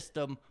sorting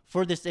system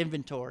for this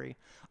inventory.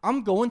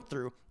 I'm going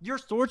through. Your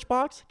storage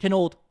box can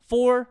hold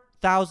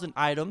 4,000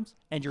 items,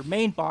 and your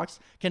main box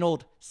can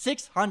hold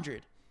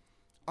 600.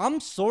 I'm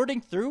sorting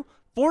through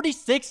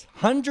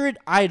 4,600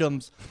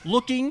 items,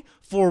 looking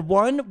for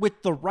one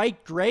with the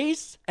right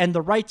grace and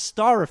the right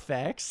star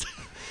effects.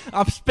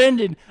 I'm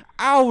spending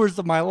hours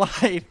of my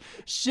life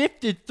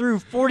shifted through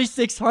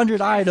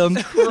 4,600 items,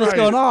 just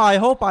going, oh, I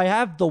hope I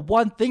have the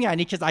one thing I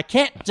need, because I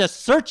can't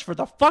just search for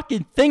the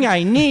fucking thing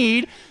I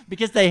need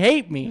because they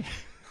hate me.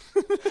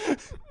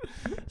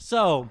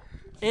 So,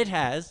 it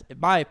has, in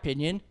my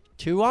opinion,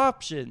 two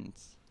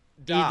options.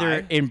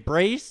 Either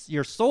embrace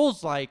your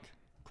Souls-like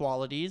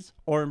qualities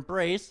or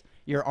embrace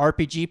your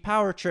RPG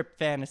power trip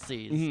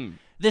fantasies.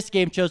 This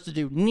game chose to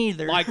do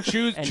neither. Like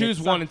choose and choose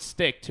it one sucked. and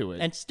stick to it.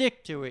 And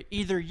stick to it.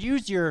 Either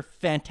use your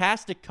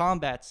fantastic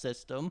combat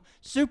system,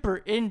 super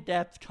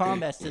in-depth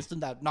combat system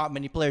that not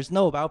many players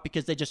know about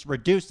because they just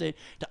reduce it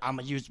to I'm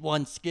going to use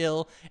one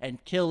skill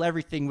and kill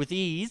everything with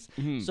ease.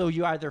 So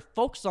you either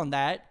focus on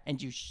that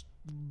and you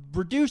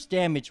reduce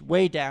damage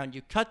way down,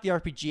 you cut the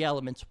RPG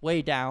elements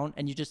way down,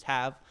 and you just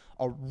have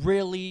a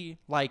really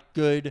like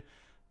good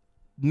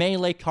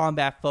melee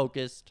combat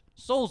focused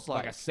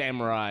Souls-like. like a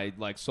samurai,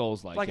 like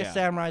Souls-like. Like yeah. a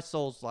samurai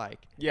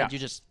Souls-like. Yeah. And you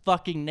just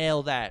fucking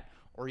nail that.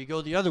 Or you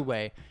go the other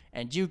way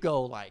and you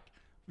go like,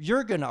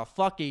 you're gonna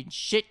fucking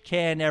shit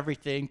can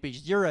everything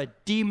because you're a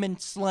demon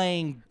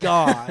slaying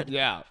god.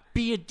 Yeah.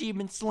 Be a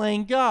demon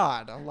slaying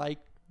god. I'm like,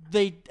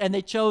 they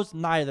chose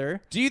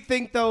neither. Do you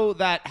think though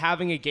that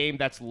having a game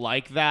that's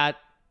like that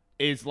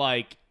is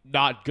like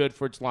not good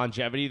for its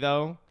longevity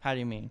though? How do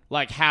you mean?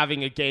 Like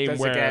having a game Does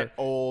where it get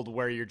old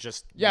where you're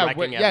just yeah,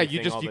 wrecking you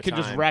everything all you the can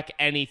just time? wreck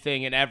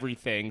anything and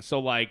everything. So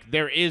like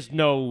there is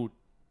no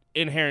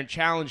inherent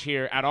challenge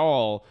here at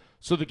all.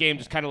 So the game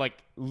just kind of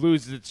like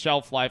loses its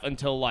shelf life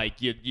until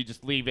like you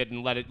just leave it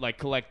and let it like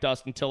collect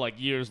dust until like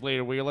years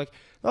later where you're like,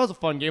 that was a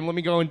fun game, let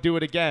me go and do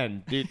it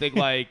again. Do you think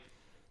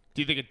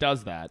it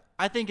does that?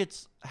 I think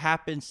it's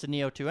happens to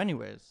Neo 2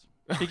 anyways.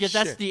 Because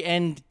that's the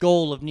end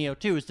goal of Neo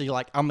 2 is to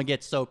like, I'm going to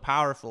get so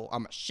powerful. I'm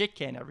going to shit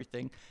can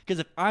everything. Because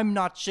if I'm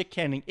not shit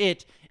canning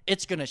it,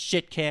 it's going to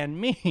shit can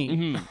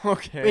me.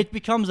 Okay. It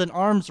becomes an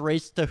arms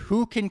race to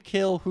who can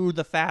kill who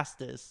the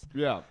fastest.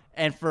 Yeah.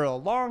 And for a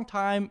long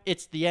time,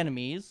 it's the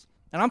enemies.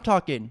 And I'm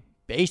talking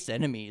base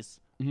enemies.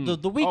 The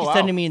weakest wow.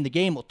 enemy in the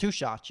game will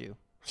two-shot you.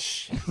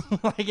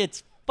 Like,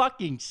 it's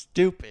fucking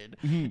stupid.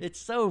 It's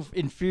so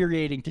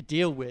infuriating to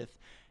deal with.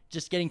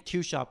 Just getting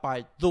two-shot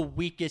by the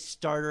weakest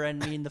starter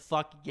enemy in the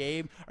fucking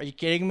game. Are you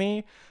kidding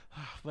me?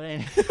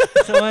 But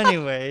so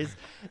anyways,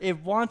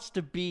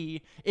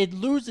 it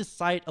loses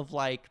sight of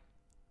like,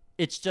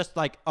 it's just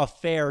like a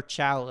fair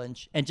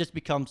challenge and just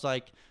becomes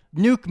like,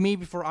 nuke me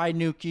before I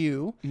nuke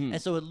you.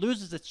 And so it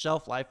loses its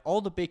shelf life.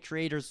 All the big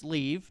creators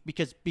leave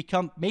because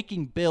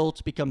making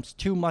builds becomes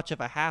too much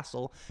of a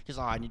hassle because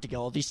I need to get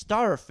all these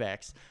star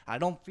effects. I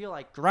don't feel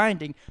like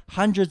grinding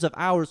hundreds of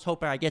hours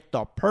hoping I get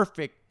the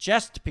perfect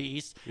chest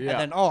piece. Yeah. And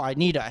then, I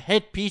need a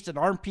head piece, an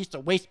arm piece, a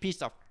waist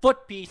piece, a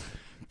foot piece,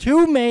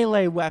 2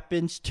 melee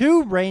weapons,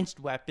 2 ranged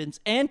weapons,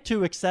 and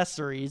 2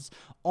 accessories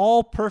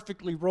all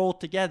perfectly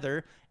rolled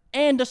together,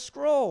 and a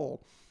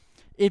scroll.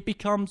 It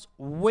becomes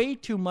way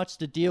too much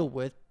to deal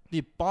with.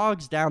 It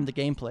bogs down the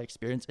gameplay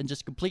experience and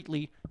just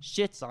completely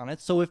shits on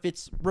it. So if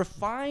it's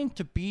refined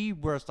to be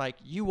where it's like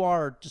you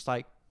are just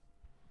like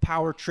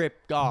power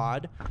trip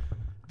god,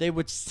 they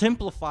would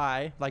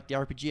simplify like the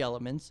RPG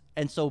elements,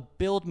 and so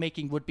build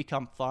making would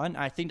become fun.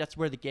 I think that's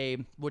where the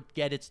game would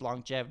get its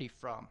longevity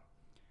from,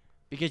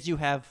 because you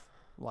have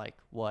like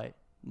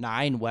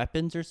 9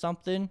 weapons or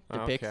something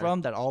to pick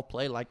from that all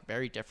play like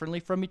very differently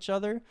from each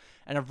other,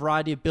 and a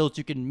variety of builds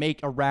you can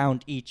make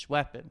around each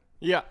weapon.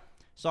 Yeah.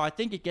 So I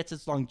think it gets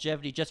its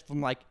longevity just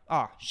from like,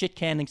 shit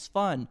canning's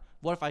fun.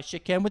 What if I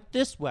shit can with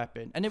this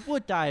weapon? And it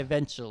would die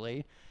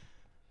eventually.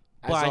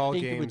 but As I all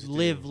think it would games do.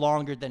 live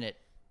longer than it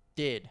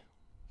did,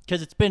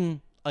 because it's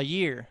been a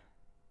year,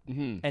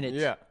 and it's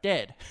Yeah.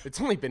 dead.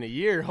 It's only been a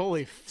year.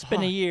 Holy fuck. It's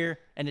been a year,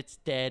 and it's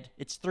dead.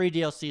 Its 3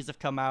 DLCs have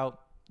come out.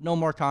 No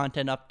more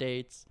content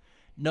updates.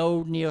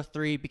 No Neo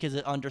 3 because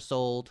it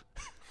undersold.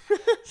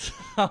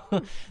 So,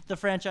 the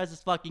franchise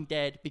is fucking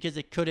dead because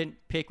it couldn't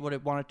pick what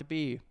it wanted to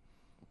be.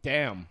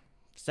 Damn.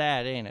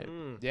 Sad, ain't it?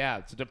 Yeah,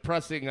 it's a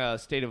depressing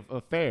state of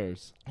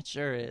affairs. It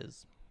sure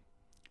is.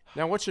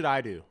 Now, what should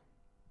I do?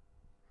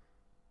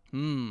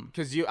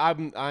 Because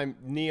I'm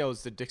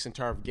Neo's the Dixon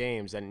Tar of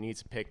games, and it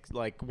needs to pick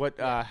like what.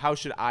 How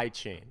should I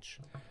change?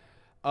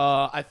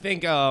 I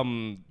think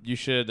you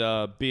should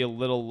be a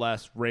little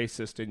less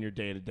racist in your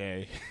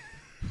day-to-day.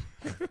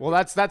 Well,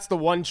 that's the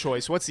one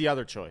choice. What's the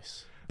other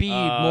choice? Be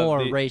more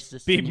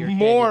racist. Be in your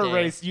more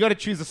day-to-day. racist. You got to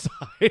choose a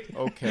side.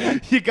 Okay.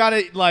 you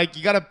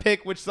gotta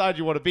pick which side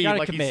you want to be. Gotta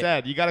Like commit. you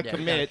said, you gotta Yeah, you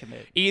commit. gotta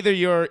commit. Either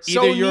you're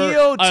So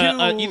Neo 2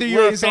 either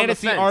you're a lays on the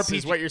fantasy fence, RPG.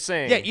 is what you're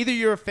saying. Yeah, either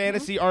you're a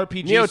fantasy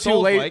RPG Neo 2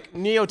 Souls-like.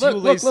 Neo 2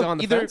 lays on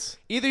the either, fence?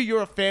 Either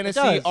you're a fantasy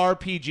does.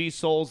 RPG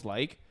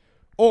Souls-like,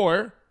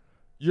 or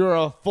you're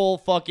a full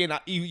fucking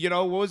you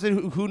know what was it?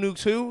 Who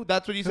nukes who?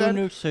 That's what you said.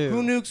 Nukes Who.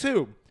 Who nukes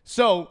who?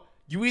 So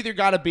you either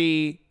gotta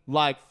be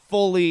like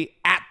fully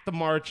at the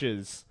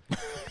marches.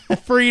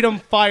 Freedom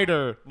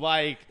fighter,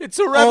 like It's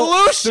a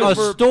revolution.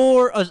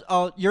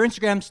 Your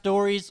Instagram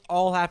stories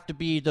all have to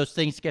be those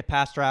things that get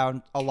passed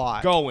around a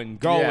lot. going,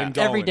 Yeah.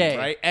 Every day,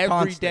 right?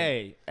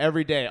 constant.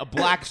 Every day, a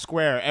black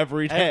square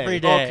every day. Every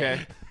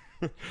day.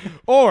 Okay.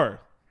 Or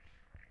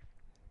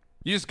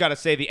you just gotta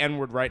say the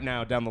N-word right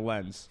now down the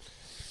lens.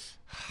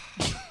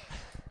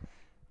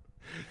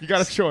 You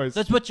got a choice.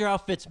 That's what your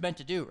outfit's meant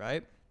to do,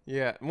 right?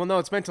 Yeah. Well, no,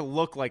 it's meant to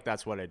look like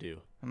that's what I do.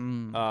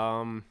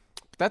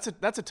 That's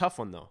a tough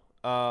one though.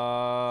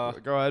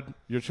 Go ahead.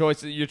 Your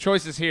choice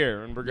is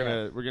here, and we're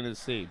gonna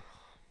see.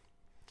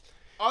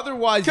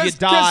 Otherwise, you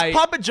die.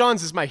 Because Papa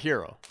John's is my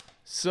hero.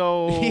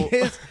 So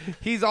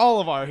He's all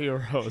of our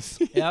heroes.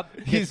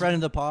 Yep. He's friend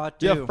of the pod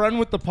too. Yeah, friend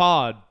with the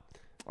pod.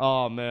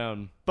 Oh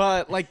man.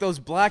 But like those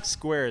black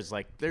squares,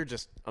 like they're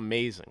just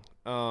amazing.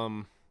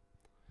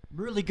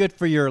 Really good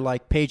for your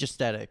like page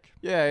aesthetic.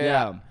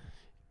 Yeah.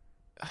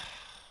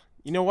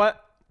 You know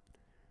what?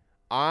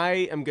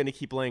 I am gonna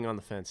keep laying on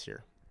the fence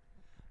here.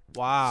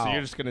 Wow. So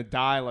you're just gonna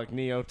die like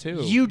Neo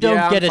too. You don't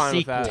Yeah, get I'm a fine with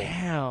sequel. that.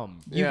 Damn.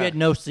 You Yeah. get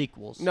no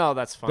sequels. No,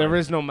 that's fine. There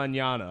is no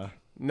mañana.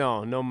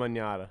 no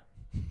manada.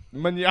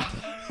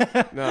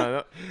 Mañana.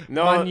 No.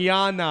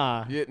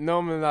 Mañana. Yeah,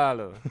 no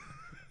manada.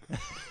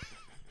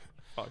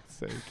 Fuck's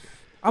sake.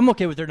 I'm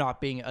okay with there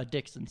not being a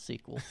Dixon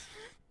sequel.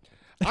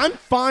 I'm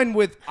fine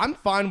with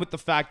the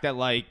fact that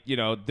like, you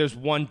know, there's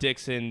one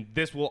Dixon.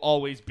 This will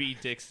always be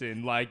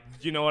Dixon. Like,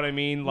 you know what I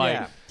mean? Like,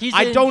 yeah. He's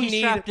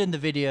trapped in the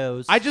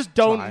videos. I just It's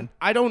don't. fine.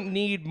 I don't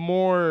need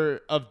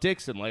more of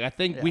Dixon. Like, I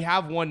think we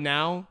have one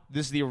now.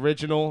 This is the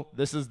original.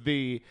 This is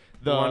the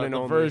one and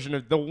only. version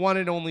of the one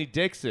and only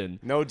Dixon.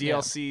 No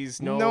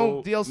DLCs.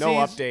 No DLCs. No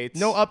updates.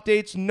 No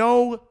updates.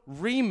 No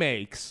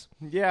remakes.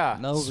 Yeah.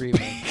 No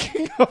remake.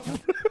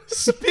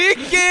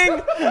 Speaking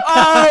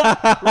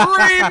of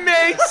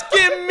remakes,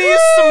 give me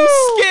some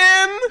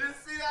skin.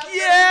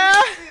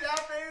 Yeah.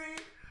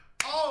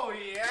 Oh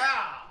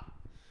yeah.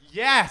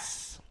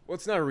 Yes. Well,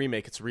 it's not a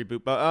remake; it's a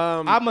reboot. But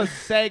I'm a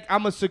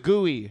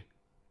Sagui.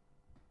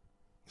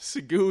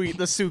 Sugui,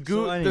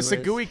 the anyways.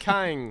 Sugui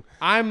Kang.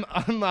 I'm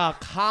a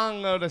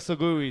Kang of the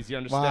Saguis. You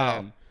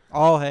understand?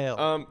 All hail.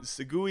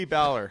 Sugui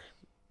Balor.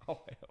 Oh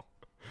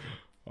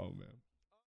man.